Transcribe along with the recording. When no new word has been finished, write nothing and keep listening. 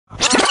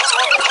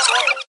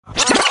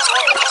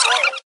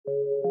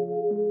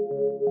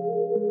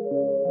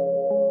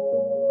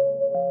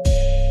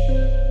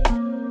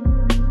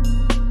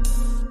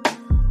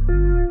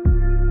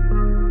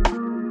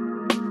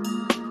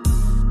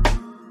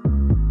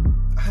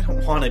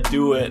want to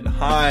do it.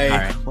 Hi. All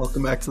right.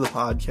 Welcome back to the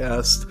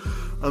podcast.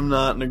 I'm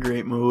not in a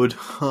great mood.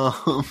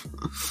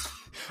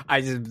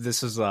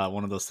 This is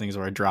one of those things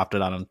where I dropped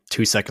it on him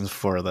 2 seconds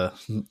before the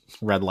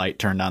red light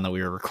turned on that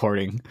we were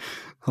recording.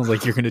 I was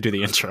like, you're going to do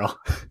the intro.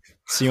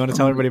 So you want to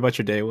tell everybody about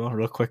your day, Will,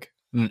 real quick?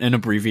 An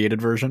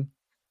abbreviated version?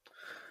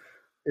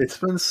 It's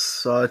been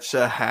such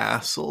a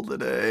hassle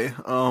today.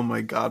 Oh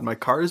my God. My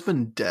car has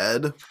been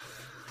dead.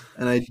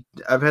 And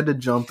I've had to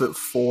jump it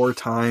 4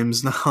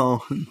 times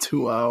now in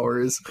 2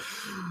 hours.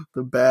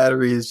 The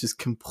battery is just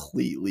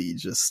completely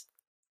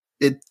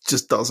it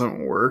just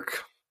doesn't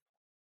work.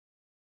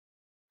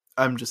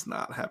 I'm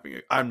not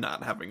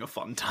having a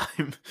fun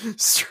time.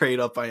 Straight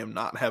up, I am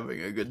not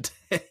having a good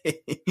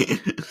day.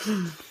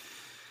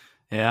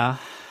 Yeah.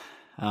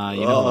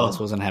 Who else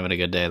wasn't having a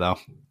good day, though?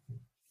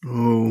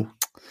 Oh.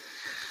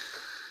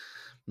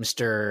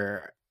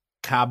 Mr.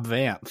 Cobb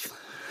Vanth.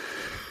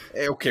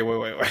 Okay,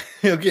 wait.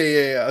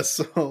 Okay, yeah.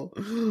 So,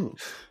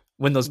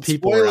 when those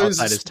people were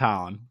outside his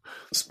town.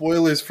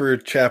 Spoilers for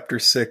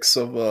Ch.6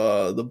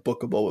 of the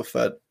Book of Boba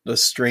Fett. A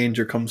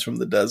stranger comes from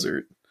the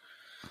desert.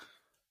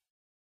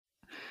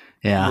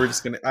 Yeah, we're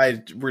just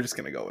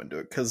gonna go into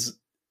it because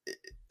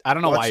I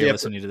don't know why you're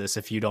listening to this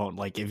if you haven't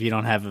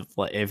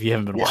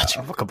been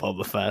watching Book of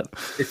Boba Fett.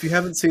 If you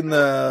haven't seen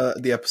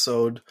the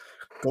episode,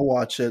 go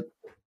watch it.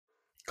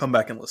 Come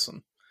back and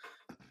listen.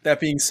 That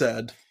being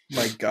said,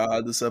 my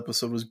God, this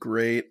episode was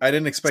great. I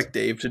didn't expect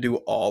Dave to do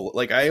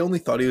I only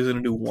thought he was going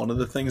to do one of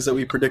the things that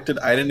we predicted.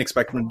 I didn't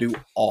expect him to do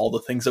all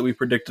the things that we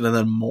predicted and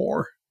then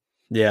more.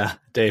 Yeah,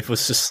 Dave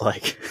was just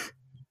like,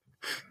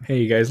 hey,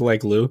 you guys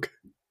like Luke?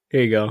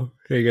 Here you go.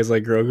 Hey, you guys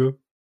like Grogu?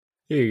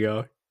 Here you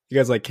go. You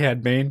guys like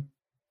Cad Bane?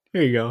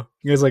 Here you go.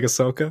 You guys like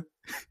Ahsoka?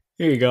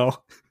 Here you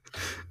go.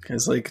 You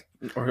guys like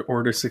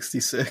Order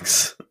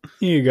 66?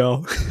 Here you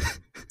go.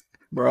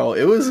 Bro,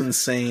 it was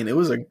insane. It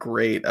was a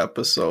great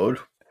episode.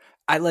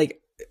 When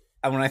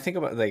I think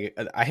about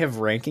I have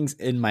rankings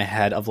in my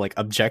head of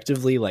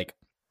objectively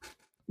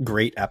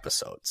great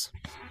episodes.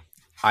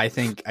 I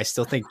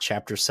still think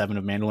Chapter 7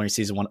 of Mandalorian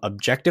Season 1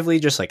 objectively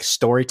just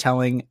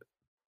storytelling,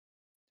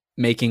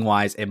 making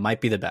wise, it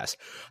might be the best.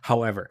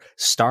 However,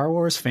 Star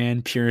Wars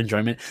fan pure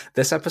enjoyment,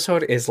 this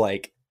episode is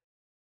it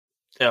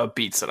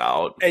beats it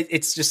out.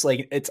 It's just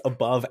it's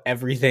above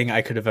everything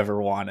I could have ever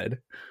wanted.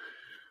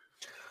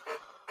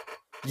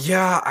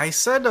 Yeah, I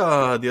said the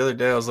other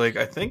day, I was like,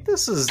 I think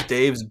this is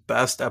Dave's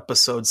best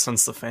episode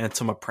since The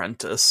Phantom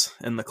Apprentice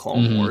in the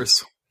Clone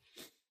Wars.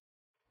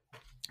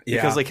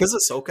 Because his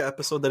Ahsoka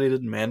episode that he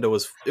did in Mando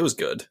was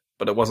good,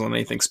 but it wasn't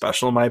anything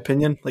special in my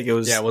opinion. It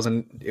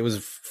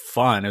was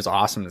fun. It was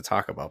awesome to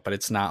talk about, but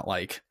it's not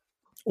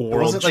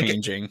world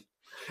changing.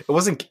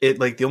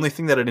 The only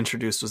thing that it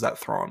introduced was that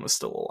Thrawn was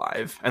still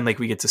alive, and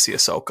we get to see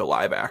Ahsoka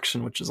live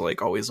action, which is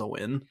always a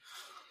win.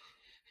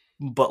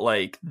 But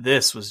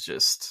this was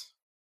just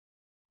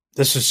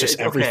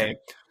everything.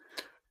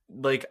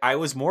 Okay. I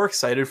was more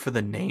excited for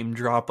the name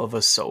drop of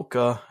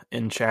Ahsoka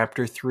in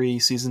Chapter 3,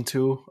 Season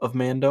 2 of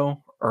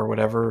Mando, or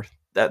whatever,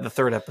 that the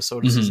third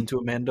episode of Season 2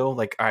 of Mando.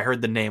 I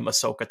heard the name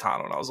Ahsoka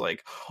Tano, and I was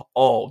like,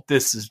 oh,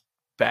 this is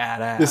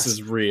badass. This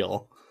is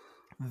real.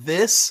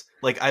 This,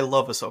 I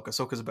love Ahsoka.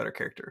 Ahsoka's a better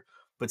character.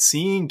 But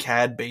seeing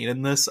Cad Bane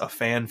in this, a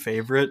fan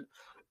favorite,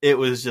 it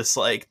was just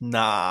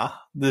nah,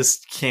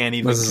 this can't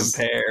even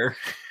compare.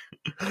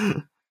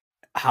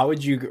 How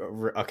would you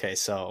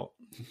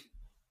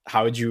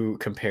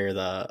compare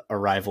the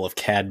arrival of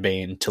Cad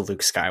Bane to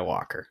Luke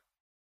Skywalker?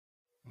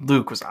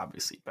 Luke was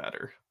obviously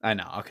better. I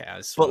know. Okay. I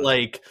just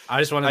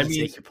wanted to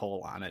take your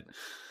poll on it.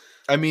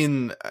 I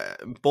mean,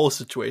 both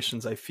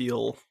situations, I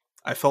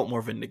felt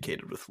more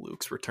vindicated with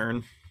Luke's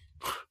return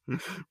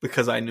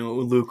because I knew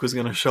Luke was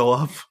going to show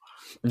up.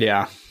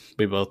 Yeah,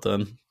 we both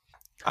did.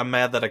 I'm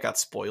mad that it got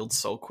spoiled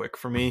so quick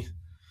for me.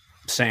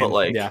 Same.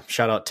 But yeah,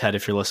 shout out Ted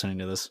if you're listening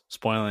to this.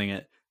 Spoiling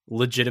it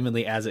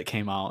legitimately as it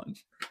came out.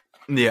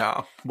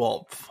 Yeah,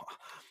 well,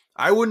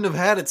 I wouldn't have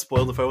had it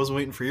spoiled if I wasn't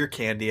waiting for your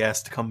candy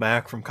ass to come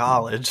back from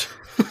college.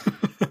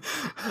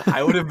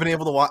 I would have been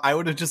able to watch. I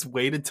would have just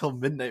waited till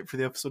midnight for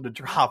the episode to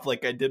drop,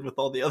 like I did with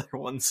all the other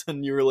ones.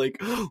 And you were like,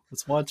 oh,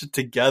 "Let's watch it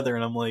together,"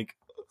 and I'm like,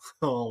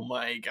 "Oh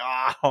my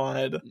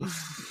God!"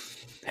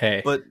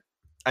 Hey, but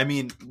I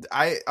mean,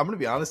 I'm gonna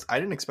be honest. I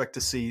didn't expect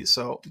to see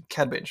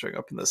Cad Bane showing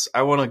up in this.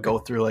 I want to go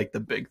through the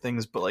big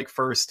things, but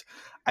first,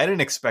 I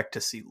didn't expect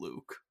to see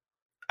Luke.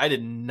 I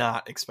did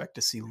not expect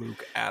to see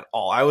Luke at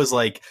all. I was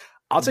like,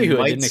 I'll tell you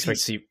who I didn't expect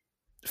to see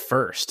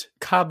first.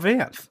 Cobb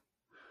Vanth.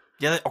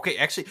 Yeah. Okay.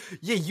 Actually,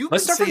 yeah.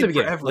 Let's start from the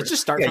beginning. Let's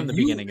just start from the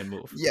beginning and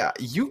move. Yeah,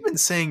 you've been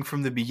saying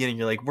from the beginning.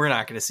 You're like, we're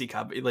not going to see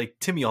Cobb.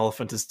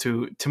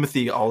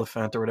 Timothy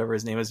Oliphant or whatever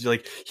his name is. You're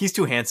like, he's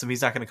too handsome.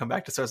 He's not going to come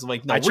back to Star Wars. I'm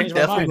like, no, we're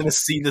definitely going to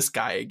see this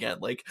guy again.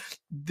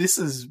 This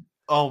is.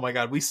 Oh my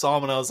God, we saw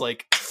him and I was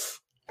like,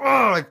 oh,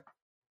 I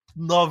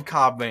love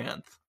Cobb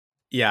Vanth.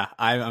 Yeah,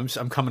 I'm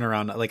coming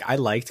around. I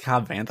liked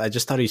Cobb Vanth. I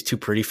just thought he was too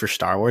pretty for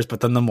Star Wars. But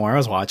then the more I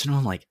was watching him,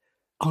 I'm like,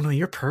 oh no,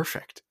 you're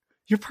perfect.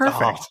 You're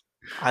perfect. Oh,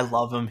 I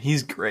love him.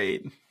 He's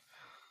great.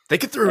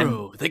 Think it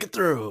through. Think it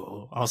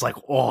through. I was like,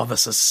 oh,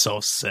 this is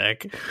so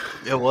sick.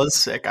 It was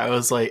sick. I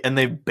was like, and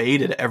they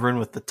baited everyone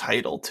with the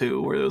title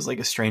too, where it was like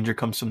a stranger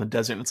comes from the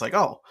desert, and it's like,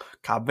 oh,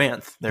 Cobb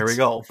Vanth. There we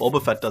go.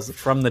 Boba Fett does it.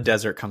 From the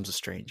desert comes a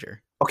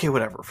stranger. Okay,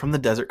 whatever. From the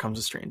desert comes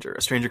a stranger.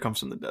 A stranger comes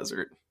from the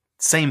desert.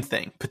 Same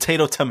thing.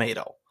 Potato,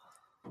 tomato.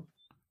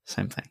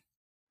 Same thing.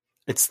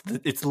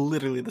 It's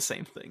literally the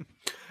same thing.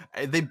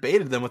 They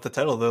baited them with the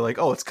title. They're like,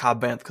 oh, it's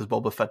Cobb Vanth because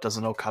Boba Fett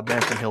doesn't know Cobb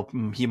Vanth,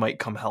 and he might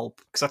come help.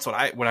 Because that's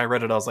what when I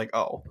read it, I was like,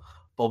 oh,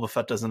 Boba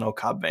Fett doesn't know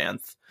Cobb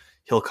Vanth.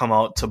 He'll come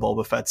out to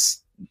Boba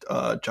Fett's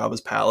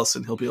Jabba's palace,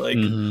 and he'll be like,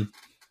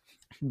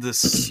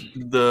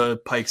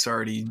 the Pike's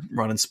already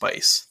running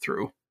spice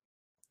through.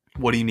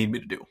 What do you need me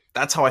to do?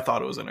 That's how I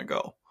thought it was going to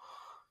go.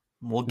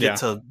 We'll get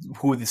to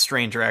who the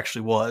stranger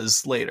actually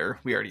was later.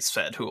 We already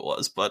said who it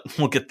was, but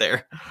we'll get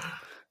there.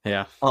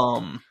 Yeah.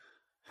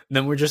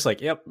 Then we're just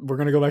like, yep, we're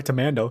gonna go back to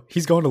Mando.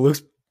 He's going to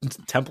Luke's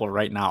temple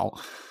right now.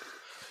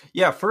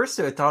 Yeah, first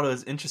I thought it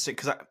was interesting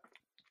because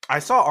I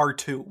saw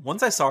R2.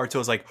 Once I saw R2, I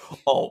was like,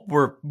 oh,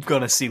 we're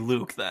gonna see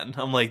Luke then.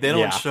 I'm like, they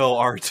don't show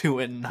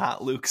R2 and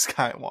not Luke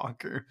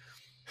Skywalker.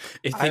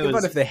 Think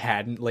about if they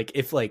hadn't, like,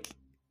 if like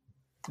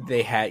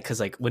they had,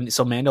 because like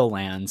so Mando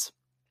lands,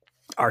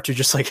 R2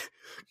 just like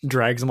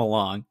drags him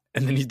along,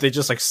 and then they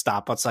just like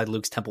stop outside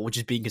Luke's temple, which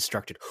is being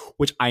constructed,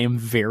 which I am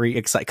very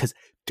excited because,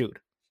 dude.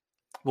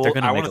 Well, they're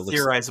gonna I want to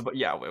theorize about.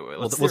 Yeah, wait.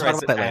 We'll talk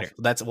about that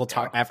later. We'll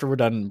talk after we're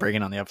done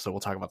bringing on the episode. We'll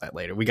talk about that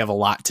later. We have a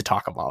lot to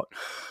talk about.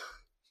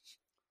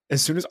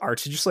 As soon as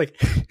R2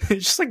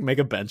 just like make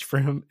a bench for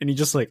him, and he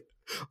just like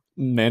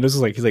Mando's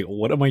like, he's like,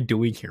 what am I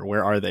doing here?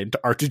 Where are they? And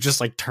R2 just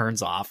like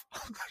turns off.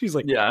 He's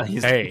like,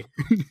 hey,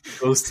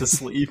 goes to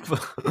sleep.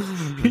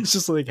 He's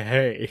just like,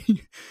 hey,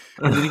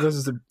 and then he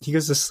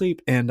goes to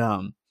sleep. And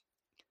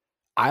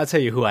I'll tell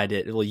you who I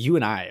did. Well, you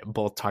and I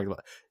both talked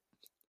about.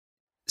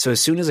 So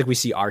as soon as like we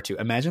see R2,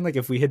 imagine like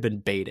if we had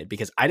been baited,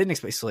 because I didn't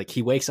expect, so like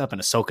he wakes up and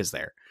Ahsoka's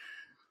there.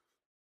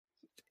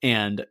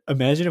 And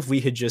imagine if we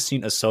had just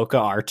seen Ahsoka,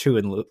 R2,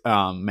 and Luke,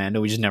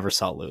 Mando, we just never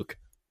saw Luke.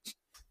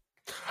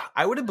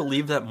 I would have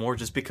believed that more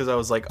just because I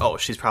was like, oh,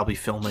 she's probably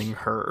filming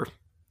her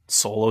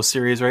solo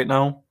series right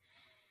now.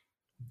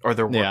 Or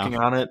they're working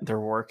on it. They're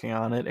working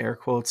on it, air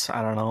quotes.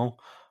 I don't know.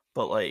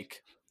 But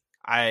like,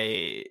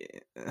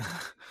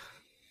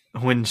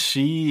 when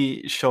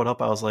she showed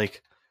up, I was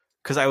like,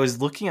 because I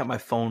was looking at my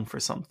phone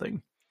for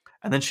something,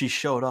 and then she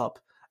showed up,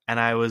 and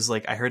I was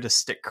like, I heard a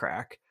stick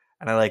crack,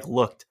 and I like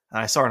looked, and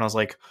I saw her, and I was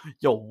like,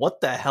 yo, what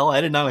the hell?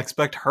 I did not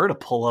expect her to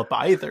pull up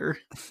either.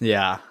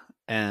 Yeah,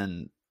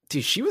 and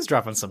dude, she was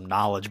dropping some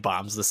knowledge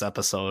bombs this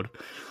episode.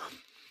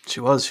 She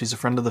was. She's a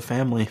friend of the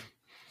family.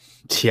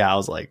 Yeah, I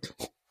was like,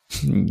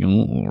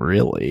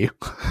 really?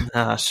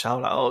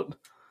 Shout out.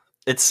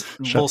 It's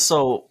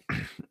so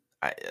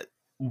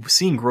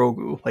seeing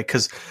Grogu, like,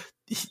 because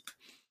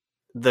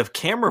the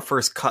camera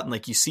first cut and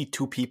like you see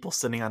two people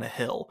sitting on a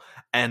hill,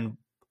 and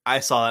I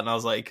saw that and I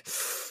was like,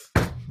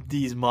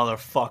 these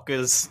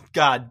motherfuckers,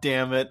 god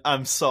damn it,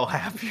 I'm so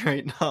happy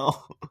right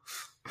now.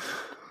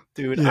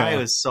 Dude, I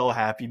was so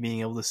happy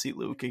being able to see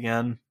Luke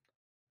again.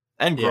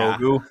 And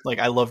Grogu. Like,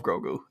 I love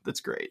Grogu.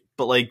 That's great.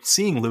 But like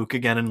seeing Luke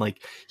again, and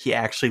like he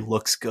actually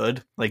looks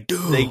good. Like,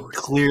 dude, they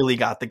clearly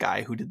got the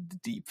guy who did the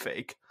deep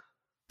fake.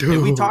 Dude.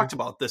 And we talked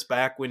about this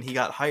back when he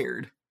got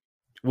hired.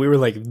 We were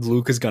like,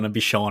 Luke is gonna be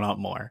showing up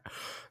more.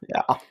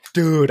 Yeah,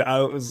 dude.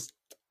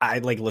 I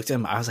like looked at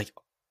him. I was like,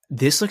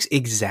 this looks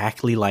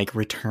exactly like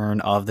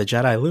Return of the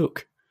Jedi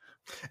Luke.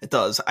 It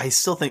does. I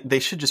still think they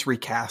should just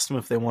recast him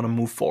if they want to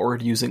move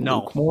forward using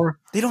Luke more.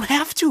 They don't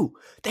have to.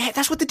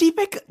 That's what the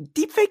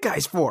deepfake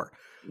guy's for.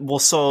 Well,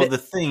 so the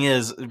thing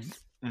is,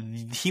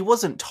 he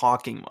wasn't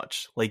talking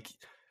much. Like,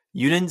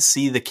 you didn't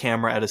see the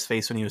camera at his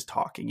face when he was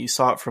talking. You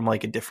saw it from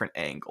like a different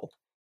angle.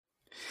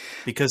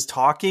 Because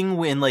talking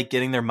when like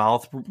getting their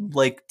mouth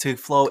like to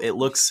flow,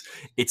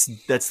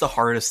 that's the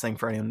hardest thing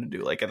for anyone to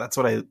do. Like, that's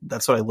what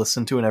I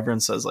listen to, and everyone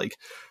says like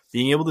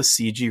being able to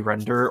CG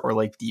render or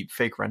like deep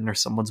fake render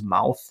someone's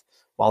mouth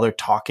while they're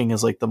talking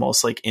is like the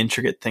most like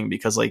intricate thing,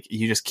 because like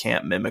you just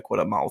can't mimic what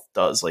a mouth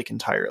does like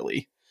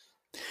entirely.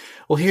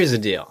 Well, here's the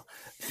deal.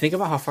 Think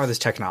about how far this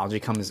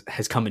technology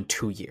has come in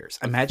 2 years.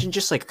 Imagine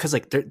just like, because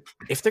like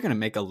if they're gonna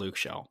make a Luke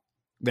show,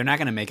 they're not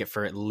gonna make it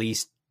for at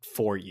least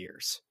 4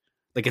 years.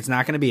 Like, it's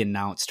not going to be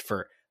announced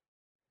for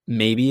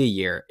maybe a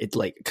year. It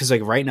like, because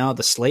like right now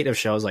the slate of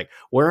shows, like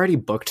we're already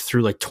booked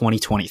through like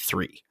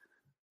 2023.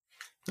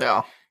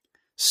 Yeah.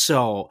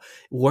 So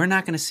we're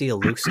not going to see a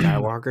Luke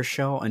Skywalker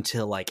show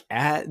until like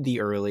at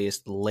the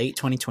earliest late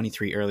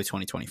 2023, early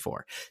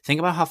 2024. Think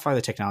about how far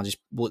the technology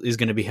is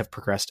going to have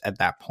progressed at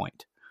that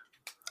point.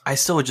 I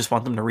still would just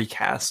want them to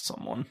recast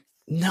someone.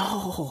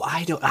 No,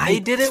 I don't. They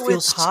did it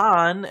with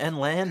Han and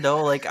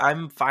Lando. Like,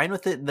 I'm fine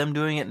with them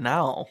doing it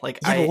now. Like,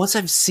 but once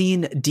I've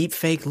seen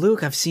deepfake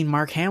Luke, I've seen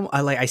Mark Hamill.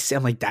 I'm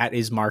like, that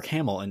is Mark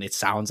Hamill, and it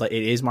sounds like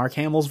it is Mark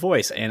Hamill's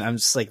voice. And I'm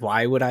just like,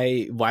 why would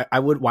I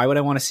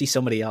want to see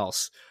somebody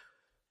else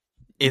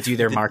do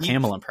their Mark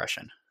Hamill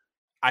impression?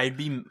 I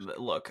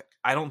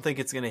don't think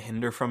it's going to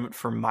hinder from it.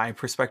 From my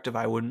perspective,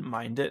 I wouldn't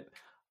mind it.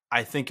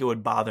 I think it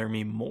would bother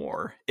me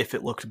more if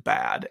it looked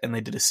bad and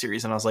they did a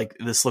series and I was like,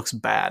 this looks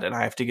bad and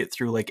I have to get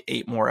through like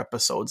 8 more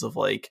episodes of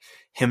like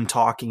him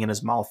talking and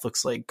his mouth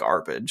looks like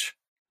garbage.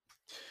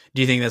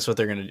 Do you think that's what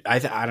they're going to do? I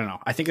don't know.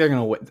 I think they're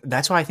going to.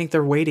 That's why I think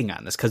they're waiting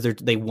on this, because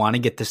they want to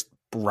get this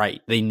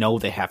right. They know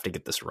they have to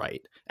get this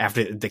right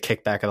after the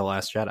kickback of The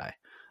Last Jedi.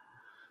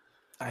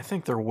 I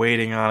think they're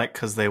waiting on it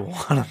because they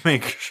want to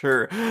make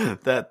sure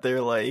that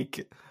they're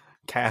like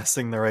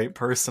casting the right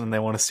person and they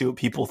want to see what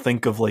people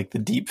think of like the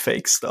deep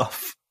fake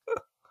stuff.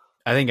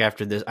 I think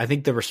after this, I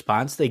think the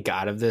response they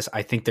got of this,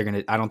 I don't think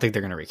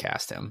they're going to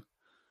recast him.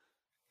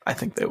 I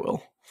think they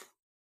will.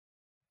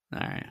 All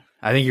right.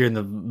 I think you're in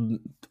the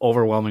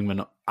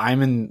overwhelming.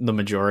 I'm in the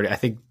majority. I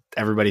think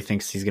everybody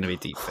thinks he's going to be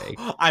deep fake.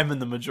 I'm in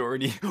the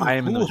majority. I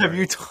am in the majority. Have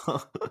you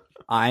talked?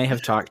 I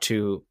have talked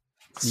to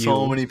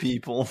so many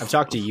people. I've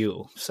talked to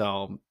you,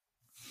 so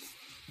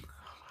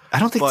I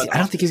don't think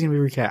he's going to be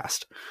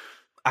recast.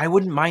 I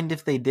wouldn't mind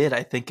if they did.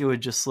 I think it would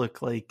just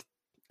look like.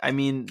 I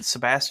mean,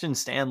 Sebastian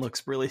Stan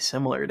looks really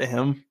similar to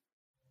him.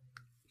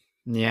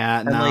 Yeah,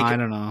 and I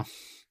don't know.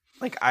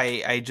 Like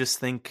I just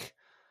think.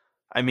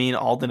 I mean,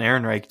 Alden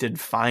Ehrenreich did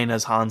fine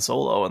as Han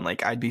Solo, and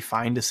like I'd be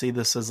fine to see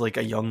this as like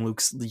a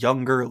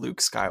younger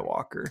Luke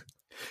Skywalker.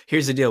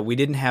 Here's the deal: we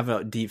didn't have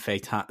a deep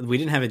fake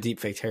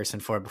Harrison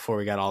Ford before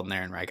we got Alden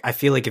Ehrenreich. I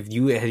feel like if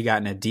you had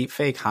gotten a deep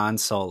fake Han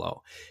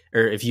Solo,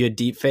 or if you had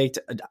deep faked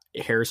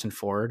Harrison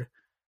Ford,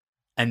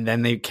 and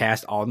then they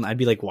cast Alden, I'd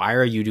be like, why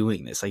are you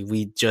doing this? Like,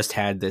 we just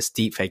had this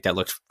deep fake that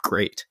looked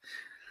great.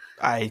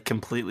 I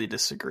completely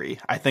disagree.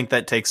 I think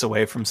that takes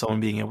away from someone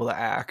being able to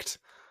act.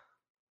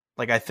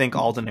 Like, I think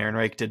Alden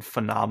Ehrenreich did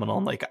phenomenal.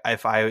 And like,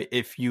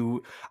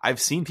 I've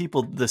seen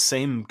people, the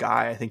same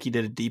guy, I think he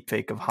did a deep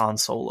fake of Han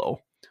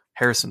Solo,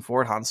 Harrison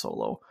Ford Han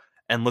Solo,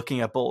 and looking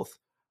at both,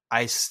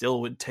 I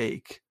still would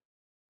take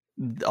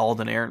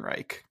Alden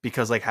Ehrenreich,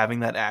 because like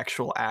having that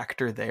actual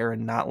actor there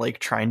and not like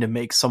trying to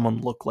make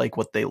someone look like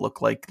what they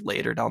look like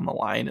later down the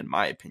line, in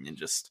my opinion,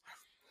 just,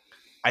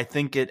 I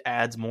think it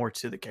adds more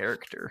to the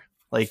character.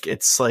 Like,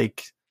 it's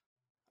like,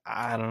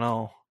 I don't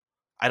know.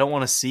 I don't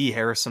want to see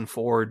Harrison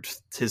Ford,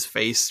 his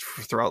face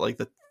throughout like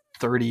the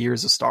 30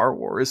 years of Star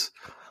Wars.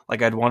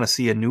 Like, I'd want to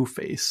see a new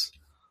face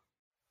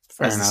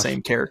as the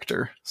same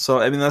character. So,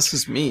 I mean, that's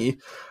just me.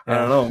 I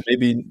don't know.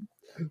 Maybe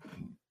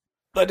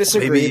I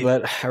disagree,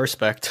 but I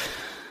respect.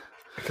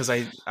 Because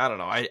I don't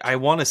know. I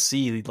want to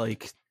see,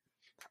 like,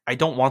 I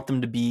don't want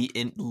them to be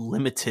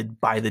limited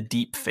by the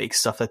deep fake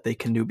stuff that they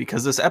can do,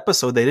 because this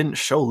episode, they didn't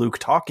show Luke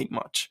talking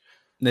much.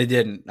 They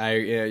didn't.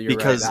 You're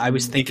right. I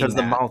was thinking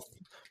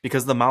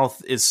because the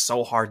mouth is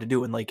so hard to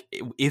do, and like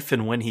if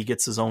and when he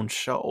gets his own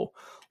show,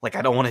 like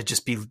I don't want to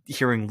just be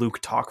hearing Luke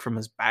talk from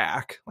his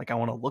back. Like, I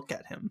want to look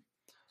at him,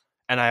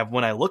 and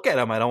when I look at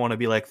him, I don't want to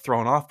be like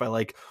thrown off by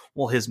like,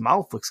 well, his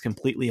mouth looks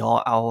completely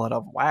all out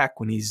of whack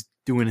when he's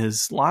doing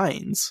his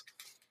lines.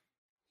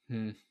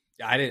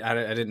 I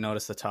didn't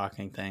notice the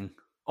talking thing.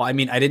 Well, I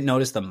mean, I didn't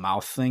notice the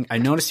mouth thing. I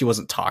noticed he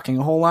wasn't talking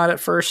a whole lot at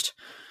first,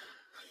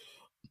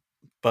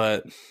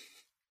 but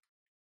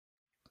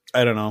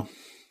I don't know.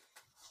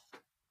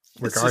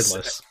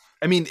 Regardless,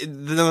 I mean,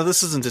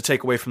 this isn't to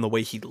take away from the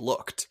way he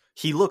looked.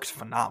 He looked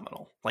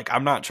phenomenal. Like,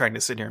 I'm not trying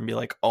to sit here and be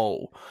like,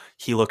 oh,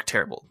 he looked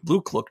terrible.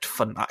 Luke looked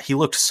he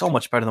looked so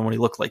much better than what he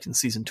looked like in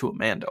season 2 of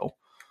Mando.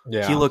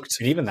 Yeah, he looked.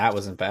 And even that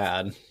wasn't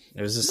bad.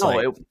 It was just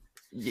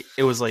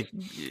it was like,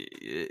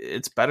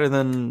 it's better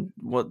than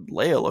what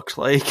Leia looked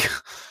like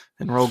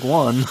in Rogue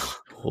One.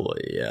 Oh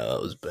yeah,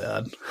 that was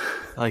bad.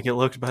 Like, it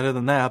looked better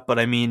than that, but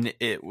I mean,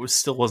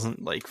 still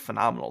wasn't like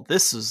phenomenal.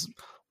 This is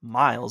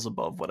miles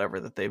above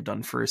whatever that they've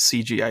done for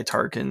CGI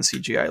Tarkin,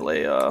 CGI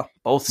Leia,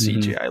 both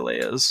CGI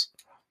Leias.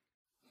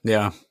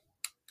 Yeah.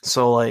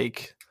 So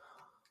like,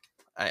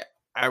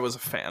 I was a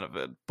fan of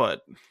it,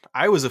 but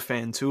I was a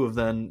fan too of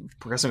then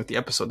progressing with the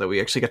episode that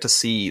we actually got to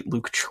see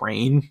Luke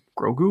train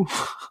Grogu.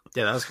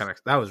 Yeah,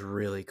 that was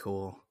really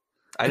cool.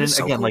 I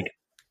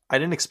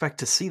didn't expect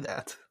to see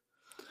that.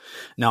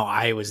 No,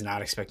 I was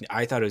not expecting.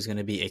 I thought it was going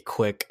to be a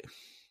quick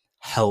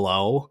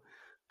hello,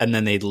 and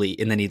then they'd leave,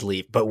 and then he'd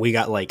leave. But we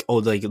got like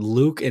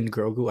Luke and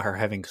Grogu are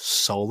having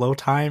solo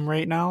time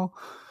right now.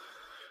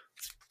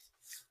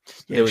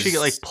 Yeah, it should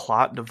get like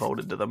plot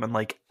devoted to them and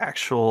like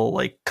actual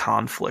like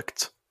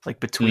conflict like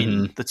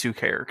between the two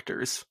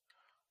characters.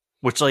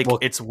 Which like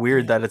it's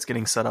weird that it's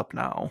getting set up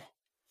now.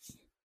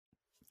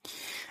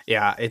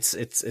 Yeah,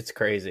 it's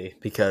crazy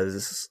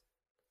because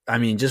I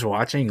mean, just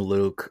watching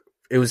Luke,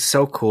 it was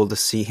so cool to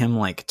see him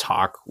like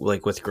talk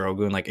like with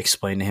Grogu and like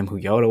explain to him who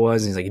Yoda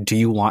was. And he's like, "Do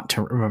you want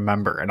to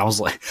remember?" And I was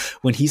like,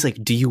 when he's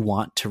like, "Do you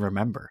want to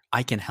remember?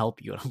 I can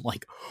help you." And I'm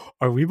like,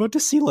 are we about to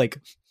see like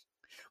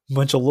a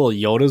bunch of little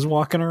Yodas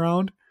walking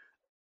around?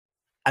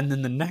 And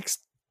then the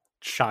next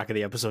shock of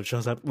the episode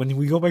shows up when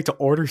we go back to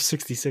Order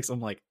 66. I'm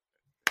like,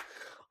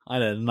 I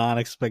did not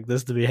expect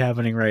this to be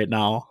happening right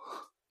now.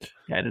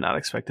 Yeah, I did not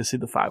expect to see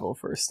the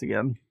 501st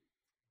again.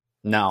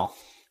 No.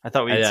 I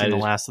thought we had seen the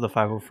last of the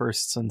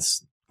 501st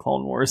since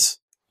Clone Wars.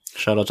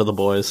 Shout out to the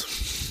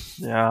boys.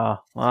 Yeah,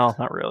 well,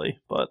 not really,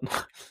 but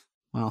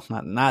Well,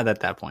 not at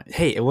that point.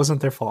 Hey, it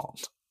wasn't their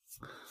fault.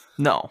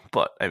 No,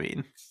 but I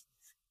mean,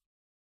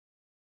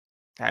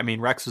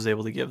 Rex was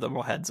able to give them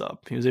a heads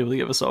up. He was able to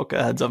give Ahsoka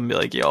a heads up and be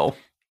like, "Yo,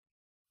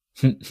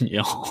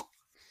 Yo,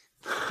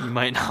 you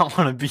might not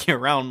want to be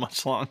around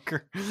much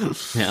longer."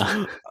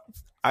 yeah.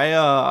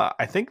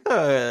 I think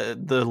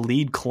the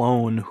lead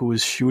clone who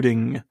was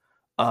shooting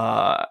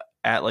at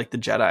like the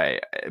Jedi,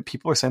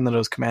 people are saying that it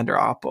was Commander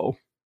Oppo.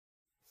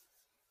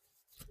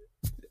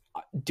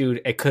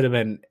 Dude, it could have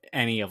been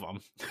any of them.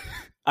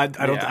 I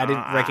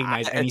didn't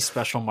recognize any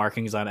special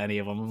markings on any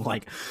of them. I'm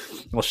like,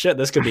 well, shit,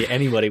 this could be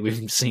anybody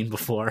we've seen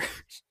before.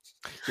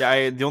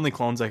 Yeah, the only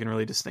clones I can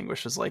really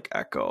distinguish is like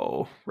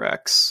Echo,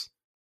 Rex,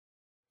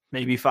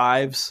 maybe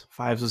Fives.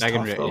 Fives was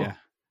tough though. Yeah,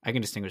 I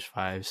can distinguish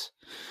Fives.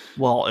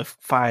 Well, if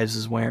Fives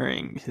is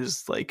wearing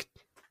his like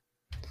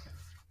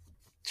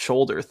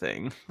shoulder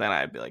thing, then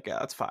I'd be like, yeah,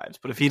 that's Fives.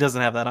 But if he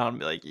doesn't have that on, I'd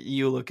be like,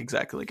 you look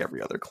exactly like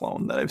every other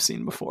clone that I've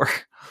seen before.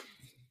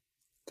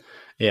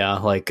 Yeah,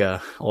 like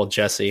old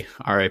Jesse,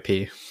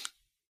 R.I.P.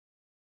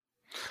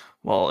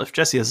 Well, if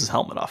Jesse has his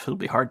helmet off, it'll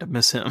be hard to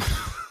miss him.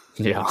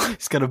 Yeah.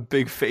 He's got a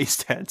big face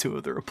tattoo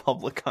of the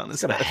Republic on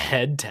his head. He's got a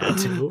head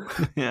tattoo.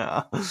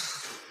 Yeah.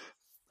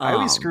 I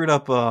always screwed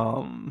up,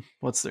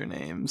 what's their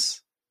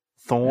names?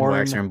 Thorn.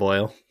 Waxer and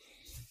Boyle.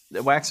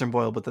 Waxer and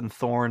Boyle, but then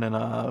Thorn and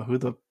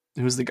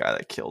who's the guy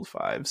that killed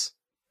Fives?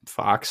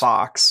 Fox.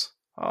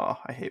 Oh,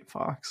 I hate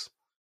Fox.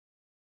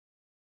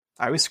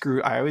 I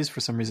always for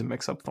some reason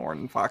mix up Thorn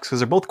and Fox because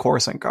they're both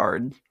Coruscant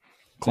Guard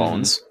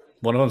clones.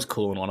 Mm-hmm. One of them's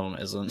cool and one of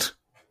them isn't.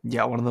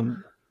 Yeah, one of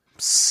them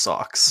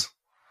sucks.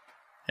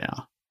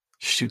 Yeah.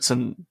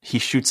 He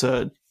shoots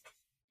a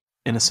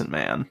innocent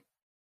man.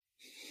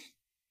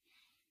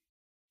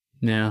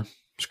 Yeah.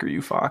 Screw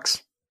you,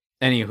 Fox.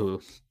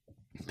 Anywho,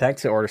 back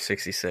to Order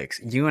 66.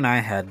 You and I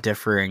had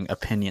differing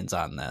opinions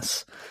on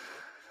this.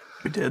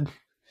 We did.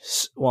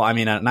 Well, I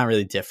mean, not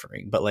really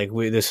differing, but like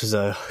this was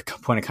a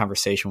point of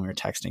conversation. We were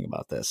texting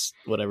about this,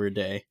 whatever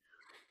day.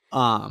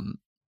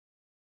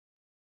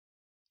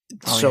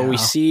 We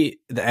see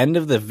the end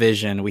of the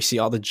vision. We see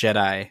all the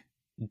Jedi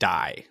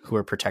die who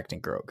are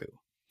protecting Grogu.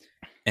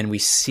 And we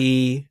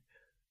see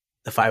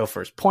the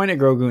 501st point at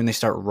Grogu and they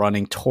start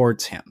running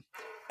towards him.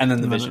 And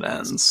then the vision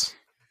ends.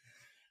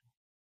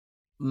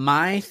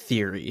 My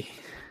theory,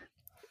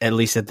 at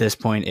least at this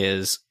point,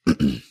 is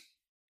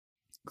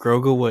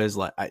Grogu was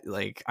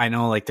I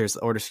know like there's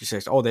Order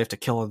 66. Oh, they have to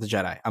kill the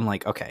Jedi. I'm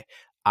like, okay,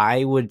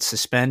 I would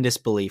suspend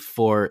disbelief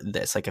for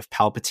this. Like if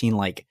Palpatine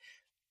like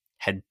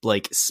had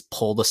like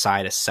pulled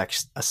aside a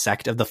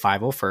sect of the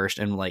 501st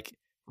and like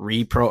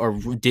or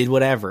did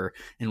whatever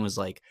and was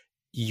like,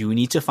 you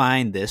need to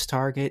find this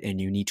target and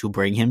you need to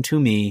bring him to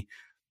me.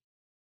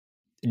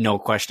 No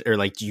question, or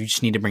like you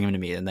just need to bring him to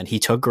me. And then he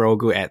took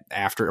Grogu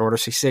after Order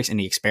 66 and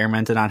he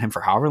experimented on him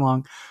for however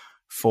long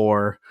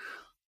for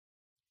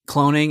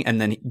cloning, and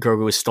then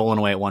Grogu was stolen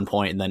away at one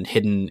point and then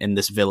hidden in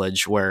this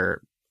village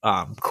where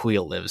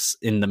Kuiil lives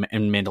in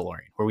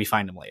Mandalorian, where we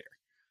find him later.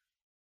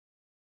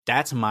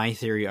 That's my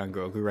theory on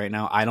Grogu right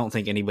now. I don't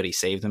think anybody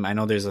saved him. I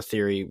know there's a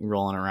theory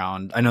rolling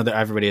around. I know that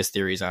everybody has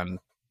theories on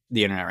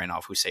the internet right now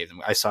of who saved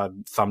him. I saw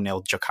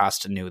thumbnail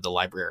Jocasta knew the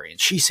librarian.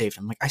 She saved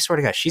him. Like, I swear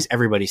to God, she's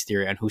everybody's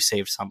theory on who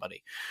saved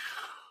somebody.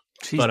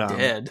 She's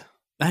dead.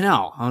 I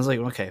know. I was like,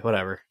 okay,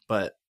 whatever.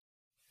 But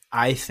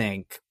I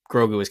think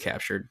Grogu was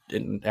captured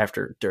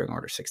during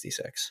Order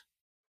 66.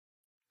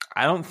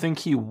 I don't think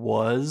he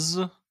was.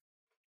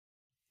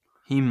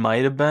 He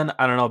might have been.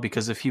 I don't know,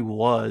 because if he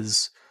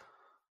was,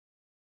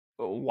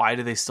 why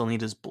do they still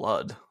need his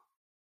blood?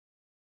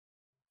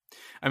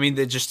 I mean,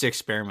 they just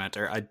experiment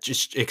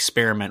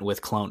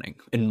with cloning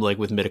and like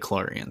with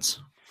midichlorians.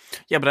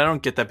 Yeah, but I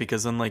don't get that,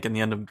 because then like in the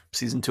end of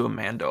season 2 of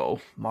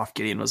Mando, Moff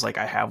Gideon was like,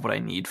 I have what I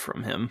need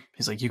from him.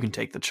 He's like, you can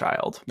take the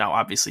child. Now,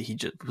 obviously, he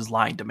just was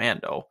lying to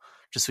Mando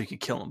just so he could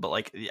kill him. But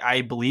like,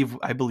 I believe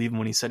him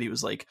when he said he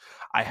was like,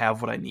 I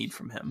have what I need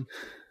from him.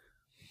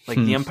 Like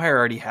the Empire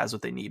already has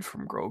what they need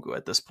from Grogu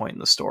at this point in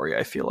the story,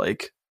 I feel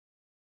like.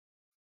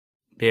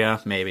 Yeah,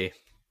 maybe.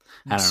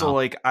 I don't know.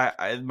 Like,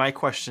 my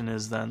question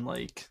is then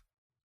like,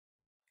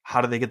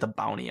 how do they get the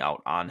bounty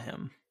out on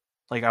him?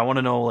 Like, I want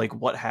to know,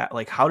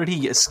 like, how did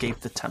he escape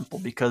the temple?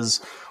 Because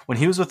when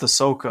he was with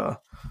Ahsoka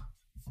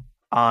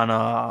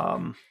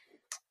on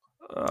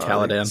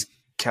Caladan,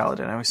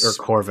 or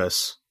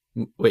Corvus.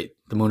 Wait,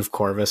 the moon of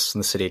Corvus in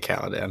the city of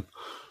Caladan.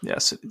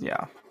 Yes,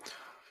 yeah.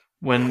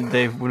 When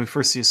we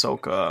first see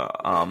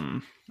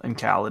Ahsoka in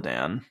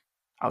Caladan,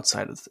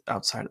 outside of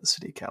the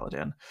city of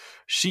Caladan,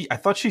 I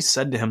thought she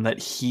said to him that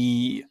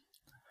he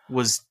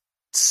was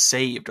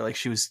saved, or like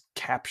she was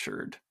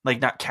captured,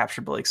 like not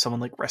captured, but like someone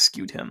like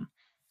rescued him.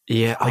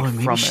 Yeah, like,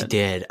 maybe she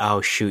did.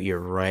 Oh shoot, you're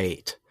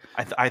right.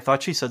 I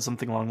thought she said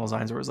something along those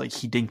lines where it was like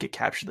he didn't get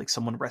captured, like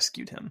someone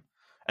rescued him,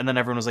 and then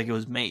everyone was like, it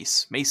was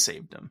Mace. Mace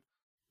saved him.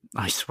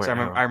 I swear. So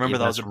I remember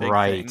that was a big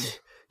thing.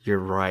 You're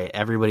right.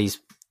 Everybody's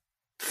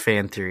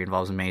fan theory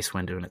involves Mace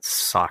Windu, and it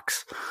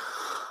sucks.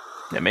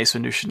 Yeah, Mace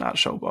Windu should not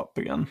show up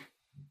again.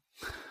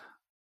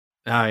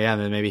 Oh yeah,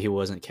 then maybe he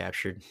wasn't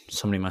captured.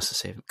 Somebody must have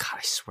saved him. God,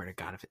 I swear to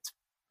God, if it's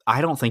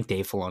I don't think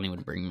Dave Filoni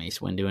would bring Mace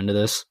Windu into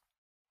this.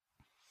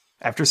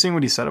 After seeing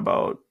what he said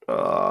about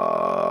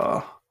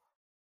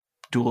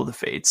Duel of the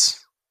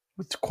Fates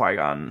with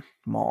Qui-Gon,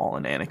 Maul,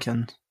 and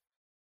Anakin,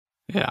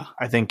 Yeah,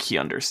 I think he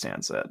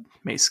understands that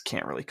Mace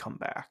can't really come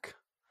back.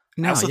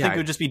 no, I also think it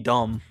would just be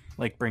dumb,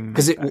 like bring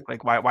Mace back.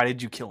 Like, why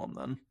did you kill him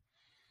then?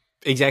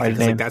 Exactly,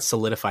 because like that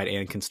solidified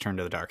Anakin's turn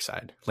to the dark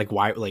side. Like,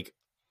 why? Like,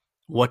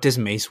 what does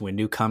Mace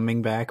Windu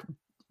coming back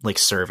like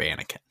serve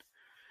Anakin?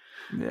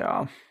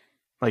 Yeah,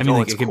 like, I mean,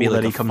 like, it's it could cool be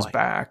like that he a comes fight.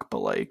 back, but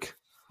like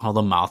all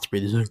the mouth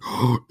breathing, like,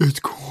 oh, it's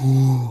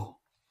cool.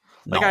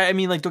 Like, No. I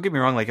mean, like, don't get me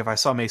wrong. Like, if I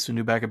saw Mace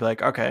Windu back, I'd be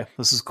like, okay,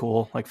 this is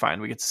cool. Like,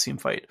 fine, we get to see him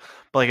fight.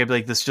 But like, I'd be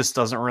like, this just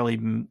doesn't really,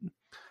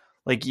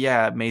 like,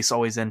 yeah, Mace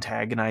always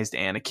antagonized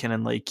Anakin,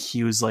 and like,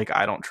 he was like,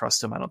 I don't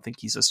trust him. I don't think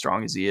he's as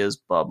strong as he is.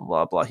 Blah blah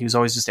blah blah. He was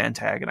always just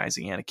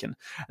antagonizing Anakin, and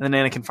then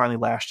Anakin finally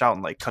lashed out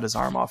and like cut his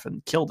arm off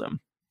and killed him,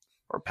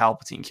 or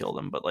Palpatine killed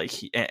him. But like,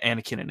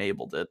 Anakin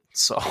enabled it,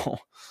 so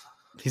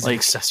he's like, an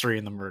accessory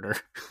in the murder.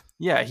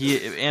 Yeah,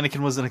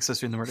 Anakin was an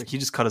accessory in the murder. He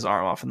just cut his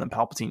arm off, and then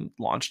Palpatine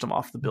launched him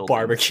off the building,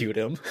 barbecued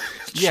him,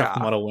 chucked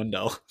him out a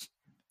window.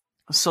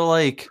 So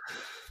like,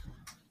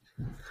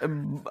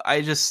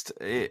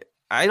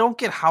 I don't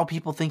get how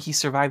people think he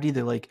survived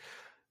either. Like,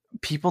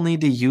 people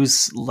need to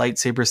use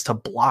lightsabers to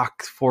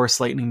block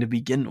Force lightning to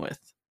begin with.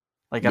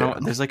 Like, I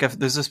don't.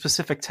 There's a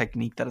specific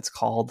technique that it's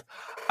called.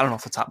 I don't know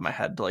off the top of my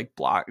head to like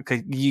block.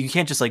 Cause you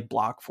can't just like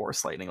block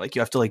Force lightning. Like,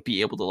 you have to like be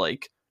able to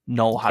like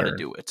know how to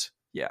do it.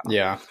 Yeah.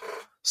 Yeah.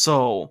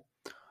 So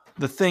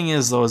the thing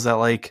is, though, is that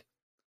like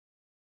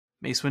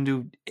Mace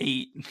Windu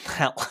ate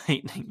that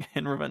lightning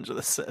in Revenge of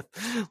the Sith,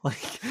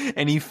 like,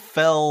 and he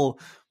fell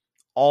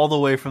all the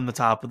way from the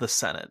top of the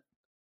Senate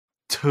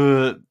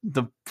to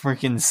the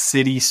freaking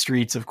city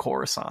streets of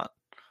Coruscant,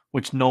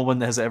 which no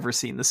one has ever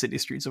seen the city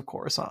streets of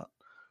Coruscant.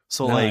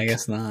 So, no, like, I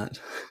guess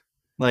not.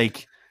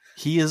 Like,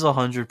 he is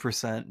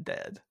 100%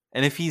 dead.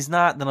 And if he's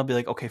not, then I'll be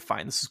like, okay,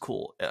 fine, this is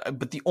cool.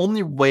 But the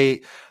only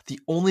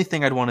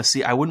thing I'd want to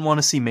see, I wouldn't want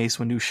to see Mace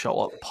Windu show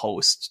up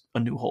post A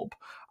New Hope.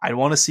 I'd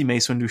want to see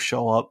Mace Windu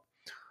show up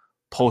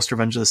post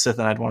Revenge of the Sith,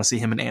 and I'd want to see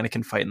him and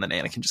Anakin fight, and then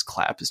Anakin just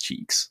clap his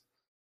cheeks.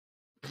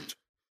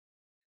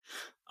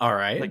 All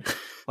right.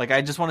 Like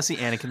I just want to see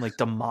Anakin like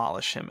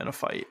demolish him in a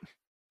fight.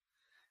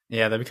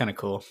 Yeah, that'd be kind of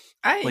cool.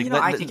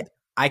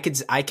 I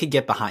could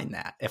get behind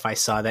that if I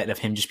saw that of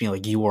him just being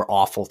like, you were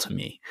awful to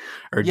me.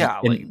 Or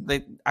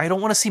I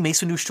don't want to see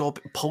Mace Windu show up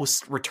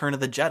post Return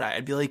of the Jedi.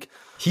 I'd be like,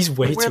 he's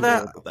way too old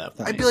at that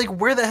point. I'd be like,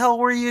 where the hell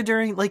were you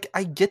during? Like,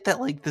 I get that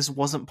like this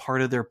wasn't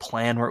part of their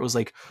plan, where it was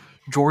like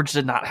George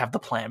did not have the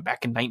plan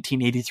back in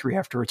 1983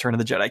 after Return of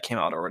the Jedi came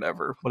out or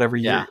whatever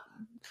year.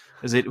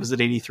 Was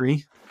it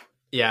 83?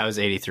 Yeah, it was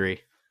 83.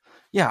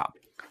 Yeah,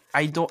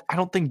 I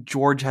don't think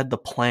George had the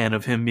plan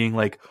of him being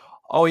like,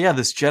 oh yeah,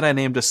 this Jedi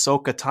named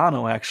Ahsoka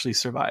Tano actually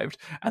survived,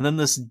 and then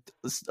this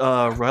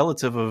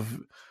relative of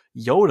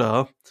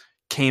Yoda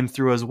came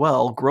through as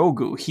well,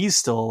 Grogu. He's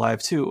still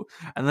alive too,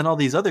 and then all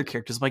these other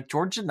characters. Like,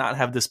 George did not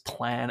have this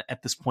plan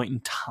at this point in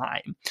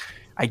time.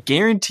 I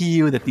guarantee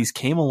you that these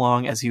came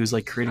along as he was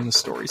like creating the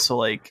story. So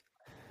like,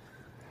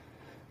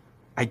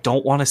 I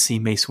don't want to see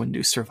Mace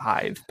Windu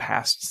survive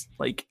past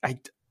like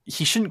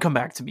he shouldn't come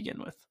back to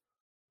begin with.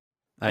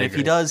 And if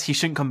he does, he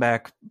shouldn't come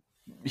back.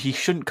 He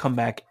shouldn't come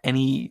back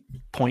any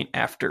point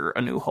after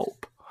A New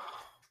Hope.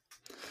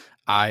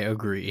 I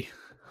agree.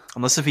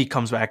 Unless if he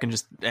comes back and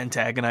just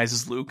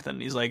antagonizes Luke,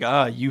 then he's like,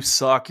 you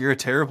suck. You're a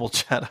terrible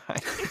Jedi.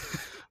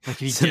 Like,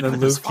 he did and then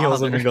Luke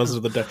kills him and goes to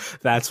the dark.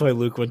 That's why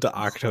Luke went to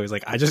Octo. He's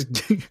like,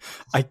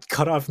 I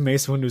cut off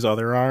Mace Windu's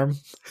other arm.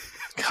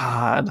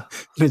 God.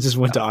 And it just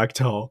went to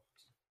Octo.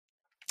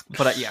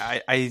 But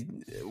I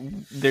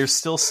there's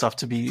still stuff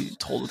to be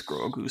told with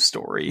Grogu's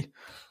story.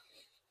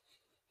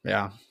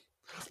 Yeah.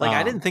 Like,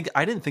 I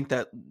didn't think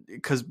that,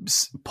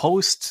 because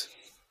post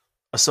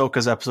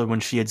Ahsoka's episode, when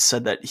she had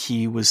said that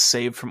he was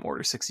saved from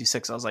Order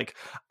 66, I was like,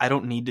 I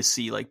don't need to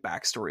see like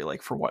backstory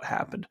like for what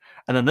happened.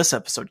 And then this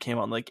episode came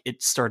on, like,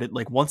 it started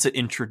like once it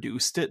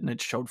introduced it and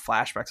it showed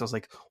flashbacks, I was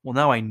like, well,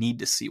 now I need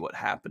to see what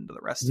happened to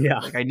the rest of it.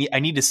 Like, I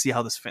need to see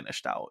how this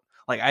finished out.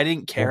 Like, I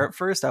didn't care at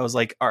first. I was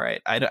like, all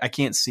right, I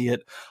can't see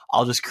it.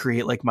 I'll just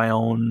create like my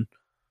own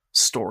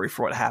story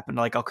for what happened.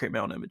 Like, I'll create my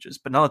own images.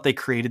 But now that they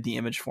created the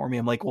image for me,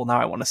 I'm like, well, now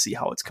I want to see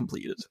how it's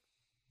completed.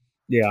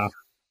 Yeah.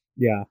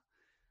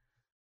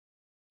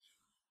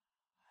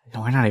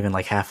 We're not even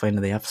like halfway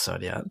into the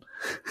episode yet.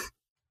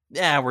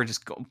 Yeah, we're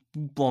just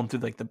blowing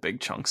through like the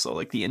big chunks, so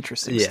like the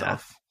interesting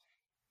stuff.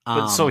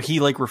 But so he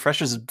like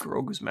refreshes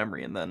Grogu's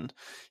memory, and then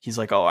he's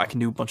like, oh, I can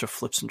do a bunch of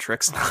flips and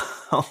tricks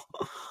now.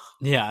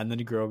 Yeah, and then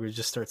Grogu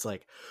just starts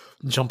like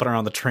jumping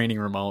around the training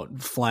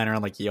remote, flying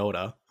around like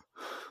Yoda.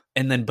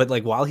 And then, but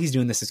like while he's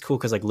doing this, it's cool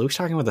because like Luke's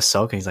talking with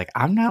Ahsoka. He's like,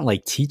 I'm not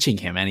like teaching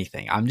him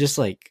anything. I'm just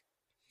like,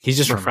 he's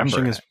just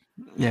refreshing his.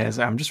 Yeah,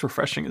 I'm just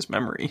refreshing his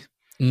memory.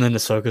 And then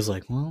Ahsoka's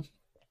like, well,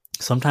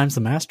 sometimes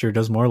the master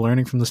does more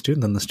learning from the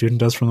student than the student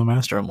does from the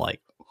master. I'm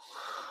like,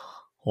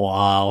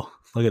 wow,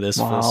 look at this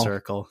full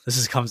circle. This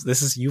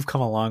is you've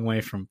come a long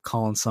way from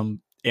calling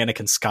some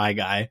Anakin Sky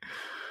guy.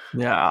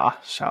 Yeah,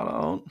 shout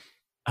out.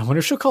 I wonder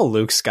if she'll call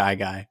Luke Sky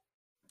Guy.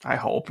 I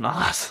hope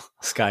not.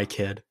 Sky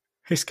Kid.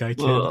 Hey, Sky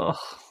Kid. Ugh.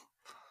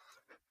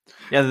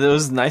 Yeah, it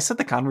was nice that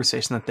the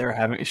conversation that they were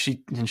having.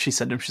 She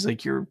said to him, she's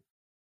like, "You're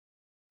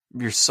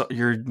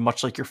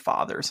much like your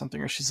father," or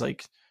something. Or she's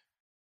like,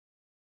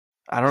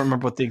 I don't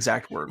remember what the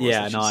exact word was.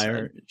 Yeah, no, I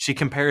heard. She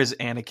compares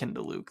Anakin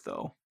to Luke,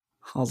 though.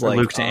 I was like,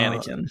 Luke to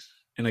Anakin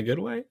in a good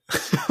way.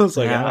 I was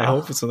like, yeah. I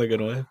hope it's in a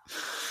good way.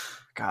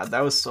 God,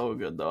 that was so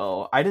good,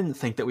 though. I didn't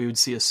think that we would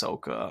see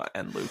Ahsoka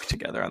and Luke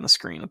together on the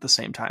screen at the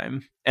same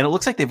time. And it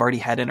looks like they've already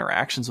had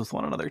interactions with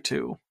one another,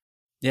 too.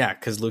 Yeah,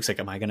 because Luke's like,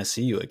 am I going to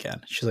see you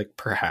again? She's like,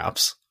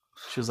 perhaps.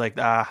 She was like,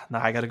 nah,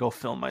 I got to go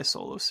film my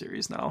solo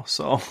series now.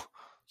 So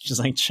she's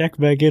like, check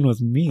back in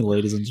with me,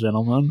 ladies and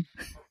gentlemen.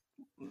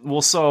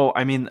 Well, so,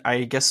 I mean,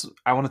 I guess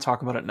I want to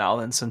talk about it now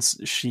then, since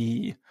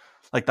she,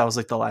 like, that was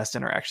like the last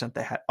interaction that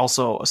they had.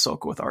 Also,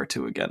 Ahsoka with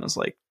R2 again is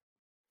like,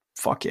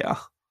 fuck yeah.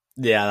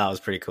 Yeah, that was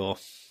pretty cool.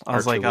 I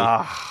was like,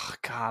 God,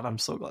 I'm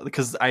so glad.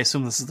 Because I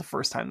assume this is the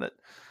first time that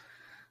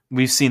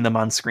we've seen them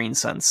on screen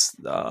since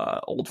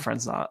Old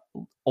Friends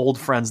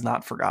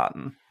Not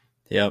Forgotten.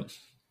 Yep.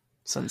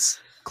 Since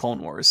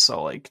Clone Wars.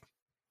 So, like,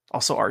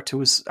 also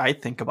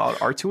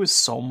R2 is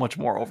so much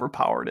more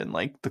overpowered in,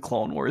 like, the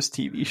Clone Wars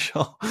TV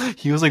show.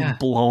 He was, like,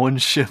 blowing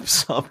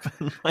ships up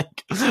and,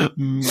 like,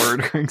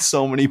 murdering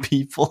so many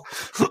people.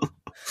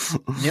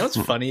 You know what's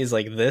funny is,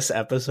 like, this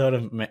episode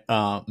of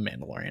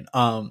Mandalorian,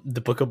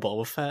 the Book of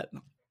Boba Fett,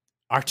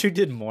 R2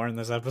 did more in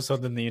this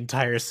episode than the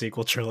entire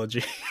sequel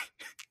trilogy.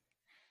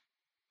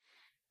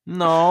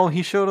 No,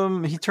 he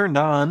turned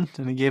on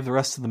and he gave the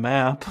rest of the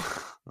map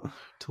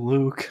to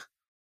Luke.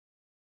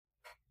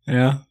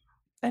 Yeah.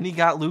 And he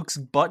got Luke's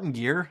button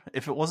gear.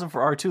 If it wasn't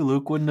for R2,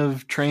 Luke wouldn't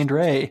have trained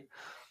Rey.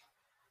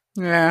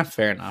 Yeah,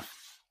 fair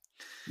enough.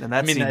 And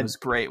that scene was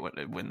great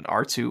when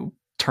R2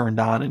 turned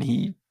on and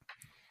he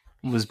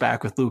was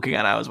back with Luke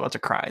again. I was about to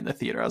cry in the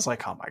theater. I was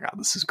like, oh my God,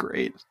 this is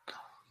great.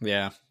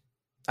 Yeah.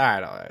 All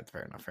right.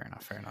 Fair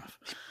enough.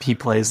 He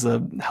plays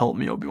the help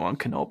me Obi-Wan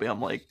Kenobi.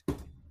 I'm like,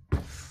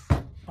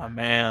 my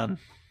man,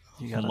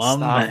 you gotta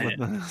stop with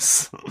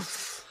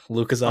this.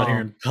 Luke is out here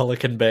in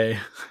Pelican Bay.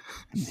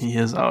 He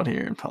is out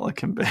here in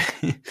Pelican Bay.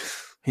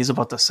 He's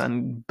about to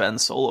send Ben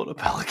Solo to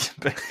Pelican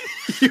Bay.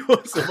 He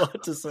was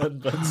about to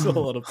send Ben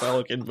Solo to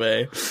Pelican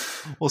Bay.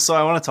 Well, so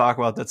I want to talk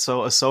about that.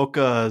 So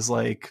Ahsoka is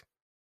like,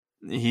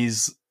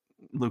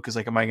 Luke is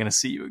like, am I going to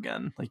see you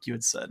again? Like you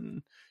had said.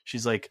 And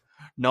she's like,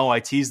 no, I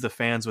teased the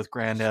fans with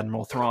Grand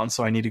Admiral Thrawn,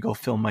 so I need to go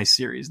film my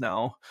series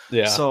now.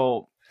 Yeah.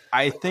 So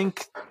I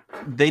think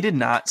they did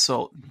not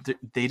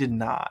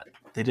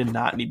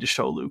need to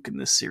show Luke in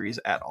this series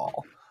at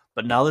all.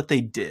 But now that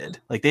they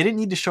did, like, they didn't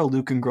need to show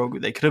Luke and Grogu.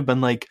 They could have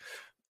been like,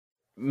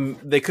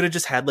 they could have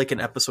just had like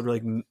an episode where,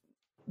 like,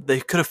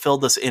 they could have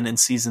filled us in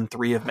season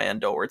 3 of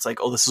Mando, where it's like,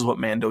 oh, this is what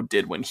Mando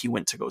did when he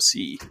went to go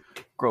see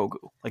Grogu.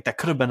 Like, that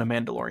could have been a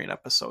Mandalorian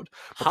episode.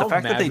 But how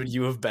mad would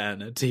you have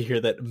been to hear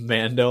that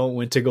Mando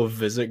went to go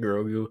visit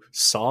Grogu,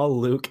 saw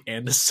Luke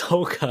and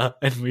Ahsoka,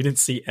 and we didn't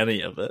see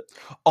any of it?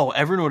 Oh,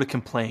 everyone would have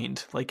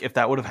complained. Like, if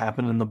that would have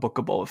happened in the Book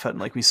of Boba Fett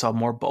and, like, we saw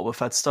more Boba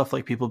Fett stuff,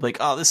 like, people would be like,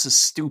 oh, this is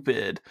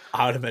stupid.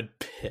 I would have been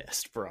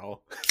pissed,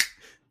 bro.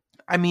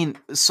 I mean,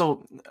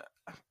 so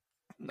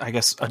I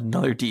guess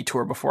another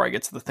detour before I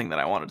get to the thing that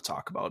I wanted to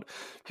talk about.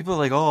 People are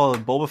like, oh,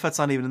 Boba Fett's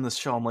not even in this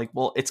show. I'm like,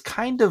 well, it's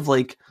kind of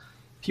like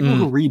people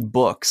who read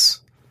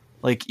books,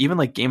 like even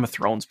like Game of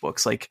Thrones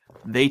books, like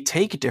they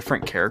take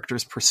different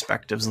characters'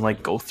 perspectives and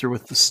like go through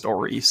with the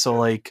story. So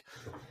like,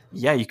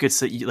 yeah, you could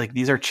say like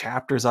these are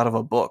chapters out of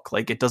a book.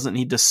 Like it doesn't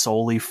need to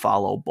solely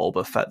follow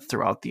Boba Fett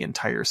throughout the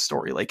entire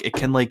story. Like it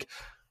can like,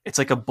 it's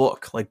like a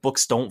book. Like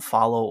books don't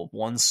follow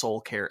one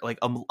sole character. Like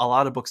a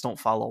lot of books don't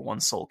follow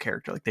one sole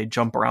character. Like they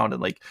jump around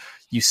and like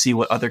you see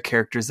what other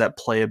characters that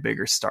play a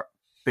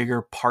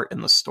bigger part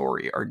in the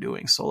story are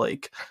doing. So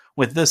like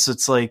with this,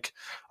 it's like,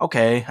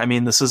 okay, I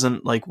mean, this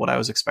isn't like what I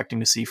was expecting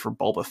to see for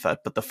Boba Fett,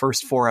 but the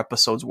first 4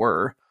 episodes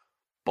were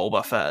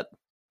Boba Fett.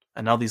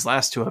 And now these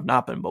last 2 have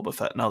not been Boba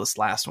Fett. Now this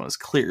last one is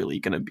clearly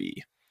going to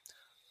be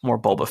more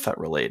Boba Fett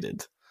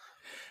related.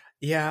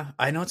 Yeah,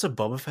 I know it's a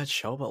Boba Fett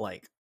show, but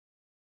like,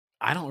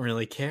 I don't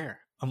really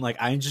care. I'm like,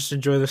 I just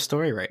enjoy the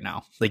story right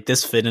now. Like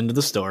this fit into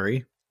the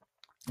story.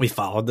 We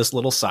followed this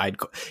little side.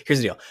 Here's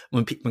the deal: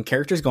 when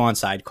characters go on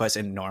side quests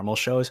in normal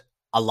shows,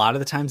 a lot of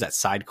the times that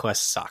side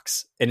quest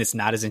sucks and it's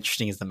not as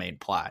interesting as the main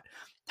plot.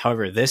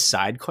 However, this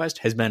side quest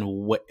has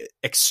been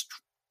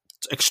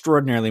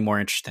extraordinarily more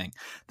interesting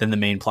than the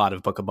main plot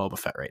of Book of Boba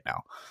Fett right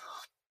now.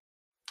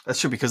 That's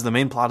true, because the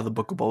main plot of the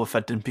Book of Boba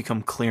Fett didn't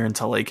become clear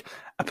until like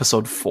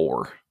episode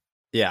 4.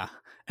 Yeah,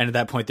 and at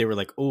that point they were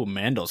like, "Oh,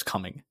 Mando's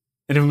coming."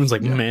 And everyone's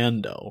like,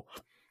 Mando.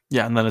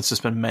 Yeah, and then it's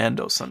just been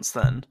Mando since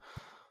then.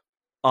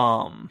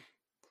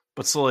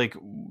 But so like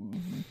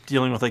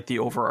dealing with like the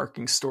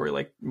overarching story,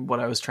 like what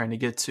I was trying to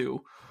get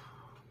to,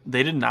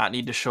 they did not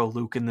need to show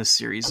Luke in this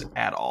series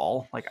at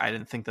all. Like I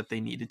didn't think that they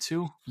needed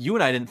to. You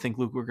and I didn't think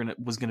Luke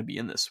was gonna be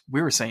in this.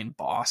 We were saying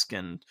Bosk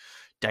and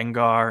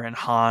Dengar and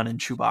Han and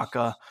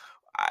Chewbacca.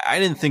 I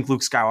didn't think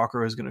Luke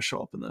Skywalker was gonna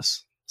show up in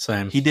this.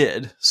 Same. He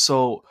did.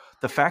 So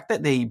the fact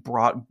that they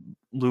brought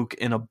Luke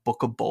in a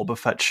Book of Boba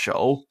Fett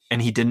show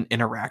and he didn't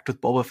interact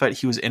with Boba Fett,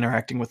 he was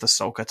interacting with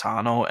Ahsoka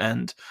Tano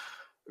and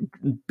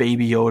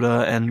Baby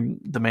Yoda and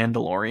the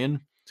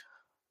Mandalorian.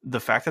 The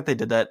fact that they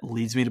did that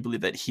leads me to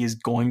believe that he is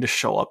going to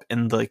show up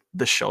in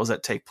the shows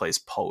that take place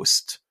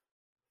post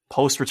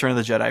Return of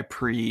the Jedi,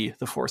 pre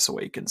The Force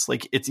Awakens.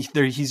 Like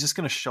he's just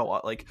going to show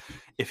up. Like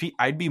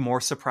I'd be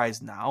more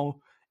surprised now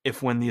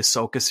if when the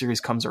Ahsoka series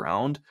comes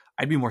around,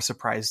 I'd be more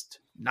surprised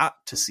not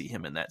to see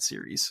him in that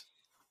series.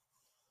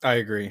 I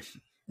agree.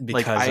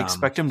 Because I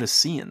expect him to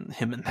see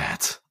him in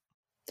that.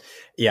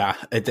 Yeah,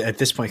 at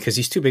this point, because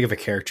he's too big of a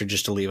character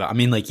just to leave out. I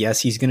mean, like,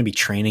 yes, he's going to be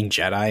training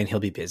Jedi and he'll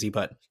be busy,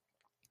 but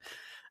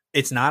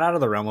it's not out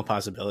of the realm of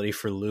possibility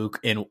for Luke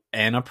in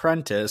an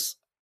apprentice,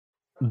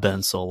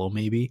 Ben Solo,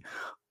 maybe.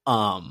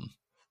 Well,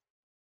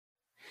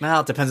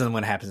 it depends on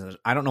when it happens.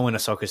 I don't know when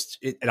Ahsoka's.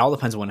 It all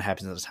depends on when it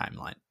happens in the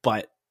timeline.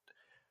 But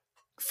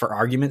for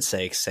argument's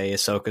sake, say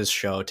Ahsoka's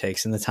show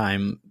takes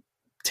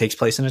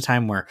place in a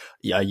time where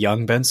a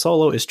young Ben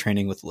Solo is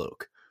training with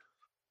Luke.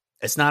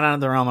 It's not out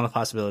of the realm of the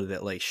possibility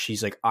that like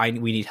she's like,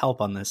 we need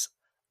help on this.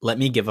 Let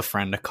me give a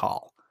friend a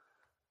call.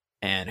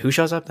 And who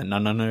shows up?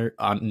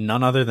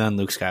 None other than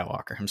Luke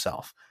Skywalker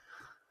himself.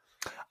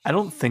 I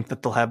don't think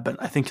that they'll have Ben.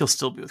 I think he'll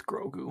still be with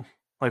Grogu.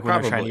 Like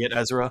when they're trying to get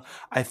Ezra.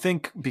 I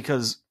think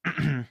because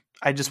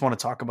I just want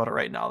to talk about it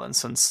right now then,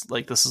 since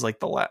like this is like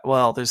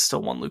there's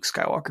still one Luke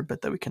Skywalker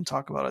bit that we can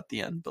talk about at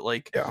the end. But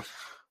like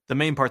the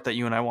main part that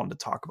you and I wanted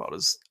to talk about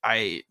is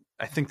I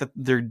think that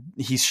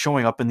he's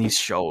showing up in these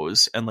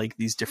shows and like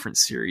these different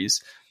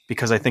series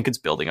because I think it's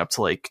building up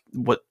to like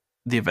what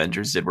the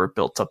Avengers did, where it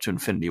built up to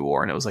Infinity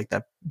War, and it was like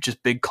that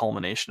just big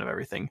culmination of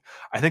everything.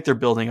 I think they're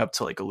building up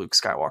to like a Luke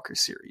Skywalker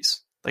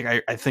series.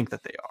 Like I think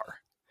that they are.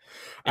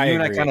 And you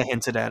and I kind of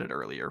hinted at it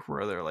earlier,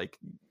 where they're like,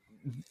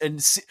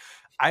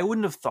 I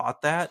wouldn't have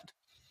thought that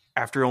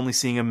after only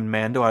seeing him in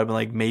Mando. I'd be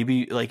like,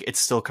 maybe like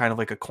it's still kind of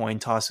like a coin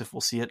toss if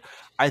we'll see it.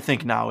 I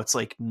think now it's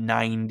like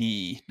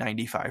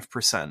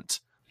 95%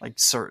 like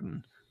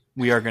certain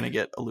we are going to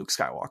get a Luke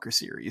Skywalker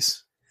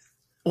series.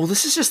 Well,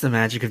 this is just the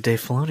magic of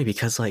Dave Filoni,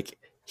 because like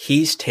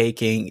he's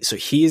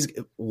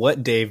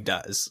what Dave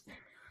does.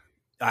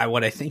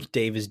 What I think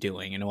Dave is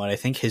doing, and what I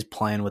think his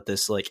plan with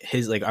this,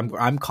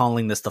 I'm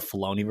calling this the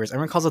Filoni-verse.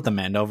 Everyone calls it the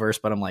Mando-verse,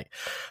 but I'm like,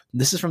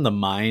 this is from the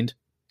mind,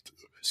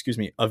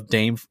 of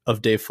Dave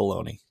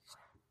Filoni.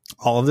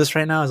 All of this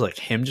right now is like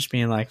him just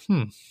being like,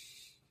 I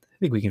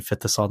think we can fit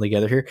this all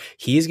together here.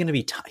 He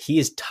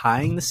is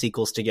tying the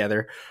sequels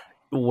together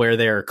where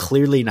they're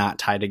clearly not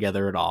tied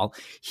together at all.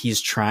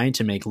 He's trying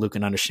to make Luke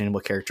an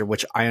understandable character,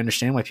 which I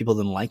understand why people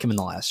didn't like him in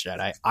The Last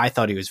Jedi. I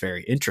thought he was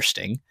very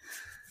interesting.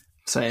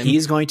 Same.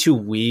 He's going to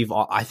weave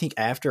I think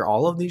after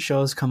all of these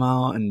shows come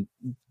out and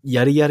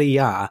yada yada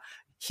yada,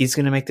 he's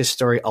going to make this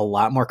story a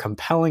lot more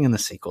compelling in the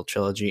sequel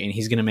trilogy, and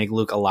he's going to make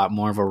Luke a lot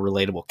more of a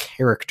relatable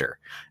character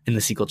in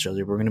the sequel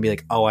trilogy. We're going to be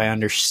like, oh, I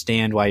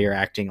understand why you're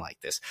acting like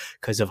this,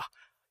 because of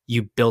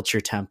you built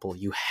your temple,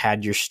 you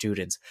had your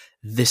students,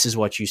 this is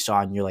what you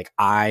saw, and you're like,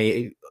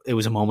 it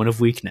was a moment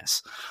of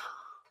weakness.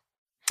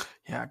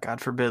 Yeah, God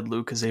forbid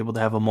Luke is able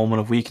to have a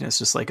moment of weakness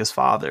just like his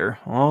father.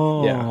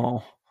 Oh yeah.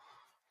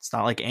 It's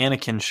not like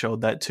Anakin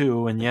showed that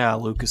too. And yeah,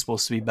 Luke is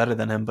supposed to be better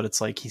than him, but it's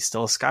like he's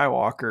still a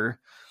Skywalker.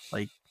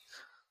 Like,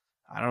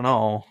 I don't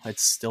know.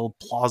 It's still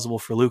plausible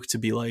for Luke to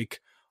be like,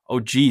 oh,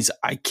 geez,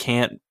 I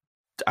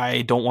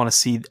don't want to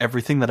see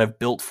everything that I've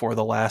built for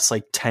the last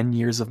like 10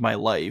 years of my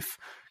life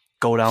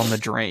go down the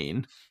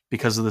drain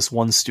because of this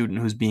one student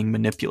who's being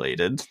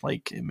manipulated.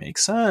 Like, it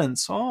makes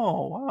sense.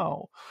 Oh,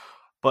 wow.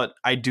 But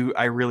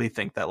I really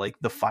think that like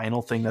the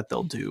final thing that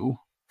they'll do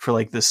for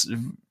like this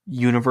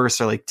universe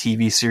or like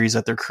TV series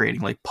that they're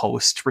creating like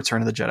post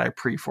Return of the Jedi,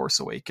 pre Force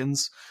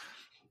Awakens,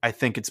 I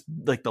think it's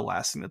like the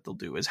last thing that they'll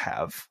do is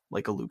have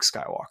like a Luke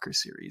Skywalker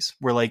series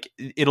where like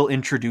it'll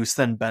introduce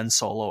then Ben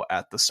Solo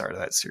at the start of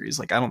that series.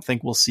 Like I don't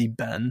think we'll see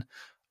Ben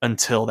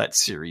until that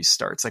series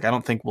starts. Like I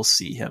don't think we'll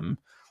see him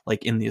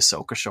like in the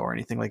Ahsoka show or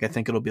anything. Like I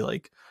think it'll be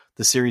like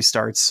the series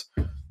starts,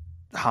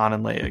 Han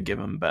and Leia give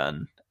him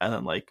Ben, and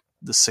then like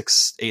the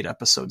 6-8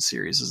 episode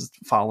series is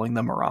following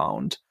them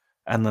around.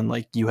 And then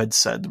like you had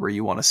said where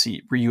you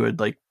had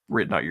like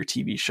written out your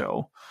TV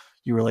show,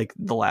 you were like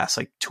the last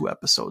like 2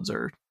 episodes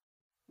are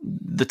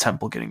the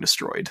temple getting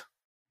destroyed.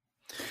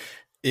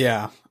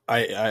 Yeah, I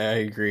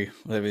agree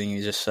with everything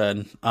you just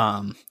said.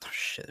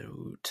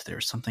 Shoot, there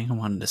was something I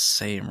wanted to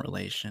say in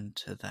relation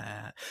to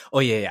that. Oh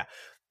yeah.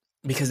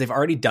 Because they've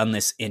already done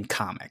this in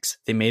comics.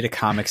 They made a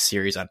comic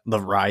series on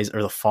the rise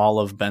or the fall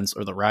of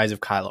the rise of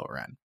Kylo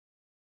Ren.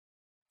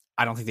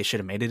 I don't think they should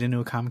have made it into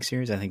a comic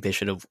series. I think they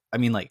should have. I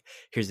mean, like,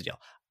 here's the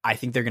deal. I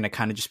think they're going to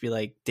kind of just be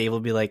like, Dave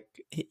will be like,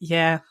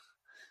 yeah,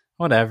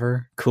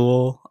 whatever,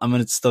 cool.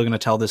 Still going to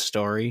tell this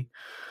story.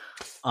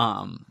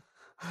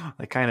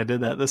 They kind of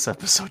did that this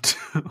episode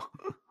too.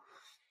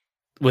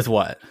 With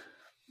what?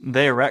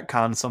 They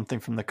retconned something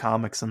from the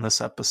comics in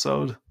this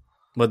episode.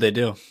 What'd they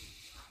do?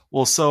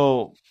 Well,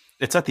 so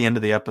it's at the end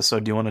of the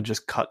episode. Do you want to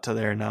just cut to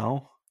there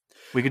now?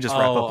 We could just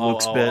wrap up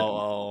Luke's bit.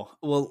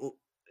 Well,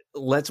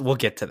 we'll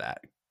get to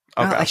that.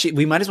 Okay. Actually,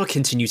 we might as well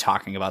continue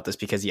talking about this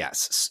because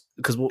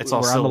it's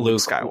also on the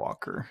Luke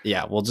Skywalker.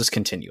 Yeah, we'll just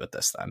continue with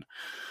this then.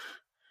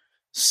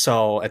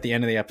 So at the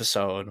end of the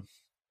episode,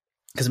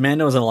 because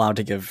Mando isn't allowed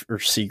to give or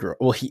see Grogu.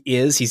 Well, he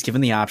is. He's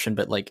given the option,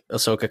 but like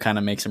Ahsoka kind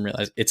of makes him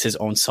realize it's his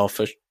own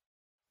selfish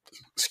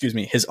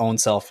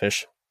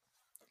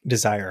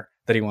desire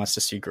that he wants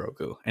to see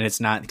Grogu, and it's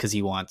not because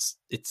he wants.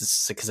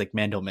 It's because like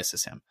Mando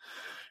misses him,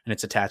 and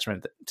it's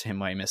attachment to him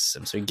why he misses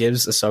him. So he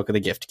gives Ahsoka the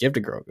gift to give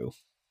to Grogu.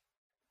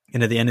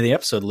 And at the end of the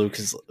episode,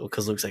 Luke's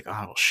like,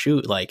 oh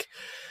shoot, like,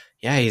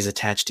 yeah, he's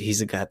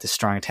got this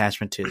strong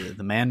attachment to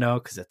the Mando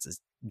because that's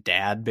his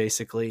dad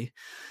basically.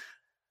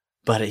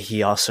 But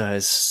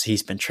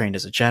he's been trained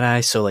as a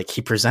Jedi. So like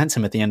he presents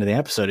him at the end of the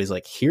episode. He's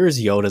like, here's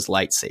Yoda's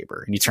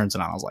lightsaber. And he turns it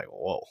on. I was like,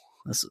 whoa,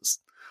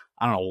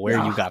 I don't know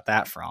where you got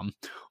that from,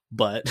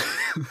 but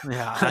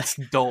yeah, that's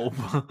dope.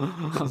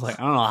 I was like,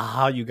 I don't know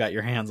how you got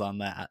your hands on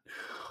that.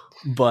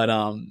 But,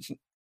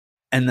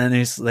 and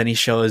then he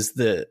shows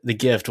the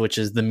gift, which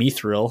is the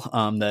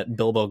mithril, that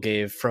Bilbo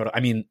gave Frodo. I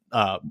mean,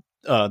 the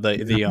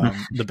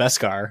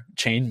Beskar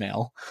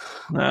chainmail.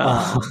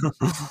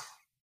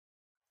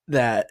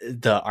 That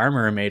the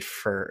armor made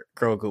for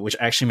Grogu, which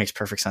actually makes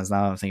perfect sense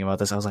now that I'm thinking about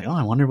this. I was like, oh,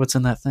 I wonder what's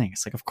in that thing.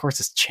 It's like, of course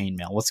it's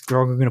chainmail. What's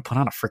Grogu going to put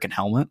on, a freaking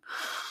helmet?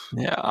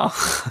 Yeah.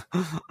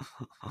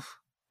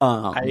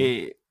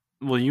 You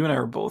and I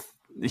were both.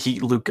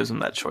 Luke gives him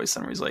that choice,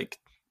 and he's like,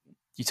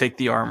 you take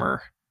the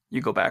armor,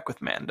 you go back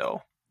with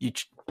Mando,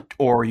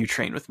 or you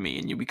train with me,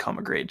 and you become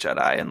a great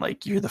Jedi, and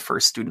like you're the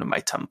first student of my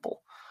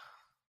temple.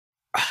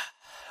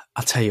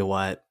 I'll tell you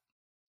what.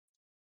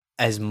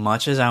 As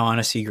much as I want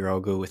to see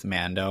Grogu with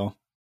Mando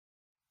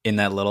in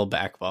that little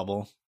back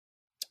bubble,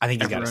 I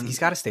think he's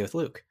got to stay with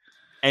Luke.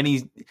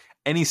 Any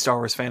Star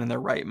Wars fan in their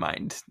right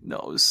mind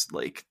knows,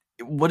 like,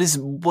 what is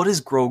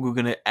Grogu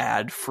going to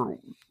add for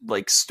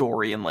like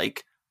story and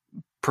like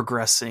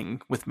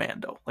progressing with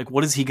Mando? Like,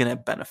 what is he going to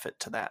benefit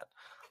to that?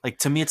 Like,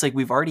 to me, it's like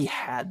we've already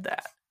had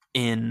that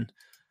in.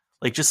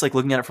 Like, just like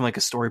looking at it from like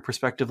a story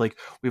perspective, like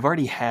we've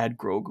already had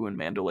Grogu and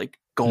Mando like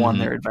go on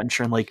their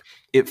adventure, and like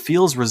it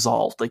feels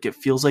resolved. Like it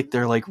feels like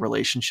their like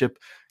relationship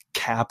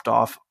capped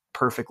off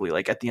perfectly,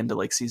 like at the end of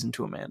like season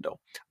 2 of Mando.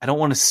 I don't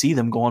want to see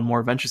them go on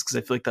more adventures because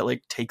I feel like that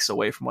like takes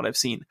away from what I've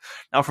seen.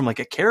 Now, from like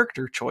a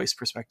character choice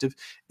perspective,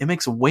 it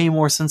makes way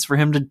more sense for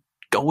him to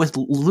go with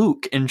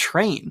Luke and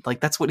train. Like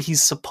that's what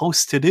he's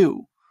supposed to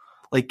do.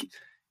 Like,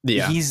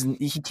 yeah,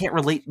 he can't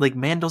relate. Like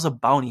Mando's a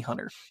bounty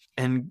hunter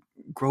and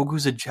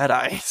Grogu's a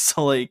Jedi,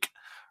 so like,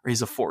 or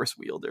he's a Force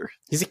wielder.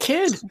 He's a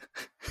kid.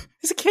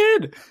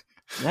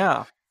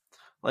 Yeah,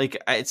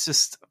 like it's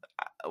just,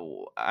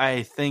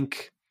 I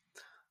think,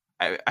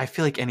 I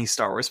feel like any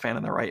Star Wars fan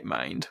in their right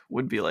mind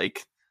would be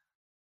like,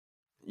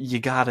 you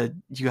gotta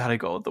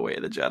go the way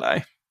of the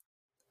Jedi.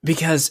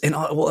 Because it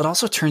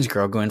also turns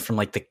Grogu in from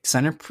like the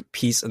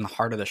centerpiece and the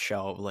heart of the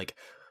show. Like,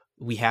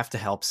 we have to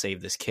help save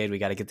this kid. We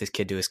got to get this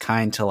kid to his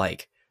kind, to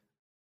like,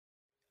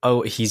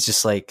 oh, he's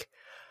just like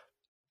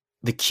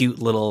the cute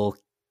little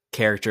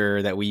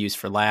character that we use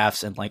for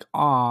laughs and like,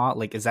 aw,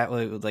 like, is that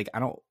like, I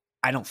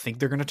don't think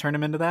they're going to turn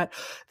him into that.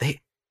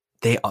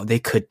 They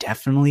could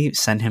definitely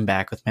send him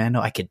back with Mando.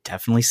 I could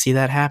definitely see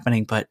that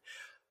happening, but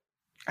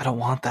I don't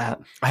want that.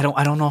 I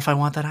don't know if I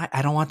want that.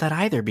 I don't want that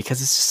either,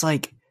 because it's just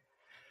like,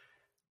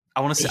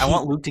 I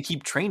want Luke to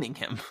keep training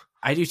him.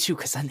 I do too,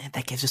 because then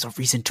that gives us a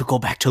reason to go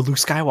back to Luke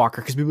Skywalker.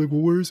 Because people are like,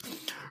 well, where's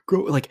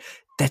Grogu? Like,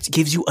 that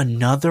gives you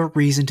another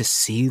reason to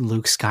see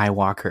Luke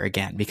Skywalker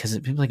again. Because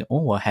people are like,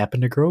 oh, what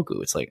happened to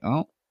Grogu? It's like,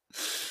 oh,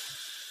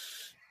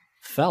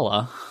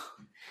 fella,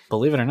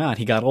 believe it or not,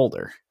 he got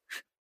older.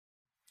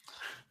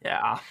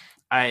 Yeah,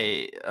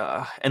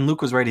 and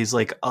Luke was right. He's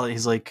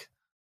like,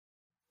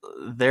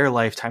 their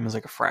lifetime is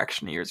like a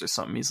fraction of years or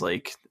something. He's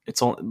like,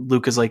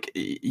 Luke is like,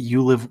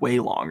 you live way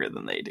longer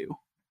than they do.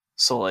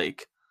 So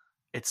like,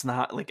 it's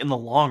not like in the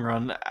long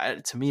run,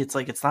 to me, it's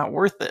like, it's not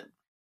worth it.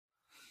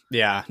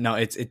 Yeah, no,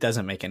 it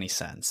doesn't make any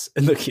sense.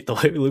 And look, the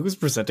way Luke was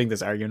presenting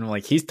this argument,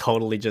 like, he's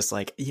totally just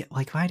like, yeah,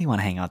 like, why do you want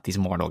to hang out with these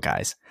mortal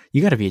guys?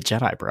 You got to be a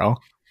Jedi, bro.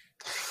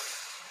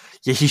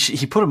 Yeah,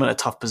 he put him in a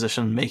tough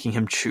position, making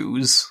him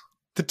choose.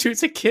 The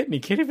dude's a kid and he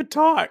can't even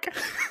talk.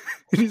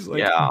 And he's like,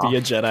 be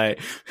a Jedi,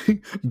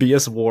 be a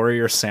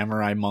warrior,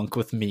 samurai, monk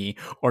with me,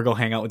 or go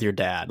hang out with your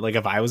dad. Like,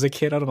 if I was a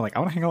kid, I'd be like, I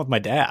want to hang out with my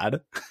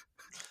dad.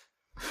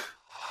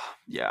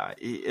 Yeah,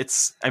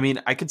 I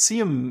mean, I could see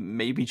him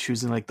maybe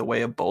choosing like the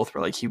way of both,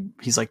 where like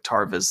he's like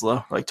Tar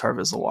Vizsla, like Tar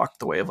Vizsla walked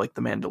the way of like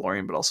the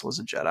Mandalorian, but also was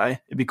a Jedi.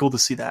 It'd be cool to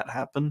see that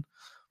happen.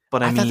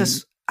 But I mean,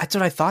 that's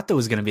what I thought that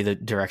was going to be the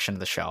direction of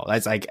the show.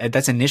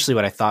 That's initially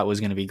what I thought was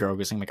going to be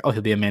Grogu saying like, oh,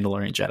 he'll be a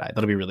Mandalorian Jedi.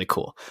 That'll be really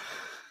cool.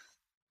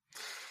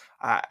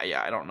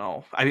 Yeah, I don't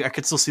know. I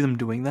could still see them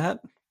doing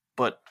that,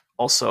 but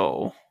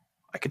also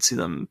I could see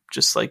them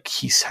just like,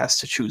 he has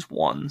to choose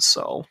one.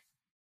 So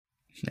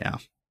yeah.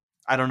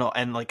 I don't know.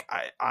 And like,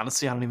 I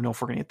honestly don't even know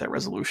if we're gonna get that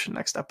resolution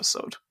next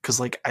episode, because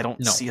like I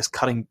don't see us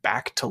cutting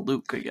back to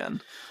Luke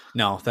again.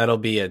 No, that'll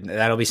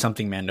be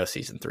something Mando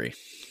season 3.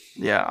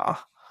 Yeah.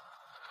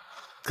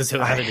 Because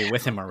he'll either be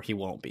with him or he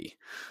won't be.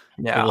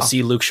 Yeah. Or we'll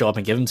see Luke show up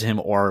and give him to him,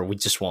 or we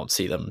just won't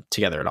see them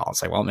together at all.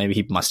 It's like, well, maybe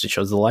he must have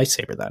chose the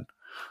lightsaber then.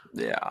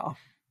 Yeah.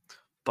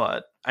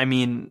 But I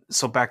mean,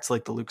 so back to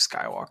like the Luke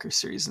Skywalker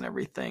series and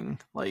everything,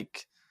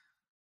 like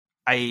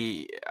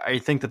I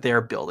think that they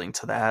are building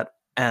to that,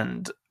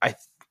 and I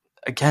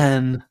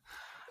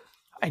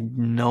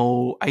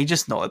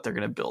just know that they're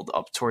going to build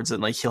up towards it.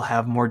 And, like, he'll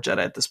have more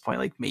Jedi at this point.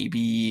 Like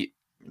maybe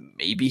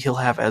he'll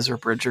have Ezra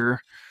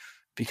Bridger,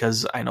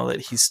 because I know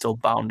that he's still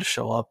bound to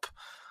show up.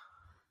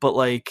 But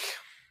like,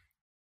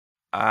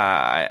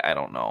 I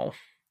don't know.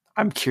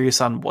 I'm curious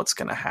on what's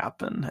going to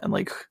happen, and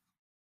like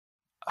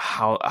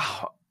how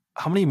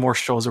many more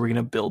shows are we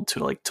going to build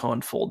to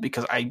unfold?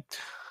 Because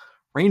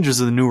Rangers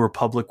of the New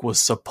Republic was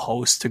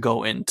supposed to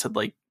go into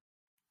like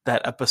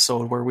that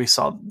episode where we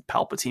saw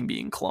Palpatine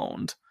being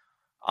cloned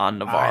on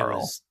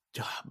Navarro.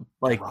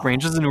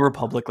 Rangers of the New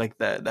Republic, like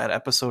that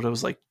episode, it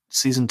was like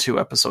season 2,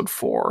 episode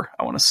 4,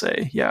 I want to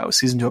say. Yeah, it was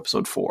season 2,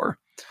 episode 4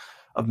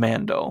 of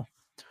Mando,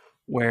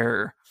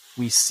 where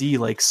we see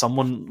like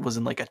someone was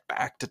in like a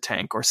bacta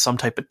tank or some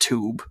type of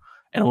tube,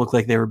 and it looked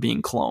like they were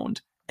being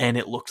cloned, and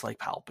it looked like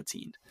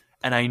Palpatine.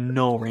 And I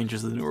know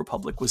Rangers of the New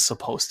Republic was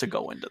supposed to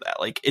go into that.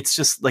 Like, it's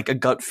just like a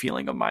gut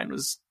feeling of mine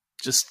was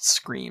just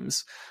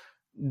screams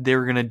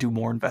they're going to do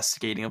more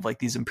investigating of like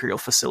these Imperial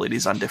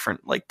facilities on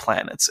different like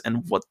planets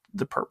and what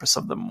the purpose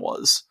of them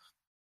was.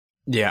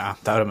 Yeah,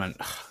 that would have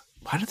been...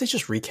 Why don't they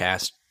just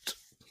recast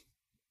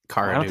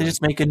Cara? Why don't they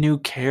just make a new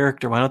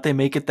character? Why don't they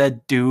make it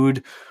that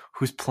dude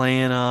who's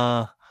playing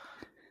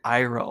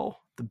Iroh,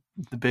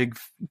 the big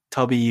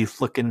tubby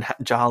looking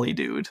jolly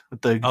dude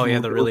with the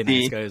the really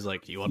nice guy who's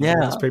like, you want to do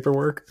this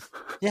paperwork?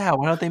 Yeah,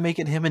 why don't they make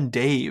it him and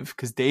Dave?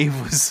 Because Dave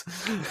was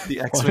the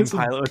X-Wing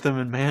pilot with them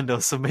in Mando,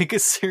 so make a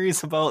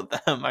series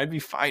about them. I'd be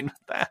fine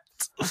with that.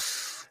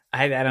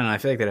 I don't know. I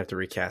feel like they'd have to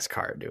recast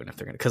Cara Dune if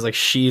they're gonna, because like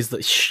she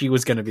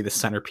was gonna be the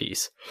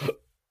centerpiece.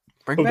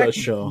 Bring back that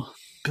show.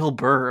 Bill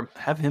Burr,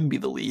 have him be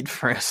the lead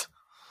for it.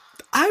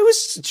 I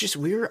was just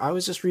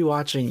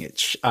rewatching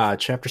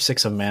Chapter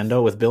 6 of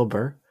Mando with Bill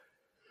Burr.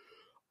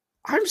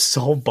 I'm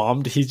so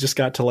bummed he just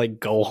got to like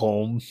go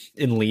home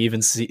and leave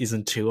in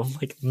season 2. I'm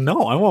like,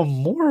 no, I want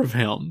more of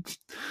him.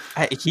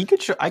 I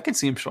could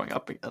see him showing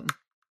up again.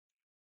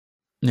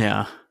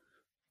 Yeah.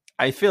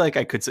 I feel like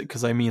I could say,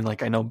 because I mean,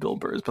 like, I know Bill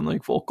Burr has been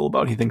like vocal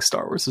about he thinks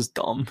Star Wars is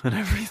dumb and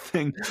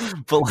everything,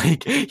 but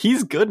like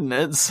he's good in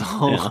it, so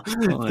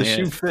the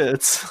shoe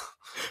fits.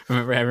 I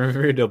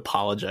remember he had to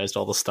apologize to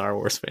all the Star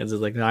Wars fans.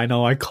 It's like, I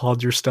know I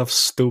called your stuff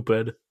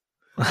stupid.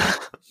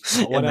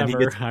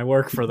 Whatever, I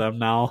work for them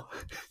now.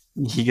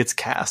 He gets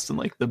cast in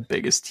like the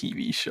biggest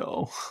TV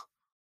show,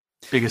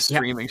 biggest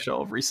streaming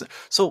show of recent.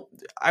 So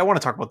I want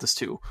to talk about this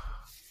too,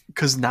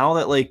 because now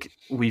that like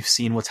we've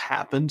seen what's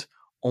happened,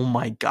 oh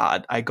my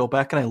god, I go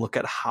back and I look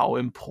at how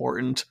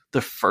important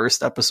the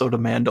first episode of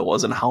Mando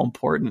was and how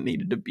important it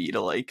needed to be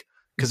to like,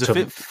 because if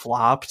it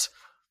flopped,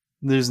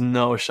 there's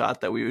no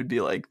shot that we would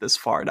be like this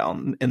far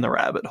down in the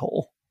rabbit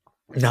hole.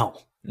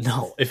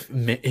 No,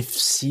 if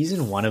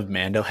season 1 of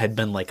Mando had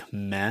been like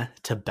meh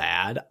to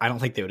bad, I don't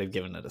think they would have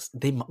given it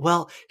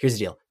here's the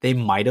deal. They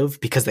might have,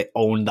 because they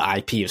own the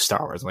IP of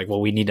Star Wars. Like, well,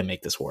 we need to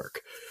make this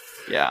work.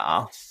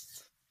 Yeah.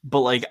 But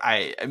like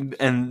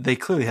and they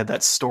clearly had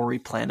that story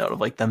planned out of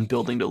like them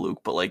building to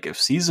Luke. But like if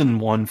season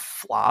 1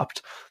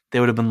 flopped, they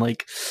would have been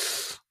like,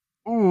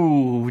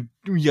 ooh,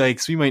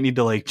 yikes, we might need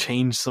to like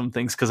change some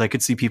things, because I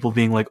could see people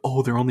being like,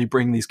 oh, they're only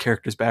bringing these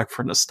characters back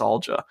for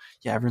nostalgia.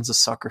 Yeah, everyone's a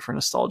sucker for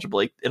nostalgia, but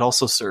like it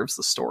also serves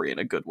the story in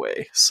a good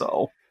way.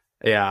 So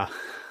yeah.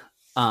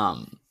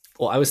 Well,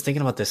 I was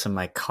thinking about this in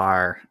my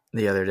car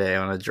the other day.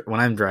 When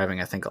I'm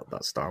driving, I think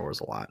about Star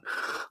Wars a lot.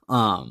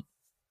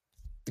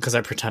 Because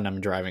I pretend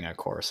I'm driving at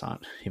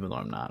Coruscant, even though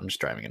I'm not. I'm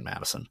just driving in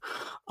Madison.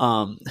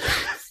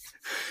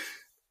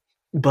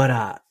 But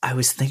I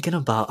was thinking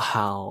about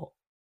how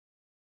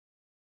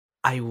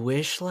I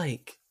wish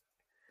like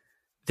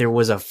there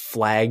was a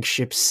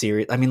flagship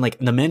series. I mean, like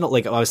the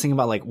like I was thinking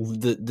about like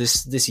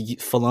this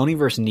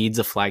Filoni-verse needs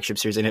a flagship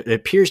series, and it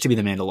appears to be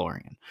the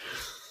Mandalorian.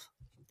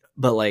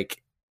 But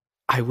like,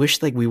 I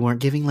wish like we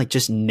weren't giving like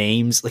just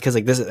names, because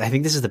like I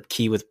think this is the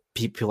key with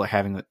people are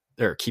having,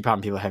 or key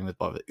problem people are having with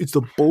Boba. It's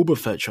the Boba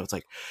Fett show. It's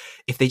like,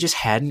 if they just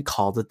hadn't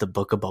called it the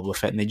Book of Boba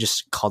Fett and they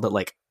just called it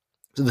like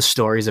the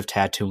stories of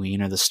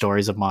Tatooine, or the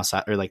stories of Mos,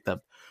 or like the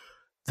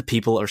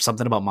people, or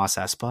something about Mos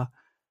Espa,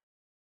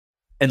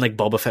 and like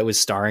Boba Fett was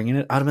starring in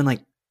it, I'd have been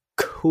like,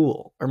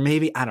 cool. Or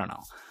maybe, I don't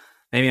know,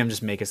 maybe I'm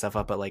just making stuff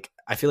up, but like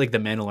I feel like the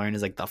Mandalorian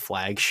is like the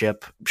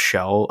flagship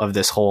show of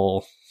this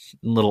whole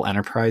little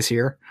enterprise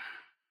here.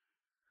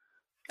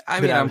 I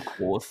mean, I'm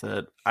cool with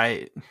it.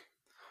 I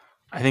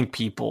think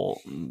people,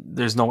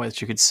 there's no way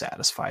that you could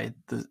satisfy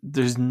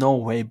there's no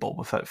way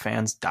Boba Fett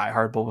fans,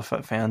 diehard Boba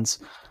Fett fans,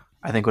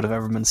 I think would have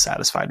ever been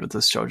satisfied with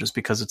this show, just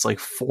because it's like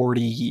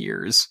 40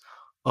 years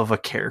of a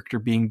character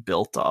being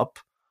built up,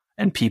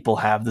 and people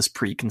have this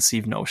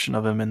preconceived notion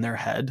of him in their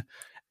head,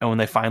 and when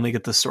they finally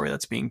get the story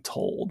that's being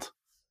told,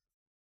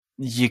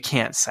 you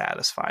can't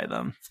satisfy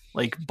them.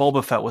 Like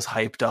Boba Fett was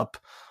hyped up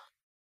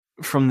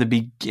from the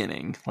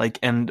beginning. Like,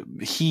 and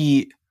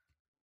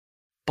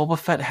Boba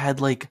Fett had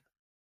like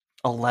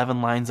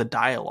 11 lines of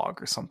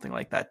dialogue or something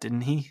like that,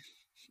 didn't he?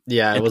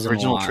 Yeah, it In was the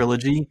original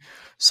trilogy.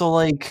 So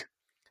like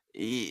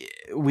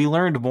we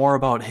learned more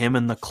about him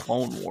in the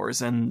Clone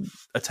Wars and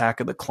Attack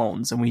of the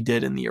Clones than we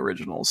did in the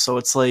originals. So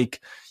it's like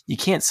you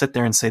can't sit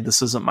there and say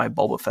this isn't my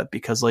Boba Fett,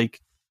 because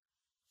like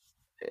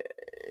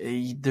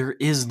there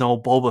is no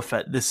Boba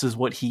Fett. This is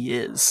what he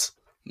is.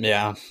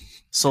 Yeah.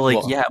 So like,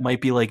 yeah, it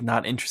might be like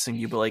not interesting to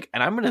you, but like,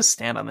 and I'm gonna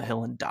stand on the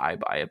hill and die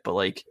by it. But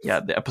like, yeah,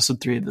 the episode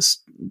 3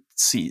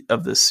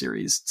 of this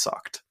series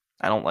sucked.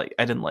 I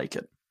didn't like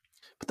it.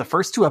 But the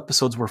first 2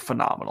 episodes were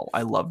phenomenal.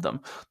 I loved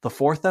them. The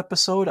 4th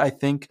episode, I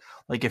think,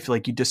 like if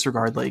like you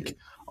disregard like,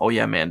 oh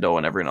yeah, Mando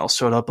and everyone else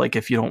showed up, like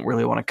if you don't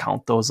really want to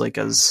count those like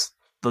as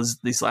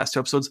these last 2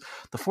 episodes,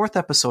 the 4th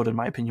episode, in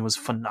my opinion, was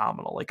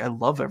phenomenal. Like I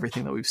love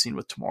everything that we've seen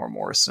with Tamora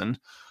Morrison.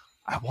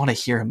 I want to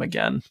hear him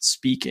again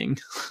speaking.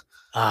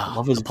 I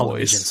love his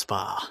voice.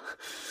 Spa.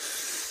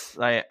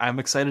 I'm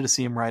excited to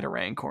see him ride a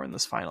Rancor in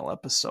this final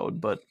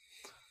episode, but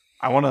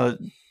I want to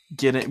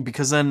get it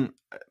because then,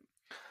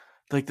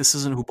 like, this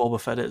isn't who Boba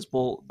Fett is.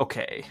 Well,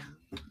 okay.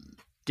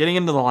 Getting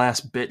into the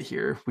last bit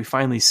here, we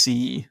finally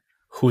see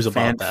who's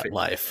about that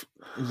life.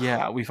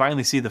 Yeah, we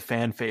finally see the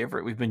fan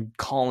favorite. We've been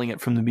calling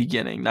it from the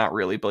beginning, not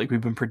really, but like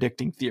we've been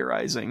predicting,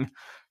 theorizing.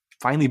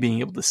 Finally, being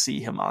able to see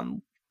him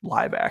on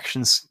live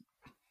actions.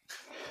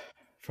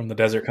 From the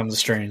desert comes a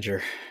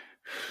stranger.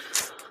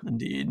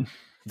 Indeed.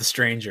 The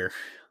stranger.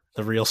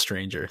 The real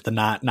stranger. The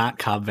not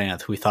Cobb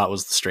Vanth, who we thought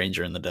was the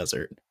stranger in the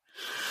desert.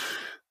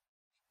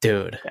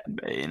 Dude.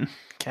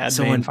 Cad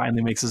Bane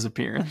finally makes his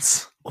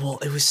appearance. Well,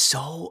 it was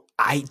so...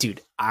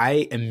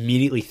 I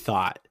immediately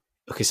thought...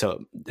 Okay,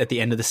 so at the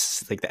end of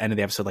this, like the end of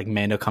the episode, like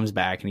Mando comes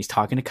back and he's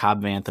talking to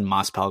Cobb Vanth and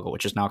Mos Pelgo,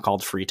 which is now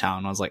called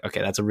Freetown. I was like,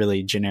 okay, that's a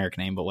really generic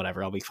name, but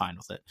whatever, I'll be fine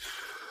with it.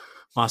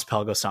 Mos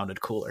Pelgo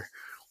sounded cooler.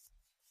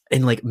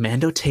 And like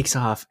Mando takes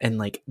off and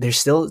like there's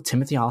still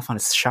Timothy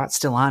Olyphant's shot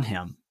still on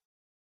him.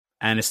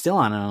 And it's still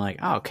on, and I'm like,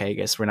 oh, okay, I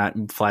guess we're not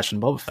flashing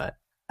Boba Fett.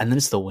 And then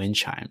it's the wind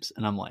chimes,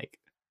 and I'm like,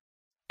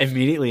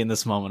 immediately in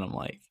this moment, I'm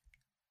like,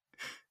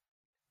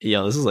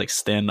 yo, this is like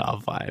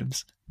standoff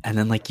vibes. And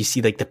then like you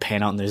see like the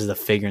pan out, and there's the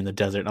figure in the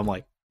desert, and I'm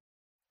like,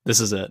 this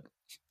is it.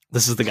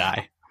 This is the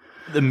guy.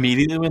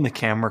 Immediately when the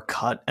camera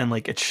cut and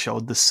like it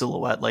showed the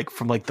silhouette like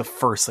from like the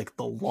first like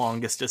the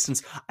longest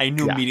distance, I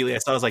knew immediately.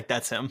 I was like,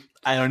 that's him.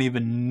 I don't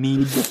even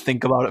need to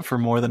think about it for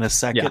more than a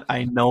second. Yeah.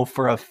 I know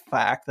for a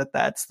fact that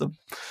that's the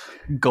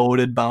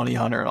goated bounty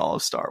hunter in all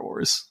of Star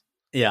Wars.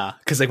 Yeah,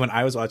 because like when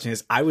I was watching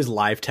this, I was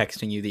live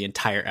texting you the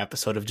entire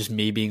episode of just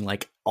me being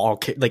like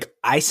like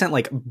I sent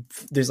like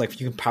there's like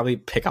you can probably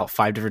pick out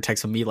 5 different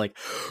texts of me like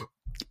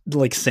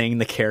saying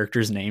the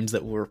characters' names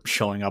that were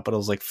showing up, but I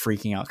was like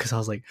freaking out because I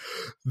was like,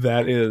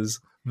 that is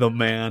the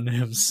man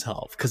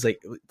himself. Because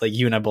like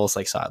you and I both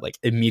like saw it like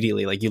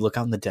immediately. Like you look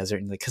out in the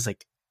desert and like because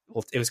like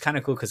well, it was kind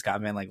of cool because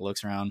Godman like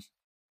looks around.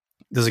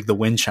 There's like the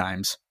wind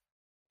chimes,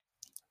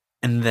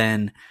 and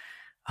then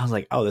I was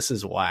like, oh, this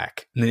is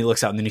whack. And then he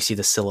looks out and then you see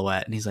the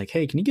silhouette and he's like,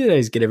 hey, can you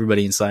guys get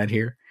everybody inside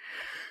here?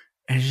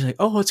 And she's like,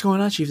 oh, what's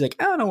going on? She's like,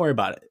 oh, don't worry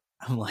about it.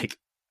 I'm like,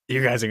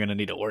 you guys are gonna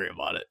need to worry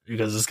about it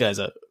because this guy's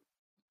a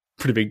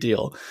pretty big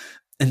deal.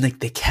 And like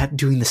they kept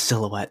doing the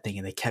silhouette thing,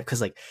 and they kept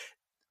because like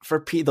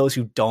for those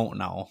who don't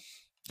know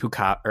who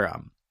Cobb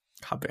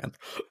Vanth,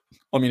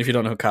 I mean, if you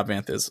don't know who Cobb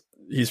Vanth is,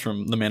 he's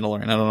from The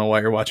Mandalorian. I don't know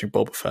why you're watching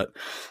Boba Fett,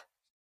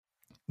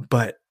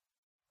 but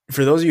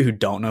for those of you who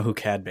don't know who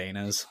Cad Bane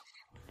is,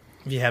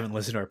 if you haven't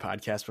listened to our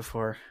podcast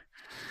before,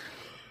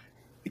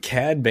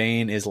 Cad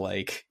Bane is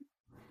like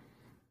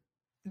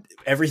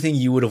everything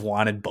you would have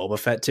wanted Boba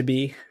Fett to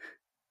be.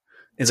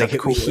 It's like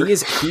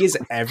he is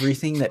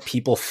everything that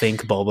people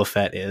think Boba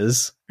Fett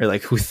is, or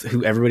like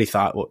who everybody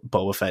thought what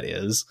Boba Fett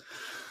is,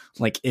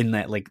 like in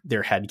that like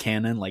their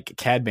headcanon. Like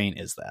Cad Bane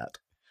is that.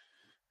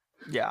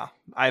 Yeah,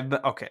 I've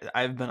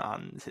been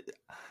on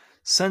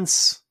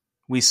since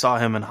we saw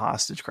him in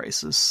Hostage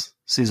Crisis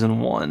season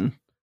 1,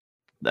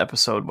 the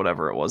episode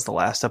whatever it was, the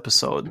last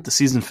episode, the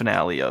season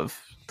finale of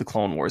the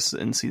Clone Wars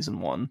in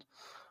season 1.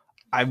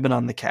 I've been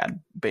on the Cad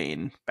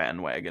Bane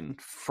bandwagon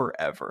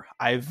forever.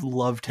 I've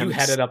loved him. You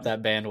headed up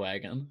that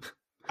bandwagon.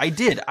 I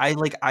did.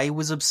 I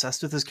was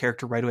obsessed with his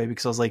character right away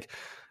because I was like,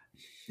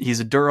 he's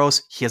a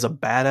Duros. He has a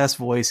badass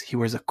voice. He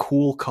wears a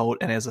cool coat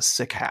and has a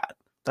sick hat.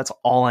 That's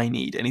all I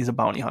need. And he's a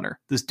bounty hunter.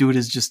 This dude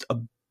is just a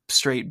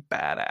straight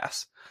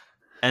badass.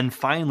 And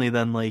finally,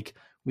 then like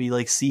we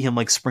like see him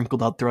like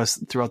sprinkled out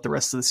throughout the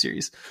rest of the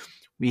series.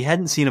 We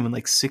hadn't seen him in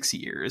like 6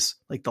 years.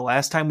 Like the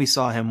last time we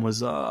saw him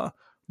was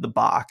the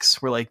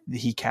box where like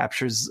he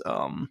captures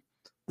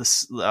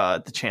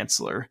the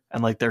Chancellor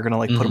and like they're gonna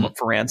like put him up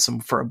for ransom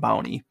for a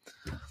bounty,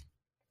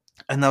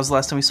 and that was the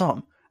last time we saw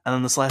him. And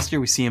then this last year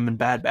we see him in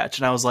Bad Batch,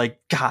 and I was like,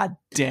 god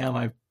damn,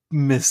 I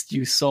missed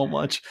you so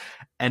much.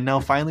 And now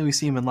finally we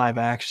see him in live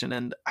action,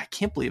 and I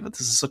can't believe that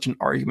this is such an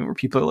argument where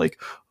people are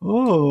like,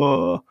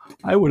 oh,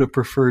 I would have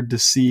preferred to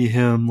see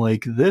him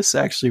like this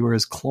actually, where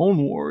his Clone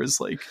Wars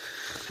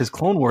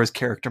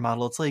character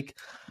model. It's like,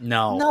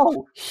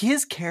 no,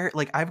 his character,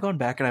 like I've gone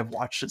back and I've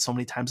watched it so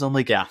many times. I'm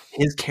like, Yeah.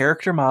 his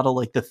character model,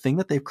 like the thing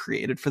that they've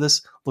created for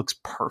this looks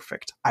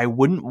perfect. I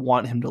wouldn't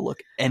want him to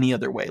look any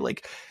other way.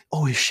 Like,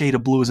 oh, his shade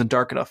of blue isn't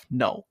dark enough.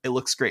 No, it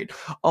looks great.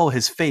 Oh,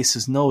 his face,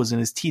 his nose, and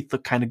his teeth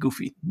look kind of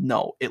goofy.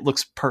 No, it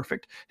looks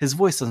perfect. His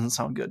voice doesn't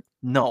sound good.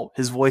 No,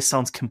 his voice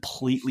sounds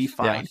completely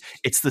fine. Yeah.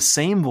 It's the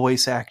same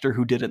voice actor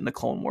who did it in the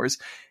Clone Wars.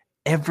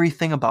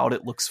 Everything about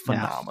it looks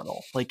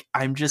phenomenal. Yeah. Like,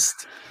 I'm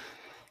just...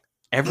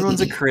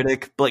 Everyone's a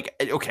critic. Like,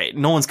 okay,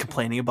 no one's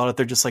complaining about it.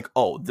 They're just like,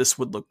 oh, this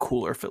would look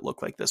cooler if it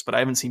looked like this. But I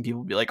haven't seen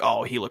people be like,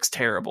 oh, he looks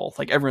terrible.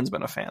 Like, everyone's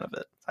been a fan of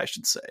it, I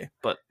should say.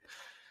 But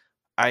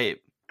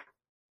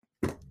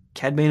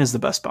Cad Bane is the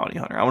best bounty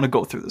hunter. I want to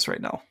go through this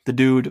right now. The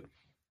dude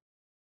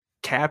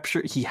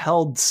he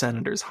held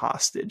senators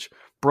hostage,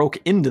 broke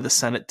into the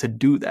Senate to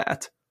do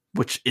that,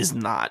 which is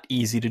not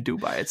easy to do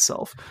by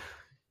itself.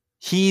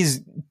 He's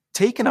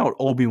taken out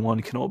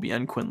Obi-Wan Kenobi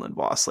and Quinlan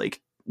Vos.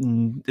 Like,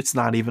 it's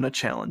not even a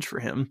challenge for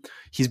him.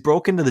 He's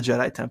broken into the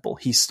Jedi Temple.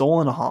 He's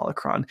stolen a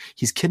holocron.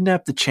 He's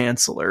kidnapped the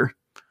Chancellor.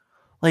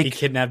 Like, he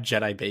kidnapped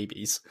Jedi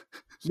babies.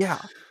 Yeah,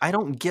 I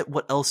don't get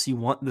what else you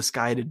want this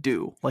guy to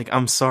do. Like,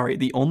 I'm sorry.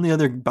 The only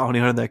other bounty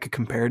hunter that could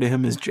compare to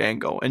him is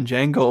Jango. And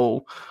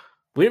Jango...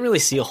 We didn't really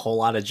see a whole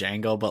lot of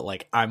Jango, but,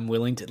 like, I'm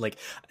willing to... Like,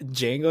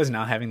 Jango is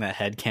now having that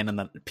headcanon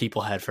that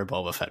people had for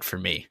Boba Fett for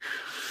me.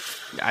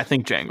 Yeah, I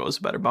think Jango is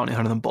a better bounty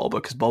hunter than Boba,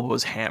 because Boba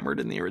was hammered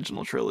in the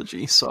original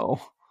trilogy, so...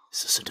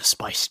 This isn't a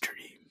spice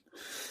dream.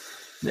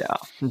 Yeah,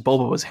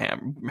 Boba was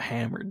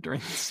hammered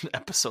during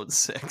episode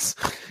 6.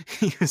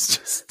 He was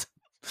just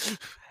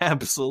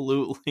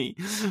absolutely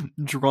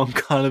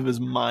drunk out of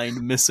his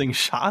mind, missing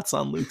shots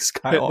on Luke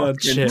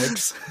Skywalker. Hitting on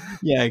chicks.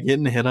 Yeah,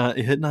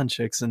 hitting on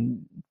chicks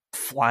and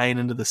flying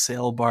into the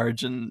sail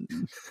barge and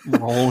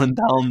rolling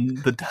down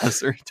the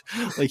desert.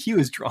 Like, he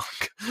was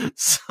drunk.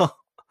 So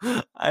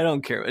I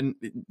don't care. And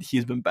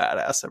he's been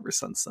badass ever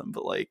since then.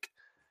 But, like,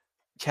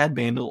 Cad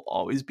Bane will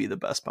always be the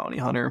best bounty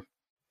hunter,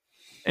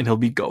 and he'll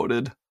be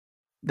goated.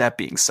 That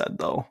being said,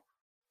 though,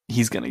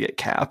 he's going to get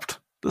capped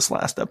this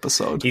last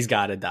episode. He's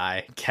got to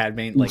die. Cad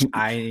Bane, like,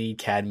 I need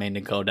Cad Bane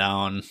to go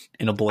down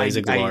in a blaze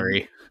of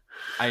glory.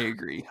 I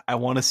agree. I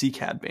want to see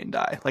Cad Bane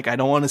die. Like, I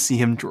don't want to see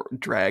him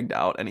dragged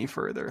out any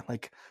further.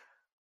 Like,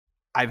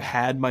 I've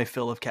had my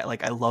fill of Cad.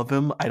 Like, I love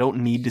him. I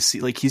don't need to see...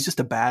 Like, he's just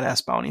a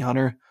badass bounty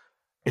hunter.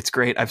 It's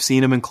great. I've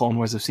seen him in Clone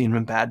Wars. I've seen him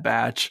in Bad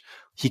Batch.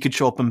 He could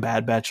show up in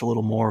Bad Batch a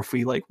little more if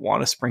we, like,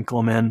 want to sprinkle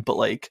him in. But,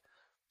 like...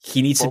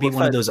 He needs to be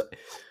one of those...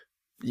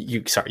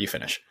 You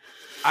finish.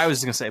 I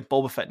was going to say,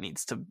 Boba Fett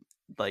needs to,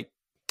 like,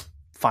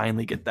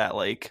 finally get that,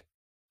 like,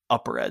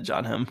 upper edge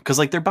on him. Because,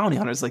 like, they're bounty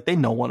hunters. Like, they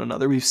know one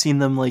another. We've seen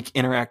them, like,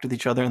 interact with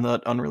each other in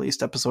the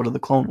unreleased episode of the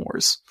Clone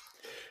Wars.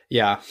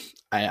 Yeah.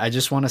 I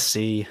just want to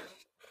see...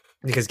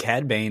 Because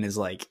Cad Bane is,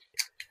 like...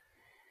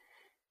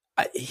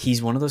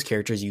 He's one of those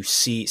characters you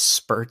see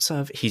spurts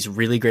of. He's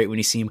really great when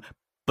you see him,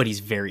 but he's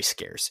very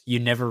scarce. You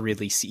never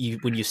really see...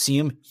 When you see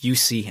him, you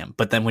see him.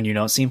 But then when you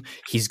don't see him,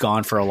 he's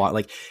gone for a lot.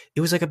 Like,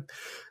 it was like a...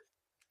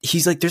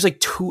 He's like, there's like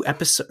 2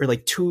 episodes, or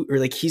like 2, or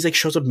like he's like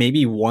shows up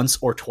maybe once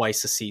or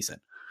twice a season.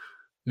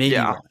 Maybe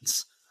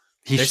once.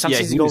 There's some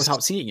seasons you go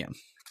without seeing him.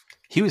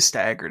 He was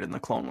staggered in the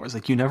Clone Wars.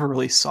 Like, you never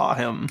really saw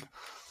him,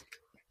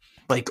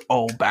 like,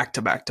 back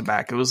to back to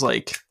back. It was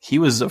like, he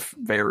was a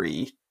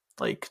very,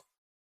 like...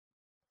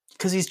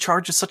 Because he's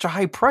charged such a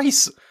high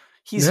price.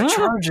 He's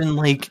charging,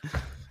 like...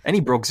 And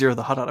he broke Zero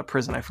the Hutt out of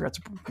prison. I forgot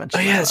to mention that.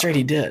 Oh, yeah, that's right.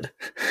 He did.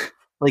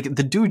 Like,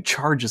 the dude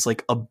charges,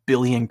 like, 1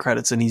 billion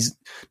credits. And he's...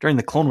 During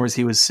the Clone Wars,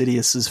 he was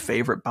Sidious's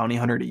favorite bounty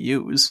hunter to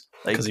use.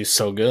 Like, because he's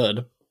so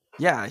good.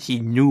 Yeah, he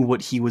knew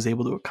what he was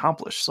able to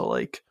accomplish. So,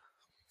 like...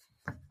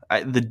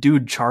 the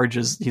dude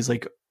charges... He's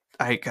like...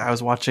 I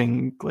was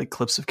watching, like,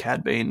 clips of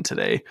Cad Bane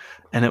today.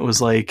 And it was,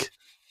 like...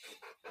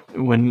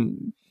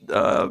 When...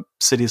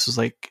 Sidious was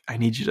like, I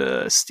need you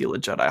to steal a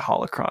Jedi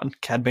holocron.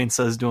 Cad Bane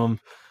says to him,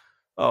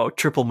 oh,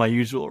 triple my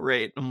usual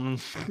rate.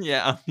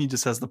 Yeah, he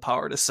just has the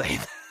power to say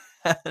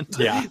that.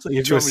 Yeah, like,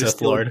 if to a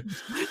Sith Lord.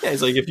 Yeah,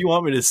 he's like, if you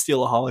want me to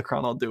steal a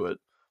holocron, I'll do it.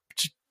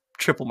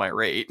 Triple my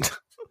rate,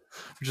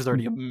 which is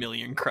already 1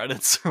 million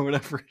credits or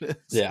whatever it is.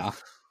 Yeah.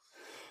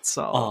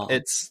 So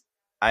it's,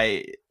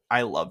 I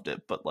loved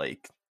it, but,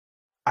 like,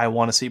 I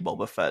want to see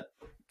Boba Fett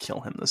kill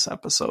him this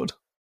episode.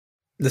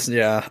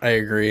 Yeah, I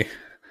agree.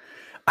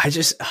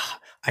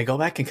 I go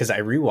back because I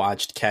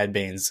rewatched Cad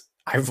Bane's.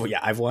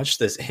 I've watched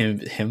this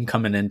him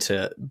coming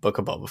into Book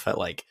of Boba Fett,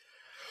 like,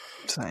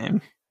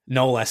 same,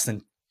 no less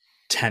than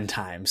 10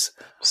 times.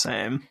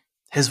 Same.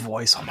 His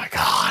voice, oh my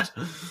god.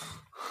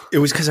 It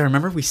was because I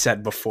remember we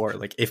said before,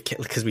 like,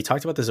 because we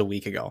talked about this a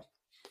week ago.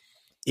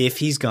 If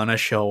he's gonna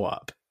show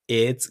up,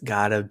 it's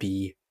gotta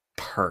be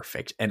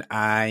perfect, and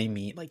I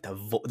mean, like,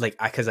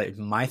 because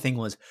my thing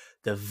was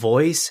the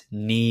voice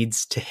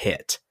needs to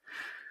hit.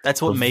 That's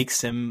what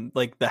makes him,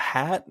 like, the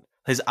hat,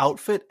 his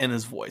outfit, and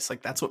his voice.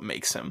 Like, that's what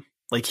makes him.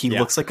 Like, he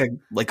looks like a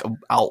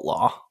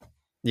outlaw.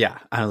 Yeah,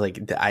 I was like,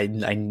 I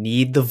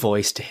need the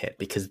voice to hit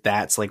because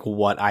that's like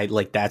what I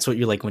like. That's what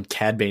you're like when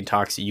Cad Bane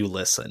talks, you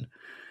listen.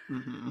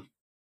 Mm-hmm.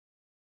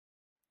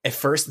 At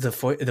first, at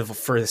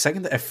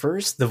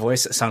first the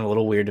voice sounded a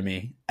little weird to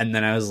me, and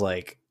then I was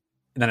like,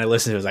 and then I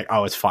listened to it, I was like,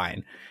 oh, it's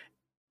fine.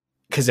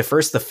 Because at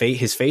first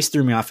his face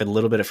threw me off a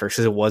little bit at first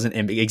because it wasn't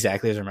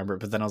exactly as I remember.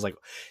 But then I was like,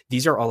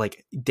 these are all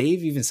like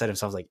Dave even said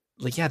himself like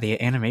yeah,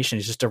 the animation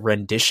is just a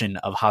rendition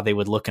of how they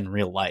would look in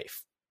real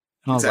life.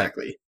 And I was like,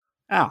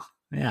 oh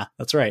yeah,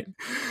 that's right.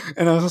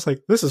 And I was just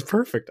like, this is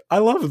perfect. I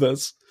love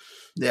this.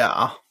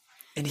 Yeah.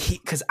 And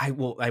because I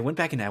went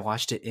back and I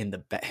watched it in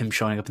him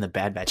showing up in the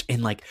Bad Batch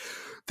in like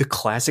the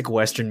classic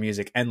Western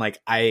music. And like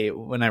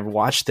when I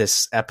watched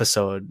this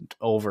episode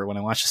over, when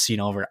I watched the scene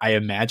over, I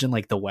imagine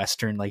like the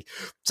Western, like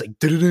it's like,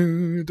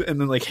 and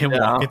then like him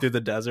walking through the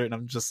desert. And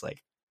I'm just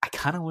like, I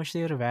kind of wish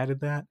they would have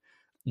added that.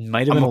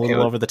 Might have been a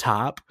little over the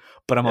top,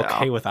 but I'm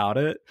okay without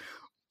it.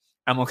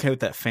 I'm okay with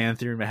that fan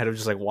theory in my head of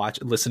just like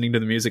listening to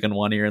the music in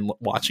one ear and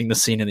watching the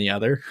scene in the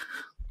other.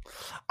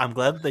 I'm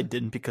glad that they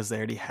didn't because they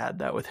already had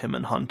that with him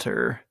and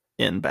Hunter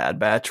in Bad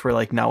Batch. Where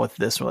like now with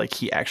this, where like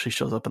he actually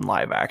shows up in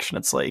live action,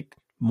 it's like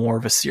more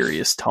of a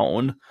serious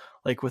tone.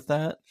 Like with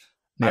that,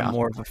 I'm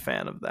more of a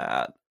fan of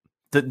that.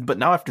 But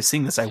now after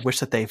seeing this, I wish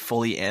that they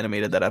fully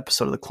animated that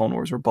episode of the Clone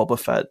Wars where Boba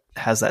Fett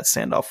has that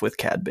standoff with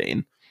Cad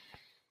Bane.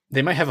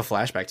 They might have a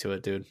flashback to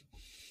it, dude.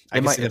 I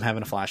can see them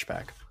having a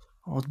flashback.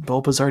 Well,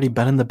 Boba's already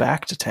been in the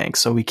back to tank,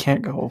 so we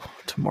can't go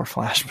to more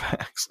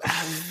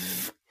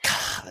flashbacks.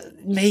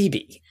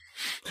 Maybe.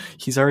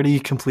 He's already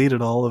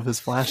completed all of his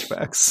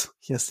flashbacks.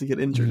 He has to get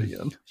injured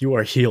again. You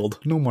are healed.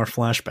 No more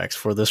flashbacks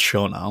for this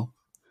show now.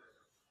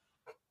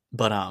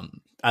 But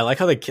I like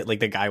how the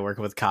guy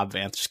working with Cobb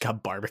Vanth just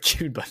got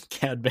barbecued by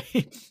Cad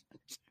Bane.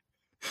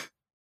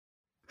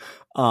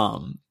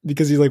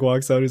 Because he like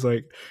walks out, he's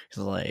like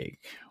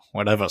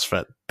whatever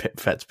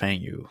Fett's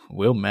paying you,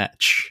 we'll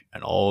match,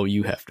 and all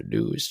you have to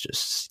do is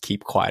just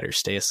keep quiet or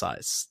stand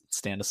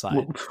aside.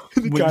 Well,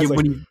 the guy's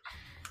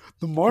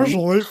the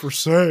Marshall ain't for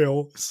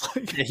sale. It's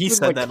like, he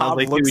said that. Cobb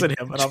like, looks at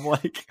him, and I'm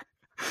like,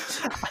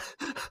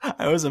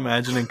 I was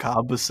imagining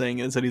Cobb was saying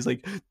it, and he's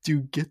like,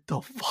 "Dude, get the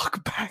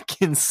fuck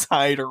back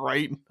inside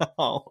right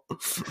now."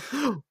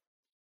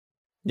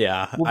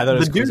 Yeah, I thought it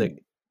was cool.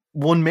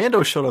 When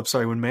Mando first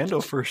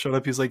showed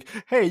up, he was like,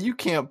 "Hey, you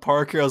can't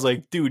park here." I was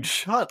like, "Dude,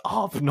 shut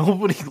up!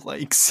 Nobody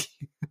likes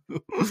you."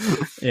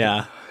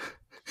 Yeah,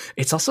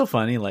 it's also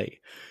funny,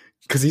 like,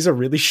 because he's a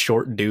really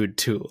short dude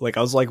too. Like,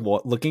 I was like,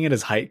 looking at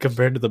his height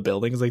compared to the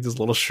buildings, like this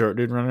little short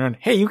dude running around.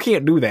 Hey, you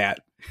can't do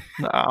that.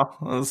 No,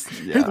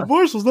 Hey, the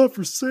Marshall's not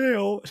for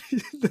sale,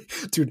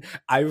 dude.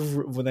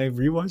 When I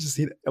rewatch the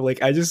scene,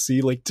 like I just see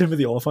like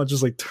Timothy Olyphant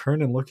just like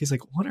turn and look. He's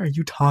like, "What are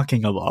you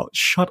talking about?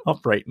 Shut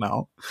up right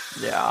now."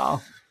 Yeah.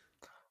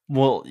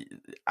 Well,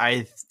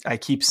 I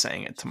keep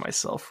saying it to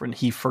myself when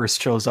he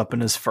first shows up in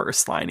his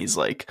first line. He's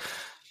like,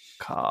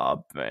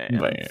 Cobb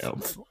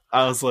Vanth.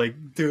 I was like,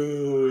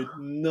 dude,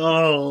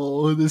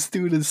 no, this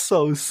dude is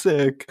so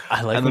sick.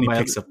 I like when he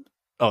picks up.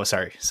 Oh,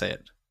 sorry, say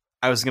it.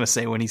 I was gonna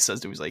say when he says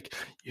to him, he's like,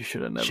 "You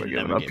should have never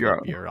given up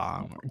your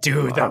arm."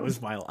 Dude, that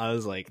was my. I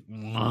was like,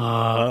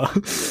 yeah.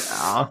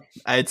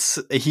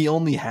 He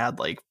only had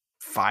like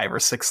 5 or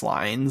 6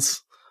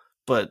 lines,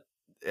 but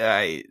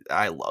I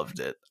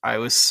loved it. I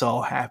was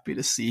so happy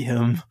to see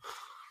him.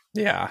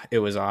 Yeah, it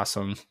was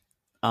awesome.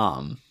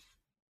 It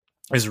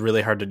was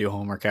really hard to do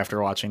homework after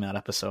watching that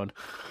episode.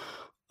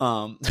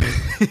 I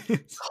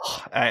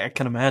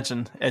can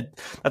imagine.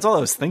 That's all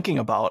I was thinking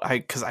about.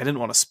 Because I didn't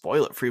want to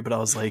spoil it for you, but I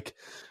was like,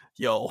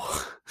 yo,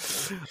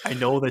 I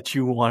know that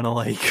you want to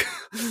like,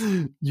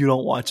 you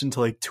don't watch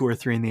until like 2 or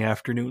 3 in the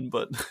afternoon,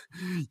 but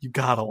you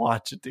gotta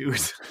watch it, dude.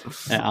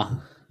 Yeah.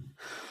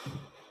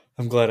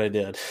 I'm glad I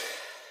did.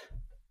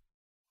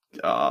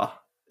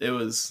 It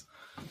was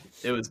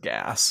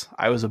gas.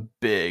 I was a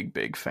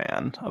big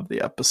fan of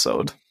the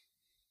episode.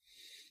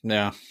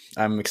 Yeah,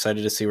 I'm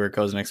excited to see where it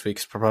goes next week.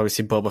 We'll probably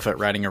see Boba Fett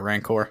riding a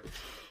Rancor.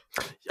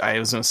 I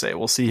was going to say,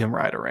 we'll see him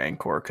ride a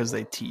Rancor because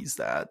they teased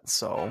that.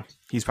 So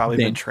he's probably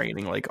been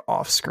training like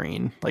off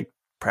screen, like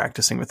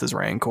practicing with his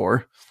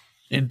Rancor.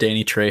 And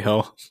Danny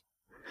Trejo.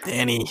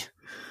 Danny.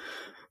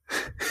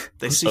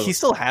 He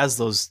still has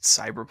those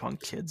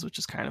cyberpunk kids, which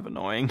is kind of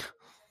annoying.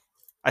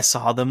 I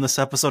saw them this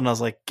episode and I was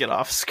like, get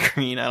off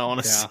screen. I don't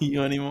want to see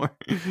you anymore.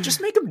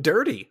 Just make them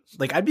dirty.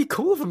 Like, I'd be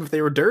cool with them if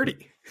they were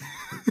dirty.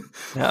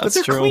 Yeah, but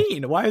they're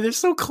clean. Why are they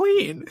so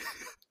clean?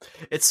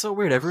 It's so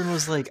weird. Everyone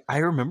was like, I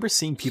remember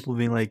seeing people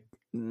being like,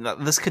 no,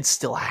 this could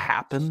still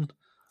happen.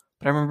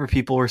 But I remember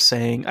people were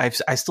saying, I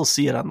still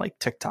see it on like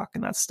TikTok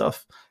and that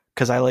stuff.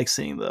 Because I like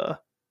seeing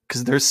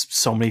because there's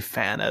so many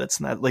fan edits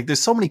and that. Like, there's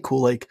so many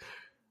cool like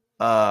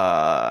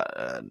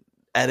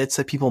edits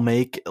that people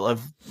make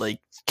of like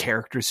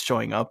characters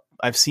showing up.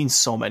 I've seen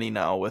so many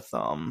now with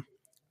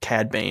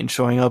Cad Bane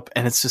showing up,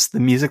 and it's just the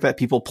music that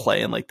people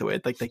play and like the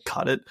way like they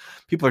cut it.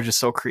 People are just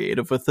so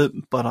creative with it.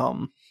 But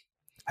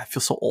I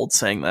feel so old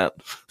saying that.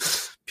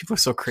 People are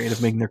so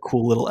creative making their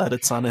cool little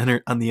edits on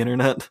the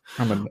internet.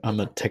 I'm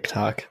a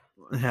TikTok.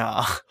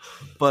 Yeah,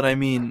 but I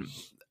mean,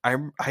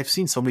 I've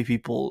seen so many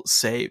people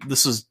say,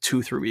 this was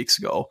 2-3 weeks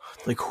ago,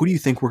 like, who do you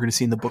think we're going to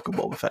see in the Book of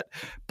Boba Fett?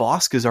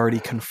 Bosk is already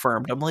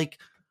confirmed. I'm like,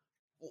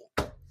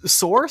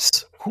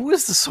 source? Who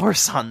is the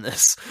source on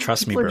this?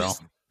 Trust me, bro.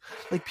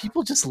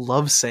 People just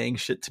love saying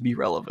shit to be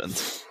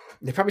relevant.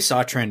 They probably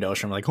saw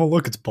Trandoshan. Like, oh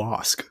look, it's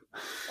Bosk.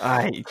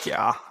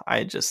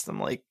 I'm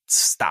like,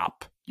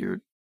 stop.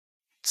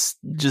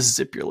 Just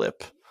zip your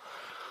lip.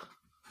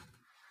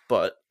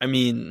 But I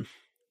mean,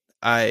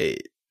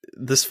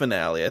 this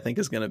finale I think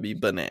is going to be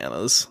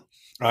bananas.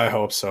 I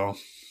hope so.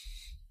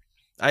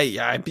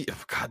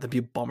 that'd be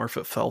a bummer if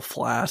it fell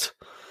flat.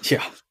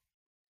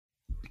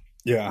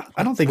 Yeah.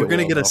 I don't think we're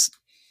gonna get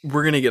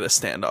a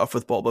standoff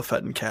with Boba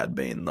Fett and Cad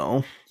Bane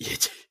though.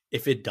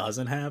 If it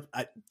doesn't have,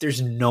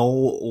 there's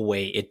no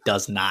way it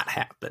does not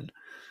happen.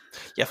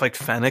 Yeah, if like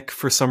Fennec,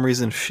 for some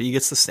reason, she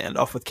gets the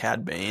standoff with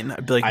Cad Bane,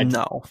 I'd be like,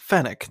 no,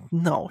 Fennec,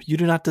 no, you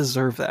do not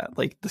deserve that.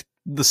 Like,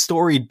 the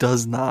story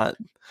does not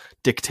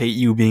dictate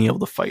you being able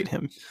to fight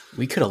him.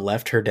 We could have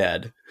left her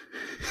dead.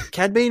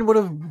 Cad Bane would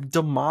have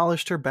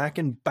demolished her back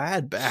in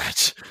Bad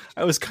Batch.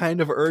 I was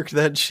kind of irked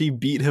that she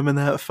beat him in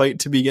that fight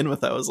to begin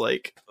with. I was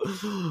like,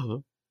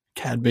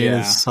 Cad Bane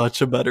is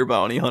such a better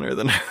bounty hunter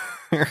than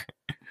her.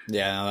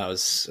 Yeah, that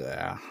was,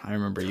 I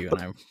remember you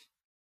and I.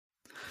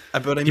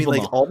 But I mean,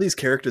 like, all these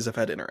characters have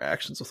had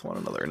interactions with one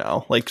another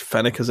now. Like,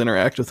 Fennec has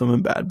interacted with him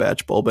in Bad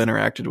Batch. Boba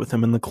interacted with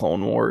him in the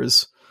Clone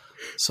Wars.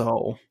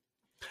 So,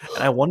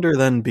 and I wonder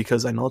then,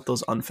 because I know that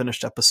those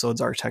unfinished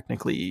episodes are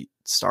technically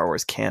Star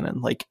Wars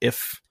canon, like,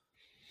 if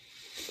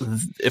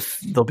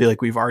they'll be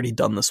like, we've already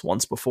done this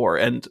once before.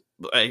 And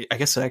I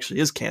guess it actually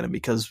is canon,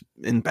 because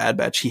in Bad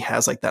Batch, he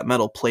has, like, that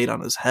metal plate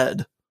on his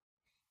head.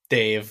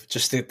 Dave,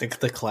 just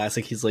the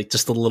classic, he's like,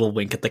 just a little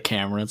wink at the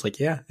camera. It's like,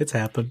 yeah, it's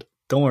happened.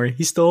 Don't worry,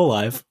 he's still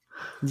alive.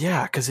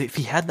 Yeah, because if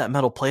he had that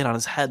metal plate on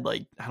his head,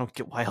 like, I don't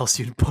get why else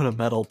you'd put a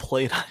metal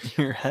plate on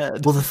your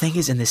head. Well, the thing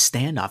is, in this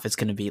standoff, it's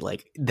going to be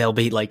like, they'll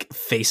be like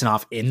facing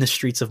off in the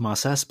streets of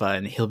Mos Espa,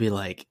 and he'll be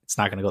like, it's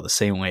not going to go the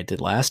same way it did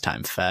last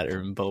time, Fett.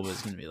 Or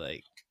Boba's going to be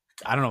like,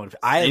 I don't know.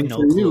 I have no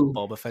clue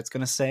what Boba Fett's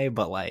going to say,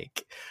 but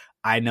like,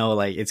 I know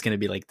like it's going to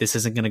be like, this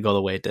isn't going to go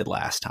the way it did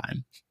last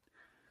time.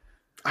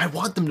 I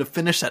want them to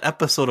finish that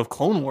episode of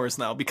Clone Wars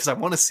now, because I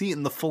want to see it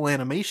in the full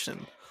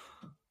animation.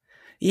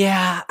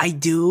 Yeah, I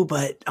do,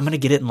 but I'm going to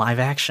get it in live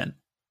action.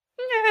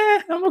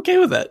 Yeah, I'm okay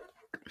with that.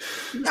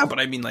 Yeah, but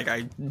I mean, like,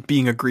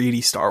 being a greedy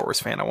Star Wars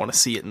fan, I want to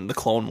see it in the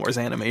Clone Wars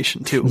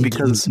animation too,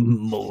 because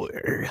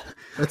more.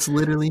 That's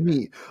literally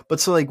me. But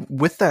so, like,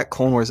 with that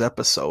Clone Wars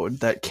episode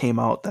that came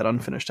out, that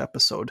unfinished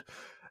episode,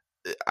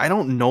 I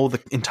don't know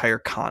the entire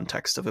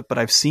context of it, but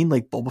I've seen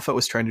like Boba Fett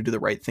was trying to do the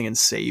right thing and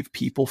save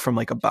people from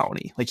like a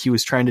bounty. Like, he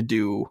was trying to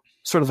do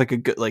sort of like a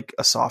good, like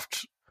a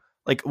soft,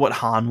 like what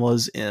Han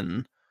was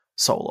in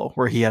Solo,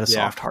 where he had a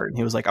soft heart and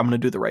he was like, I'm going to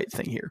do the right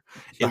thing here.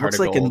 It looks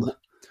like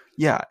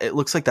it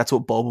looks like that's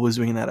what Boba was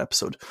doing in that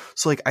episode.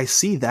 So like, I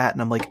see that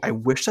and I'm like, I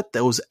wish that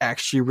those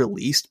actually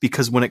released,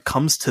 because when it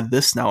comes to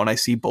this now and I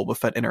see Boba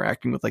Fett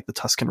interacting with like the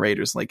Tusken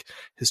Raiders, like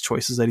his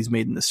choices that he's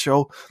made in this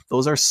show,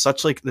 those are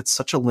such like, that's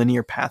such a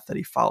linear path that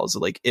he follows.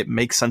 Like, it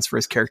makes sense for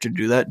his character to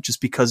do that just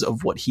because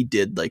of what he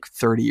did like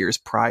 30 years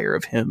prior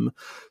of him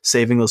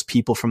saving those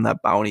people from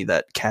that bounty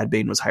that Cad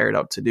Bane was hired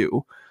out to do.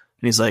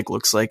 And he's like,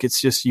 looks like it's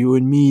just you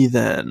and me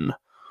then,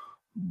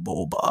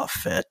 Boba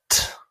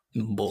Fett.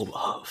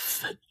 Boba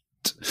Fett.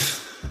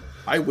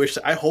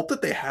 I hope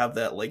that they have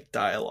that like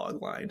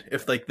dialogue line.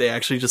 If like they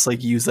actually just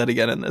like use that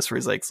again in this, where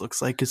he's like,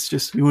 looks like it's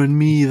just you and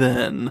me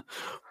then,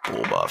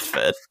 Boba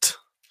Fett.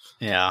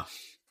 Yeah.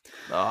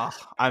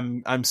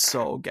 I'm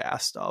so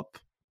gassed up.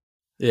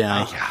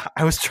 Yeah.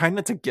 I was trying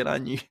not to get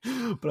on you,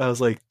 but I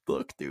was like,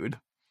 look, dude,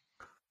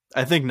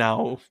 I think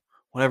now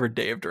whenever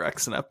Dave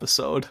directs an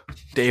episode,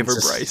 Dave or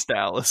Bryce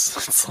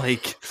Dallas, it's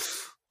like,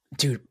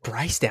 dude,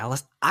 Bryce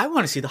Dallas. I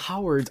want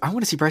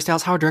to see Bryce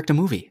Dallas Howard direct a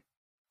movie.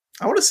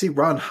 I want to see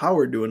Ron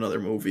Howard do another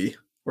movie,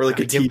 or like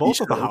a TV both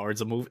show. Of the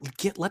Howards a movie.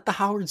 Let the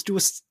Howards do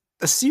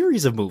a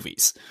series of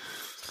movies.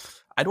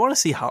 I'd want to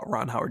see how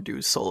Ron Howard do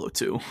Solo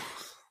too.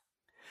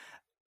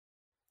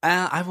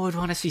 I would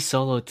want to see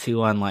Solo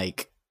too on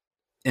like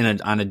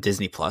on a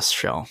Disney Plus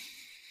show.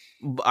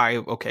 But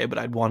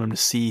I'd want him to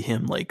see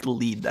him like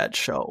lead that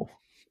show.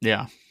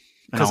 Yeah,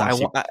 because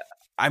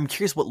I'm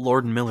curious what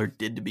Lord and Miller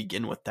did to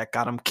begin with that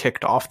got him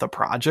kicked off the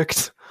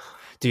project.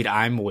 Dude,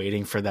 I'm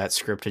waiting for that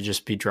script to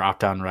just be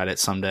dropped on Reddit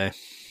someday.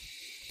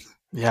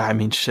 Yeah, I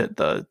mean, shit,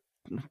 the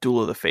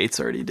Duel of the Fates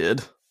already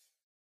did.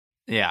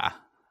 Yeah.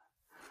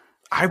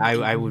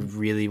 I would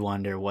really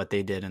wonder what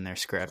they did in their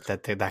script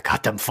that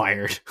got them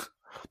fired.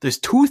 There's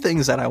two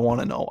things that I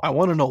want to know. I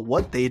want to know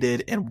what they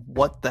did and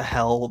what the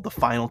hell the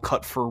final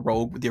cut for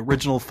Rogue, the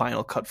original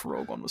final cut for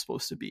Rogue One was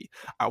supposed to be.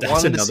 I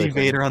wanted to see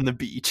Vader on the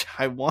beach.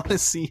 I want to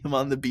see him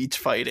on the beach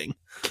fighting.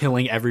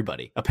 Killing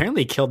everybody.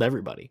 Apparently he killed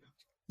everybody.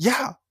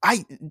 Yeah,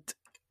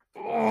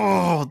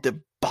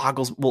 that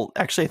boggles. Well,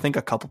 actually, I think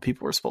a couple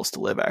people were supposed to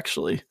live.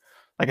 Actually,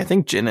 like I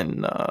think Jyn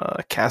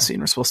and Cassian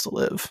were supposed to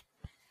live.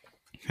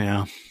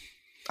 Yeah,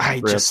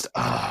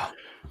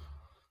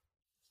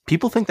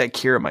 people think that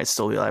Kira might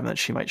still be alive and that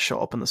she might show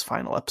up in this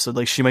final episode.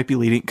 Like she might be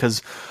leading,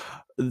 because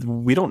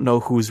we don't know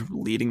who's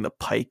leading the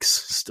Pikes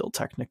still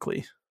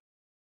technically.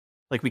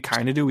 Like we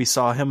kind of do. We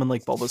saw him in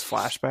like Boba's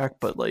flashback,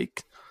 but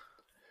like,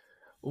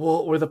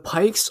 well, were the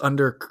Pikes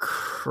under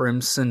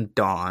Crimson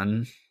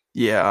Dawn?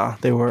 Yeah,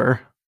 they were.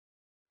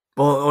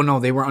 Well, oh no,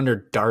 they were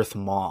under Darth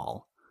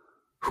Maul,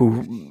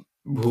 who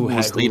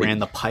ran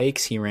the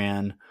Pikes. He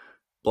ran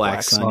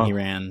Black Sun. He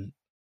ran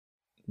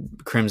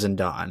Crimson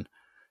Dawn,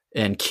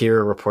 and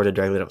Kira reported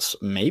directly to us.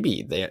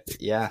 Maybe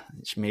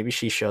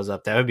she shows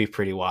up. That would be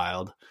pretty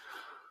wild.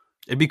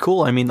 It'd be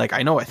cool. I mean, like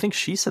I think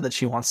she said that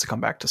she wants to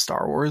come back to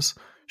Star Wars.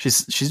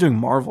 She's doing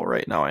Marvel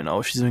right now. I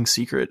know she's doing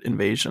Secret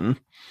Invasion.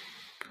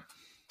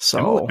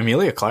 So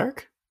Emilia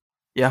Clarke?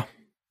 Yeah.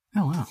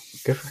 Oh wow,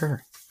 good for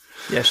her.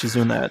 Yeah, she's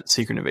doing that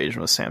Secret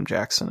Invasion with Sam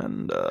Jackson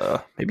and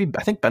I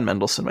think Ben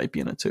Mendelsohn might be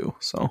in it too.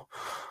 So,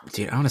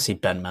 dude, I want to see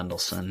Ben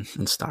Mendelsohn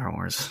in Star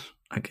Wars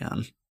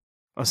again.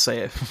 I'll say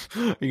it.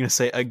 Are you gonna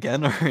say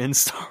again or in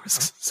Star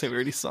Wars? Say we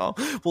already saw.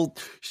 Well,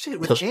 shit,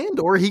 with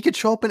Andor, he could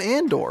show up in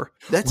Andor.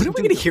 When are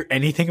we gonna hear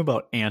anything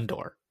about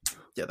Andor?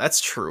 Yeah,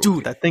 that's true,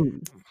 dude. That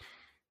thing.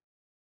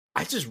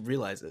 I just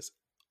realized this.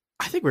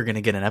 I think we're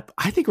gonna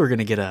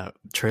get a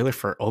trailer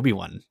for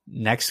Obi-Wan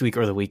next week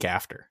or the week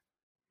after.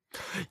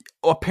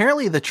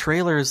 Apparently the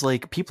trailers,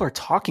 like people are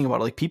talking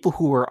about it. Like people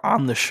who were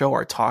on the show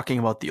are talking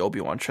about the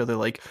Obi-Wan trailer.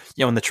 Like,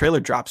 yeah, when the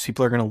trailer drops,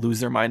 people are going to lose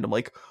their mind. I'm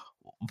like,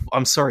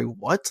 I'm sorry,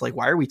 what? Like,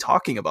 why are we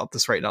talking about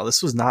this right now?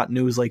 This was not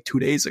news like 2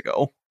 days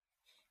ago.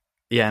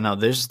 Yeah, no,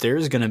 there's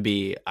going to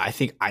be,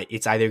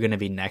 it's either going to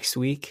be next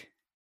week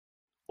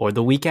or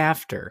the week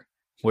after.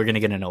 We're going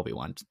to get an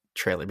Obi-Wan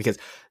trailer because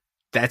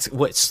that's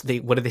what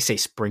did they say?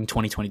 Spring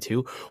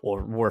 2022,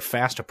 or we're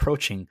fast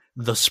approaching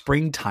the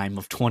springtime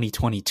of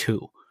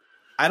 2022.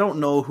 I don't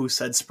know who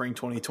said spring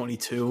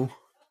 2022.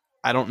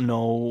 I don't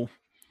know.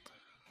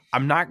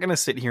 I'm not going to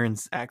sit here and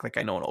act like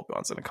I know when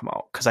Obi-Wan's going to come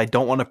out because I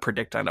don't want to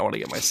predict. I don't want to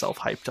get myself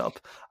hyped up.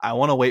 I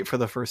want to wait for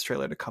the first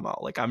trailer to come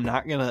out. Like, I'm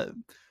not going to.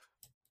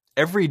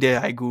 Every day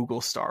I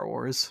Google Star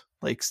Wars,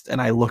 like,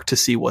 and I look to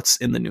see what's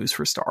in the news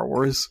for Star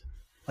Wars.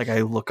 Like,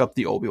 I look up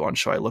the Obi-Wan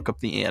show. I look up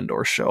the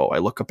Andor show. I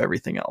look up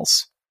everything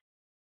else.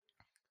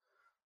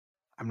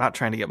 I'm not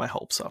trying to get my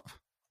hopes up.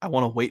 I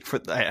want to wait for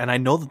that. And I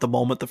know that the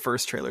moment the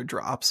first trailer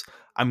drops,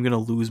 I'm going to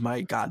lose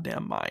my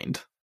goddamn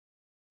mind.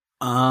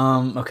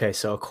 Okay,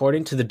 so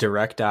according to the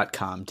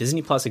direct.com,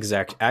 Disney Plus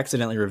exec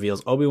accidentally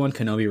reveals Obi-Wan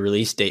Kenobi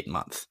release date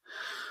month.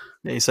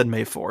 Yeah, he said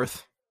May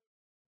 4th.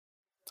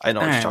 I know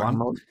what you're talking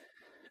about.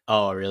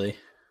 Oh, really?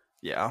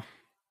 Yeah.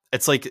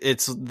 It's like,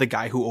 it's the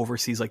guy who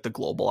oversees like the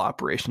global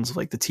operations of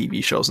like the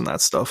TV shows and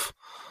that stuff.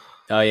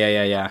 Oh,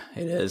 yeah.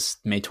 It is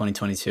May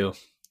 2022.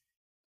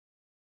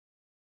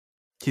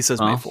 He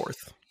says May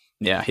 4th.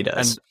 Yeah, he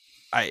does.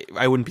 And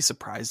I wouldn't be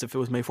surprised if it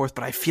was May 4th,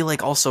 but I feel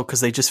like also because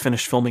they just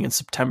finished filming in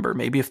September,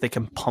 maybe if they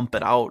can pump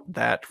it out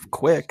that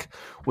quick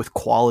with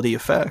quality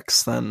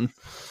effects, then...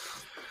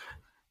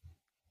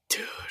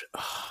 Dude,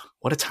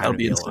 what a time to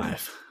be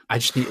alive.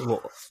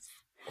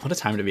 What a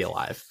time to be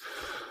alive.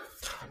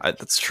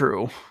 That's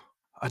true.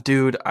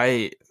 Dude,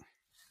 I'm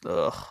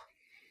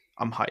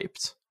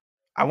hyped.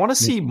 I want to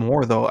see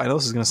more, though. I know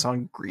this is going to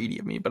sound greedy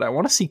of me, but I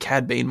want to see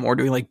Cad Bane more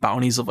doing like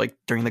bounties of like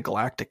during the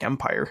Galactic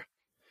Empire.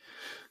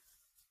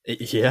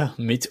 Yeah,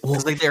 me too.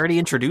 Because like they already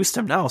introduced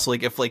him now, so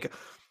like if like,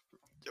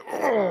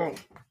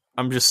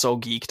 I'm just so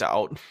geeked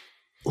out.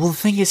 Well, the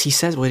thing is, he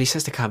says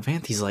to Cobb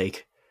Vanth, he's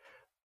like,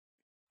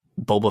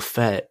 Boba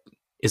Fett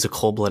is a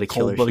cold-blooded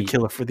killer. Cold-blooded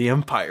killer for the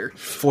Empire.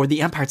 For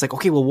the Empire, it's like,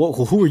 okay, well,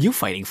 who are you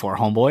fighting for,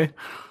 homeboy?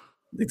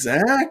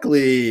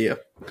 Exactly.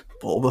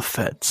 Boba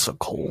Fett's a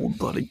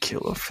cold-blooded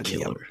killer for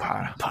the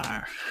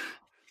Empire.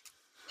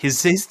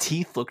 His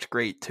teeth looked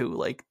great too.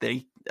 Like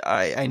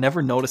I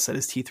never noticed that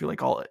his teeth were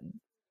like all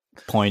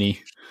pointy.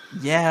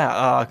 Yeah.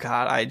 Oh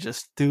god.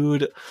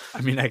 Dude.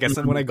 I mean, I guess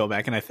then when I go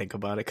back and I think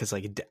about it, because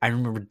like I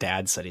remember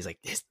Dad said he's like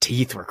his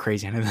teeth were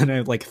crazy, and then I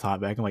like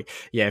thought back, I'm like,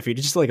 yeah, if he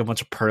just like a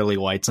bunch of pearly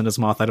whites in his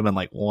mouth, I'd have been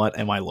like, what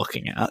am I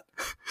looking at?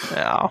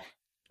 Yeah.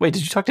 Wait,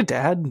 did you talk to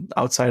Dad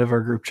outside of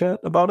our group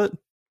chat about it?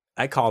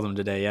 I called him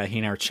today. Yeah, he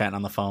and I were chatting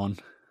on the phone.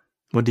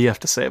 What do you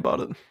have to say about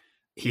it?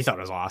 He thought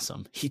it was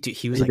awesome.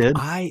 He was like,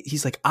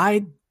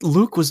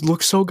 Luke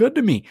looked so good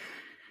to me.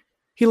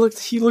 He looked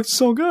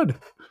so good.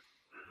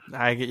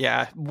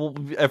 Well,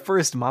 at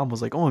first Mom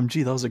was like,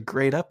 OMG, that was a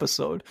great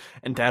episode.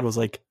 And Dad was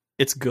like,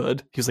 it's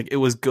good. He was like, it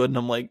was good. And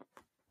I'm like,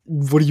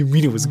 what do you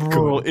mean it was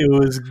good? It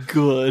was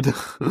good.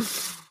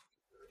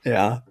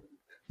 Yeah.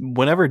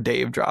 Whenever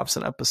Dave drops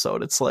an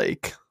episode, it's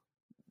like,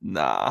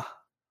 nah,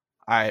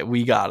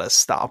 we gotta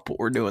stop what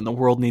we're doing. The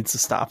world needs to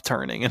stop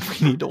turning and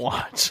we need to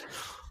watch.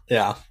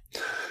 Yeah.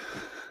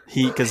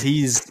 Because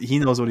he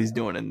knows what he's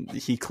doing, and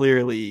he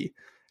clearly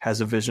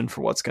has a vision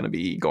for what's going to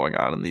be going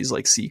on in these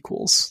like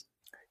sequels.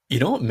 You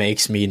know what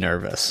makes me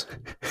nervous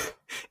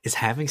is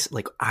having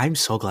like, I'm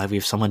so glad we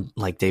have someone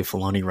like Dave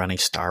Filoni running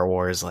Star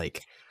Wars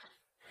like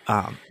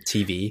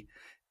TV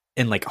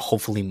and like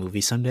hopefully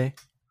movie someday.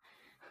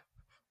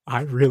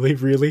 I really,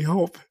 really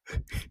hope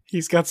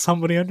he's got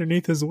somebody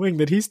underneath his wing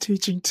that he's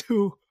teaching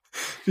too.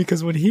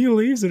 Because when he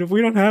leaves and if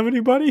we don't have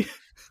anybody,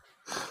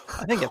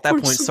 I think at that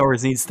point, Star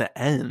Wars needs to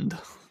end.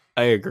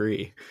 I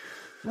agree.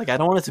 Like, I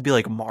don't want it to be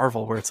like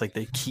Marvel, where it's like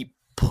they keep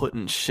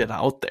putting shit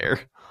out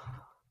there.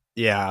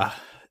 Yeah.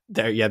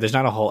 There's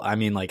not a whole. I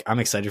mean, like, I'm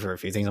excited for a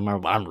few things on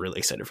Marvel, but I'm really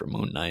excited for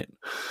Moon Knight.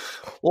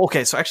 Well,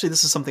 okay, so actually,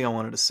 this is something I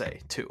wanted to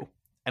say too,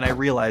 and I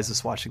realized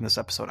this watching this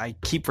episode. I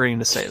keep forgetting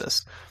to say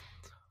this.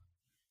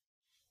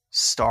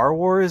 Star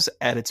Wars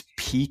at its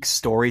peak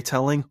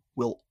storytelling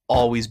will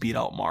always beat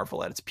out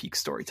Marvel at its peak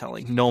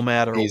storytelling, no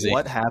matter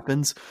what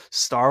happens.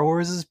 Star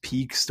Wars'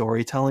 peak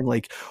storytelling,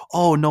 like,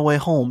 oh, No Way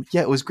Home,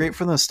 yeah, it was great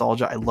for the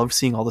nostalgia. I loved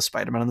seeing all the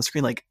Spider-Man on the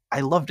screen. Like, I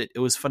loved it. It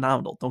was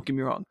phenomenal. Don't get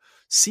me wrong.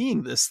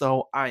 Seeing this,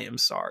 though, I am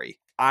sorry.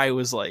 I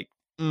was like,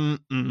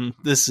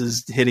 this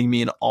is hitting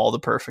me in all the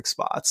perfect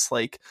spots.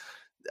 Like,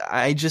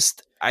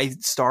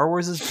 Star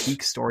Wars'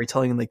 peak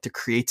storytelling and like the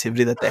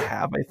creativity that they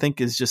have, I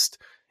think is just,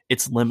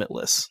 it's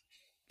limitless,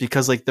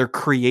 because like they're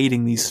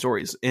creating these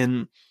stories.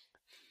 In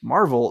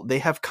Marvel, they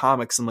have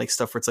comics and like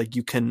stuff where it's like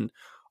you can,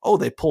 oh,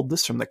 they pulled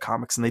this from the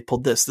comics and they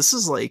pulled this. This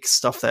is like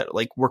stuff that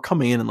like we're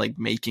coming in and like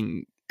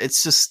making.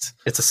 It's just,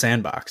 it's a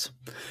sandbox.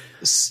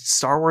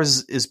 Star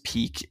Wars'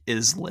 peak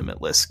is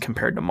limitless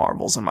compared to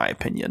Marvel's, in my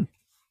opinion.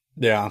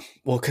 Yeah.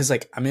 Well, because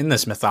like I'm in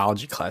this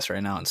mythology class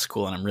right now in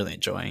school and I'm really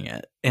enjoying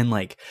it. And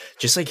like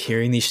just like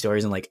hearing these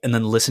stories and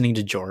then listening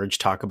to George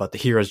talk about the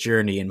hero's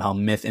journey and how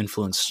myth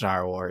influenced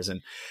Star Wars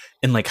and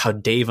like how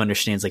Dave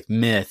understands like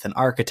myth and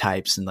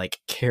archetypes and like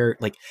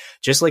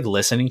just like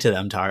listening to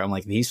them talk. I'm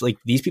like these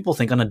people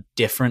think on a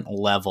different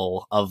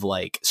level of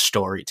like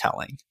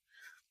storytelling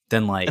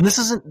than like. And this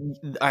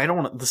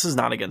is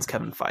not against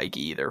Kevin Feige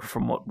either,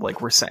 from what like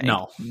we're saying.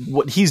 No,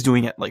 what he's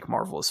doing at like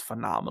Marvel is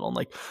phenomenal. And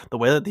like the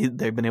way that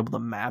they've been able to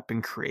map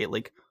and create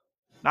like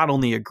not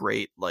only a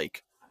great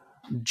like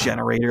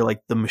generator,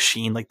 like the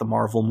machine, like the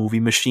Marvel movie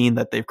machine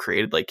that they've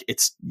created, like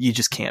it's, you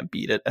just can't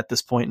beat it at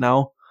this point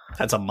now.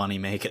 That's a money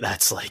maker.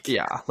 That's like,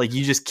 yeah, like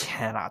you just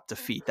cannot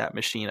defeat that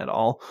machine at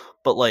all.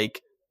 But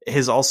like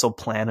his also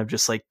plan of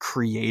just like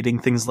creating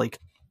things, like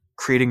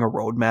creating a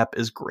roadmap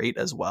is great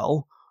as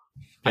well.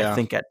 Yeah. I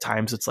think at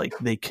times it's like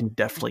they can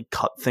definitely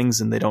cut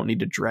things and they don't need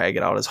to drag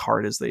it out as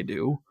hard as they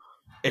do.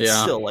 It's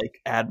still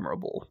like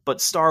admirable. But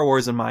Star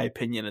Wars, in my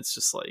opinion, it's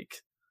just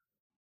like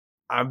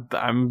I've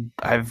been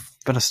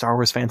a Star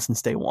Wars fan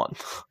since day one.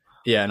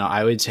 Yeah, no,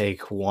 I would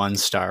take one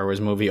Star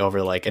Wars movie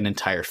over like an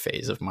entire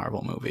phase of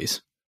Marvel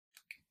movies.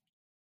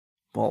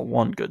 Well,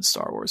 one good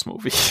Star Wars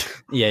movie.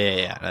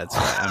 Yeah. That's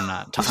I'm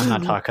not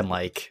talking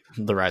like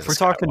The Rise of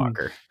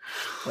Skywalker.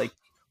 Like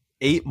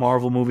 8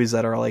 Marvel movies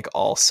that are like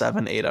all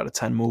 7, 8 out of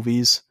 10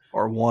 movies,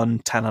 or 1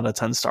 10 out of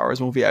 10 Star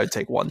Wars movie. I would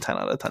take 1 10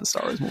 out of 10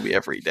 Star Wars movie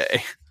every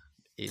day.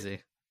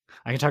 Easy.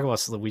 I can talk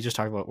about. We just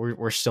talked about.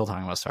 We're still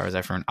talking about Star Wars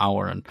after an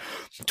hour and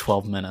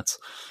 12 minutes.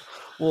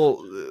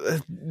 Well,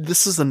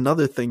 this is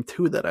another thing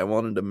too that I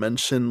wanted to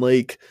mention.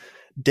 Like,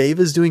 Dave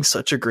is doing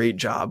such a great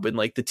job in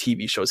like the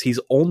TV shows. He's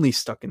only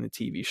stuck in the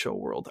TV show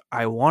world.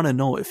 I want to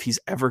know if he's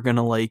ever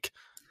gonna like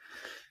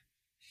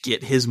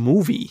get his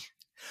movie.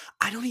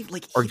 I don't even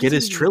like, or get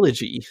his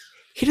trilogy.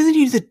 He doesn't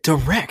need to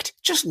direct.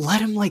 Just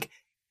let him like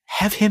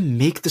have him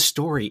make the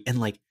story and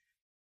like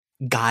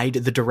guide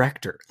the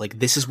director. Like,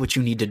 this is what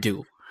you need to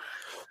do.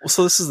 Well,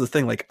 so this is the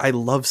thing. Like, I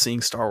love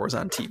seeing Star Wars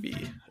on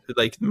TV.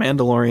 Like,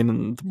 Mandalorian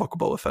and the Book of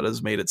Boba Fett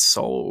has made it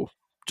so.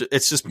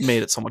 It's just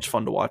made it so much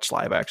fun to watch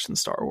live action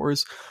Star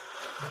Wars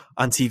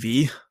on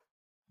TV.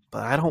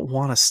 But I don't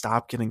want to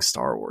stop getting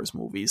Star Wars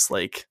movies.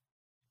 Like,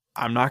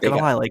 I'm not gonna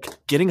lie. Like,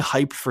 getting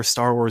hyped for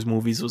Star Wars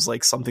movies was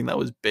like something that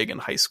was big in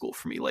high school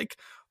for me. Like,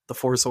 The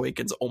Force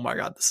Awakens. Oh my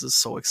god, this is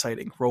so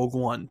exciting. Rogue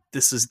One.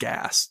 This is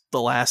gas.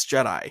 The Last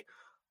Jedi.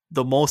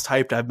 The most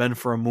hyped I've been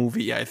for a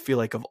movie, I feel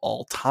like, of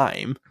all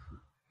time.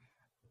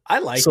 I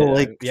liked it.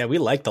 Like, yeah, we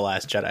liked The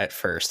Last Jedi at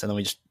first, and then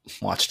we just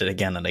watched it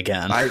again and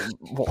again.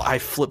 I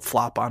flip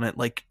flop on it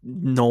like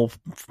no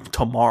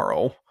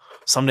tomorrow.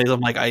 Some days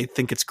I'm like, I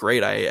think it's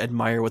great. I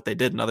admire what they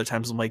did, and other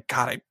times I'm like,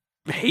 God,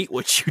 I hate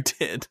what you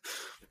did.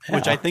 Yeah.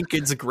 Which I think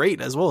is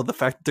great as well. The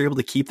fact that they're able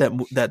to keep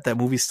that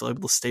movie still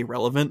able to stay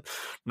relevant,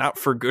 not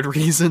for good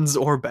reasons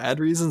or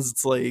bad reasons.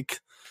 It's like,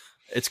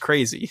 it's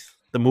crazy.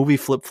 The movie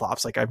flip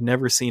flops. Like, I've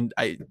never seen.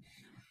 I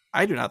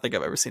do not think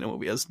I've ever seen a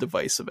movie as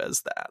divisive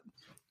as that.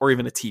 Or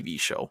even a TV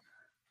show.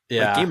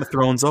 Yeah. Like Game of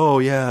Thrones. Oh,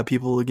 yeah.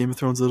 People, Game of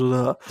Thrones.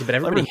 Yeah, but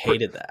everybody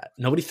hated that.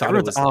 Nobody thought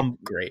it was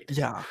great.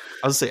 Yeah.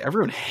 I was going to say,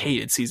 everyone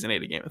hated season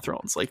 8 of Game of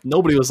Thrones. Like,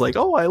 nobody was like,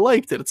 oh, I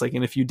liked it. It's like,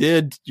 and if you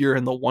did, you're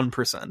in the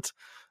 1%.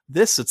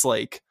 This, it's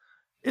like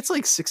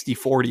 60-40,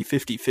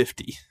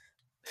 50-50.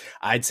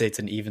 I'd say it's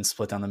an even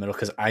split down the middle,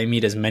 because I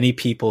meet as many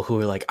people who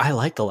are like, I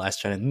like The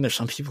Last Jedi, and then there's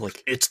some people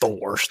like, it's the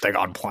worst thing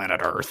on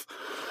planet Earth.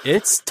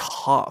 It's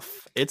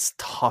tough. It's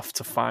tough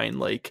to find,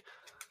 like,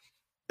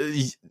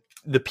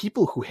 the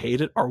people who hate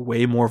it are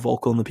way more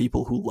vocal than the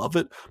people who love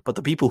it, but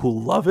the people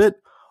who love it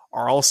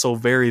are also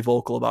very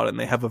vocal about it, and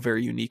they have a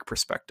very unique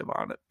perspective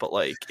on it. But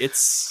like,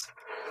 it's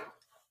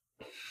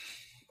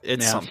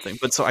It's something.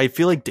 But so I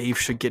feel like Dave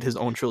should get his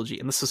own trilogy.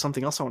 And this is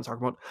something else I want to talk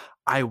about.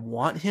 I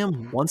want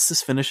him, once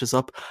this finishes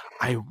up,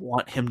 I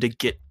want him to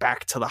get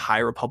back to the High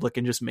Republic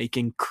and just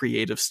making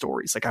creative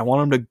stories. Like, I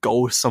want him to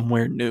go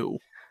somewhere new.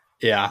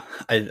 Yeah.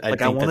 I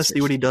want to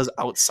see what he does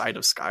outside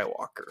of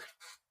Skywalker.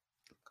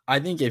 I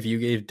think if you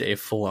gave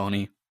Dave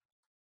Filoni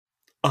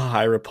a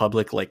High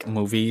Republic like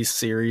movie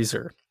series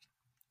or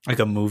like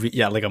a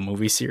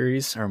movie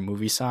series or a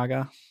movie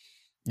saga,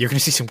 you're going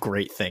to see some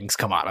great things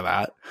come out of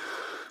that.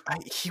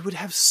 He would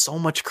have so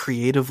much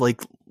creative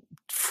like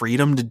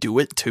freedom to do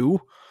it too,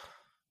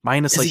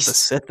 minus like the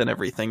Sith and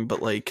everything.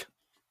 But like,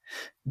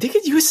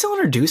 you would still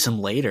introduce him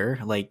later,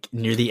 like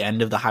near the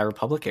end of the High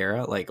Republic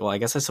era. Like, well, I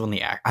guess that's when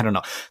I don't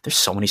know. There's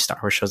so many Star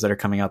Wars shows that are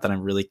coming out that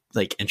I'm really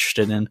like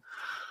interested in.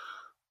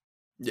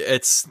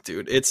 It's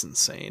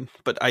insane.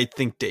 But I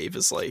think Dave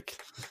is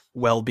like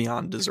well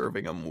beyond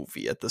deserving a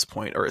movie at this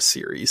point or a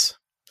series.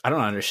 I don't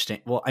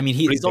understand. Well, I mean,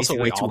 he's also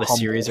way too humble.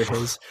 Series are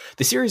his.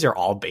 The series are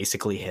all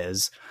basically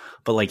his,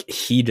 but like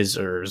he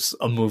deserves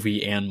a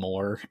movie and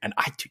more. And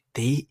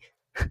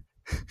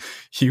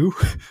you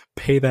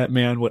pay that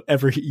man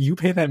you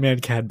pay that man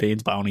Cad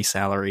Bane's bounty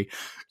salary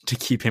to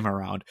keep him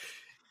around.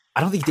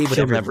 I don't think Dave would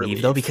ever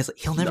leave though, because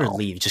he'll never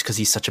leave just because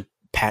he's such a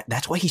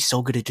that's why he's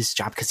so good at this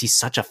job, because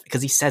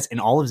he says in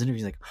all of his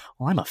interviews, like,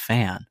 well, I'm a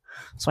fan.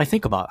 So I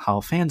think about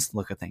how fans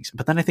look at things,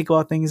 but then I think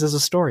about things as a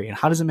story and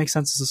how does it make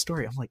sense as a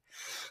story? I'm like,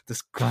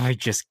 this guy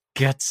just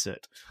gets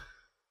it.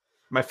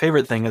 My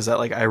favorite thing is that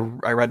like I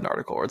read an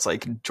article where it's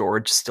like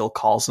George still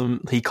calls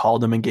him. He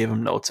called him and gave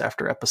him notes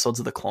after episodes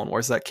of the Clone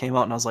Wars that came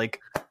out, and I was like,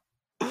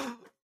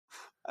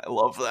 I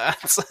love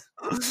that.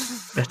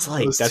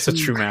 That's a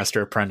true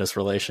master apprentice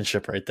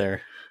relationship right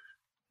there.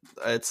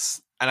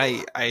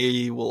 And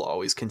I will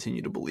always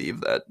continue to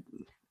believe that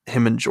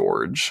him and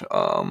George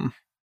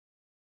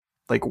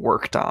like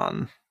worked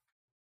on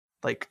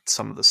like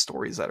some of the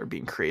stories that are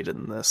being created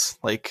in this.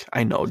 Like,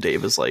 I know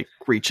Dave is like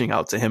reaching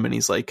out to him and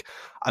he's like,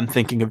 I'm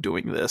thinking of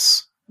doing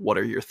this. What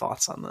are your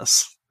thoughts on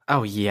this?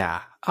 Oh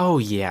yeah.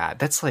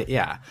 That's like,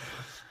 yeah.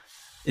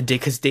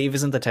 Because Dave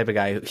isn't the type of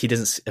guy, he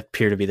doesn't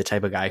appear to be the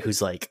type of guy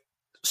who's like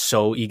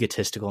so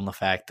egotistical in the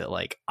fact that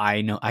like,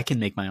 I know I can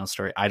make my own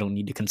story. I don't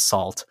need to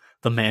consult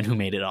the man who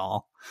made it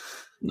all.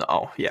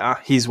 No, yeah,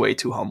 he's way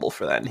too humble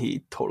for that, and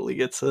he totally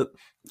gets it.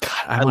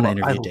 God, I want to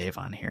interview Dave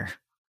on here.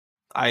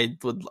 I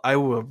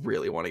would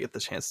really want to get the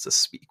chance to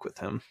speak with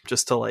him,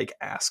 just to like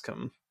ask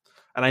him.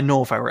 And I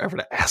know if I were ever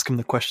to ask him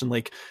the question,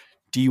 like,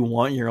 do you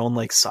want your own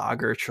like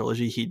saga or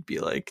trilogy? He'd be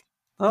like,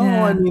 oh,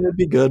 yeah. I mean, it'd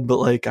be good, but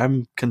like,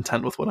 I'm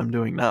content with what I'm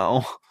doing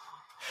now.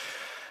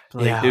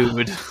 Like, yeah.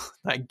 Dude,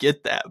 I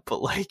get that,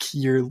 but like,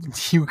 you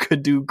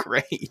could do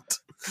great.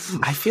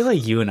 I feel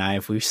like you and I,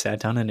 if we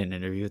sat down in an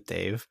interview with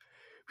Dave,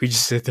 we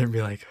just sit there and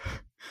be like,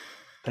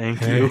 thank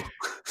you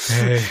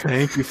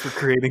for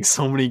creating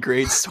so many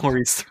great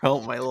stories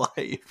throughout my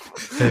life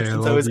since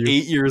I was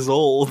 8 years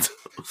old.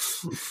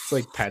 It's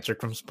like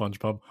Patrick from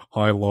SpongeBob.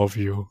 I love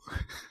you.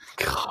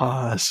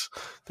 Gosh,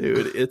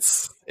 dude,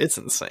 it's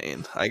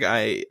insane. Like,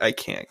 I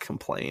can't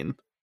complain.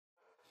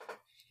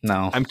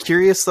 No, I'm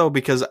curious though,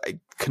 because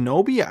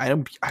Kenobi,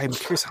 I'm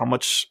curious how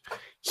much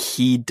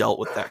he dealt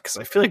with that, because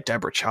I feel like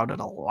Deborah Chow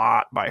did a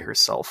lot by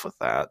herself with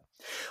that.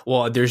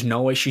 Well, there's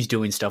no way she's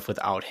doing stuff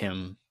without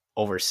him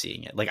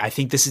overseeing it. Like, I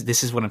think this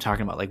is what I'm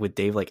talking about. Like with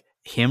Dave, like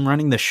him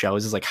running the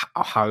shows is like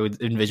how I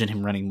would envision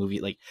him running movie.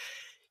 Like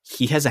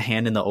he has a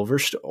hand in the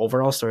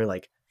overall story.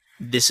 Like,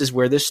 this is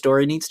where this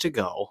story needs to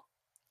go.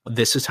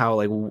 This is how,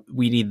 like,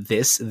 we need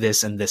this,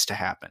 and this to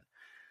happen.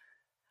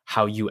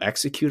 How you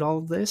execute all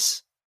of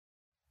this,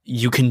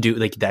 you can do,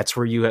 like, that's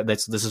where you,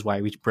 this is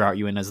why we brought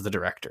you in as the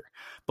director.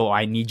 But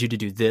I need you to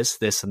do this,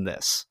 and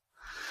this.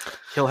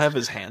 He'll have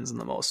his hands in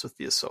the most with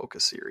the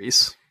Ahsoka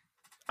series.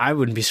 I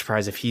wouldn't be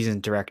surprised if he's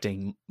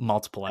directing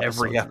multiple episodes.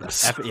 Every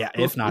episode. Yeah,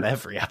 if not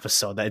every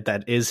episode.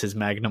 That is his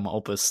magnum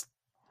opus.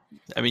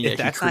 I mean, yeah,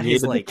 he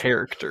created the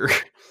character.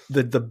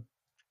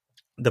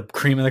 The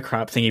cream of the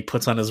crop thing he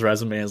puts on his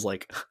resume is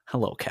like,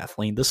 hello,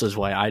 Kathleen, this is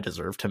why I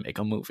deserve to make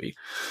a movie.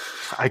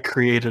 I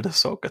created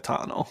Ahsoka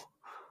Tano.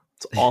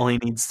 That's all he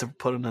needs to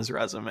put on his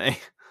resume.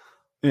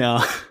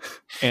 Yeah.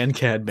 And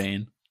Cad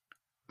Bane.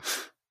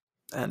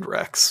 And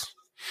Rex.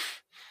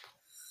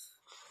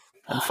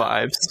 And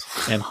Fives.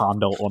 And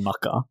Hondo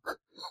Onaka.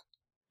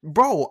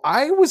 Bro,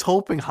 I was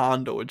hoping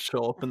Hondo would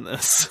show up in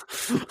this.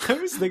 I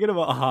was thinking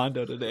about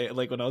Hondo today.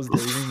 Like, when I was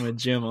leaving my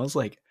gym, I was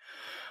like,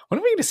 when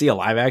are we going to see a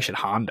live action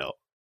Hondo?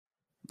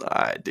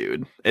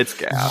 Dude, it's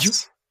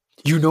gas.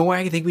 You know why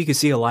I think we could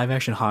see a live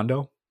action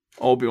Hondo?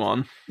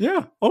 Obi-Wan.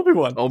 Yeah,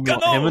 Obi-Wan.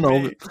 Him and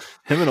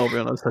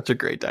Obi-Wan have such a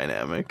great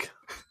dynamic.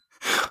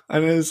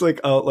 And it's like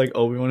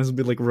Obi-Wan has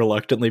been like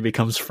reluctantly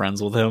becomes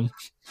friends with him.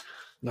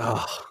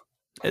 Oh,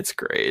 it's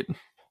great.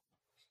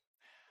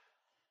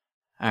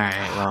 All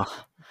right, well,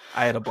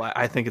 I had a blast.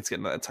 I think it's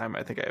getting that time.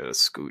 I think I had a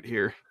scoot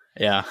here.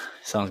 Yeah,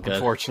 sounds good.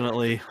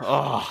 Unfortunately.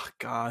 Oh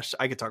gosh,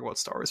 I could talk about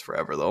Star Wars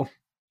forever though.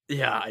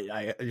 Yeah,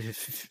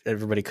 if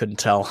everybody couldn't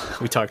tell,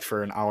 we talked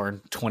for an hour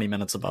and 20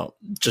 minutes about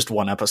just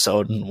one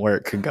episode and where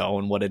it could go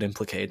and what it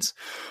implicates.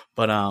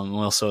 But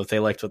well, so if they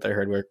liked what they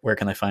heard, where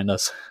can they find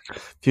us?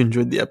 If you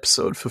enjoyed the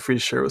episode, feel free to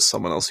share it with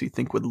someone else who you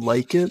think would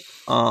like it.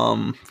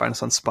 Find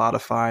us on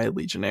Spotify,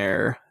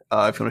 Legionnaire.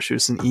 If you want to shoot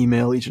us an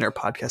email,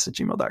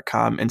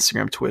 legionnairepodcast@gmail.com,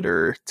 Instagram,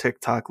 Twitter,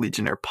 TikTok,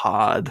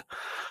 LegionnairePod.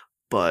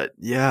 But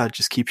yeah,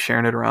 just keep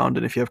sharing it around.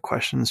 And if you have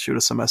questions, shoot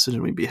us a message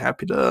and we'd be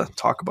happy to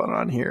talk about it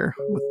on here.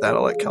 With that,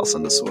 I'll let Cal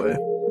send us away.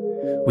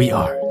 We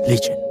are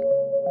Legion.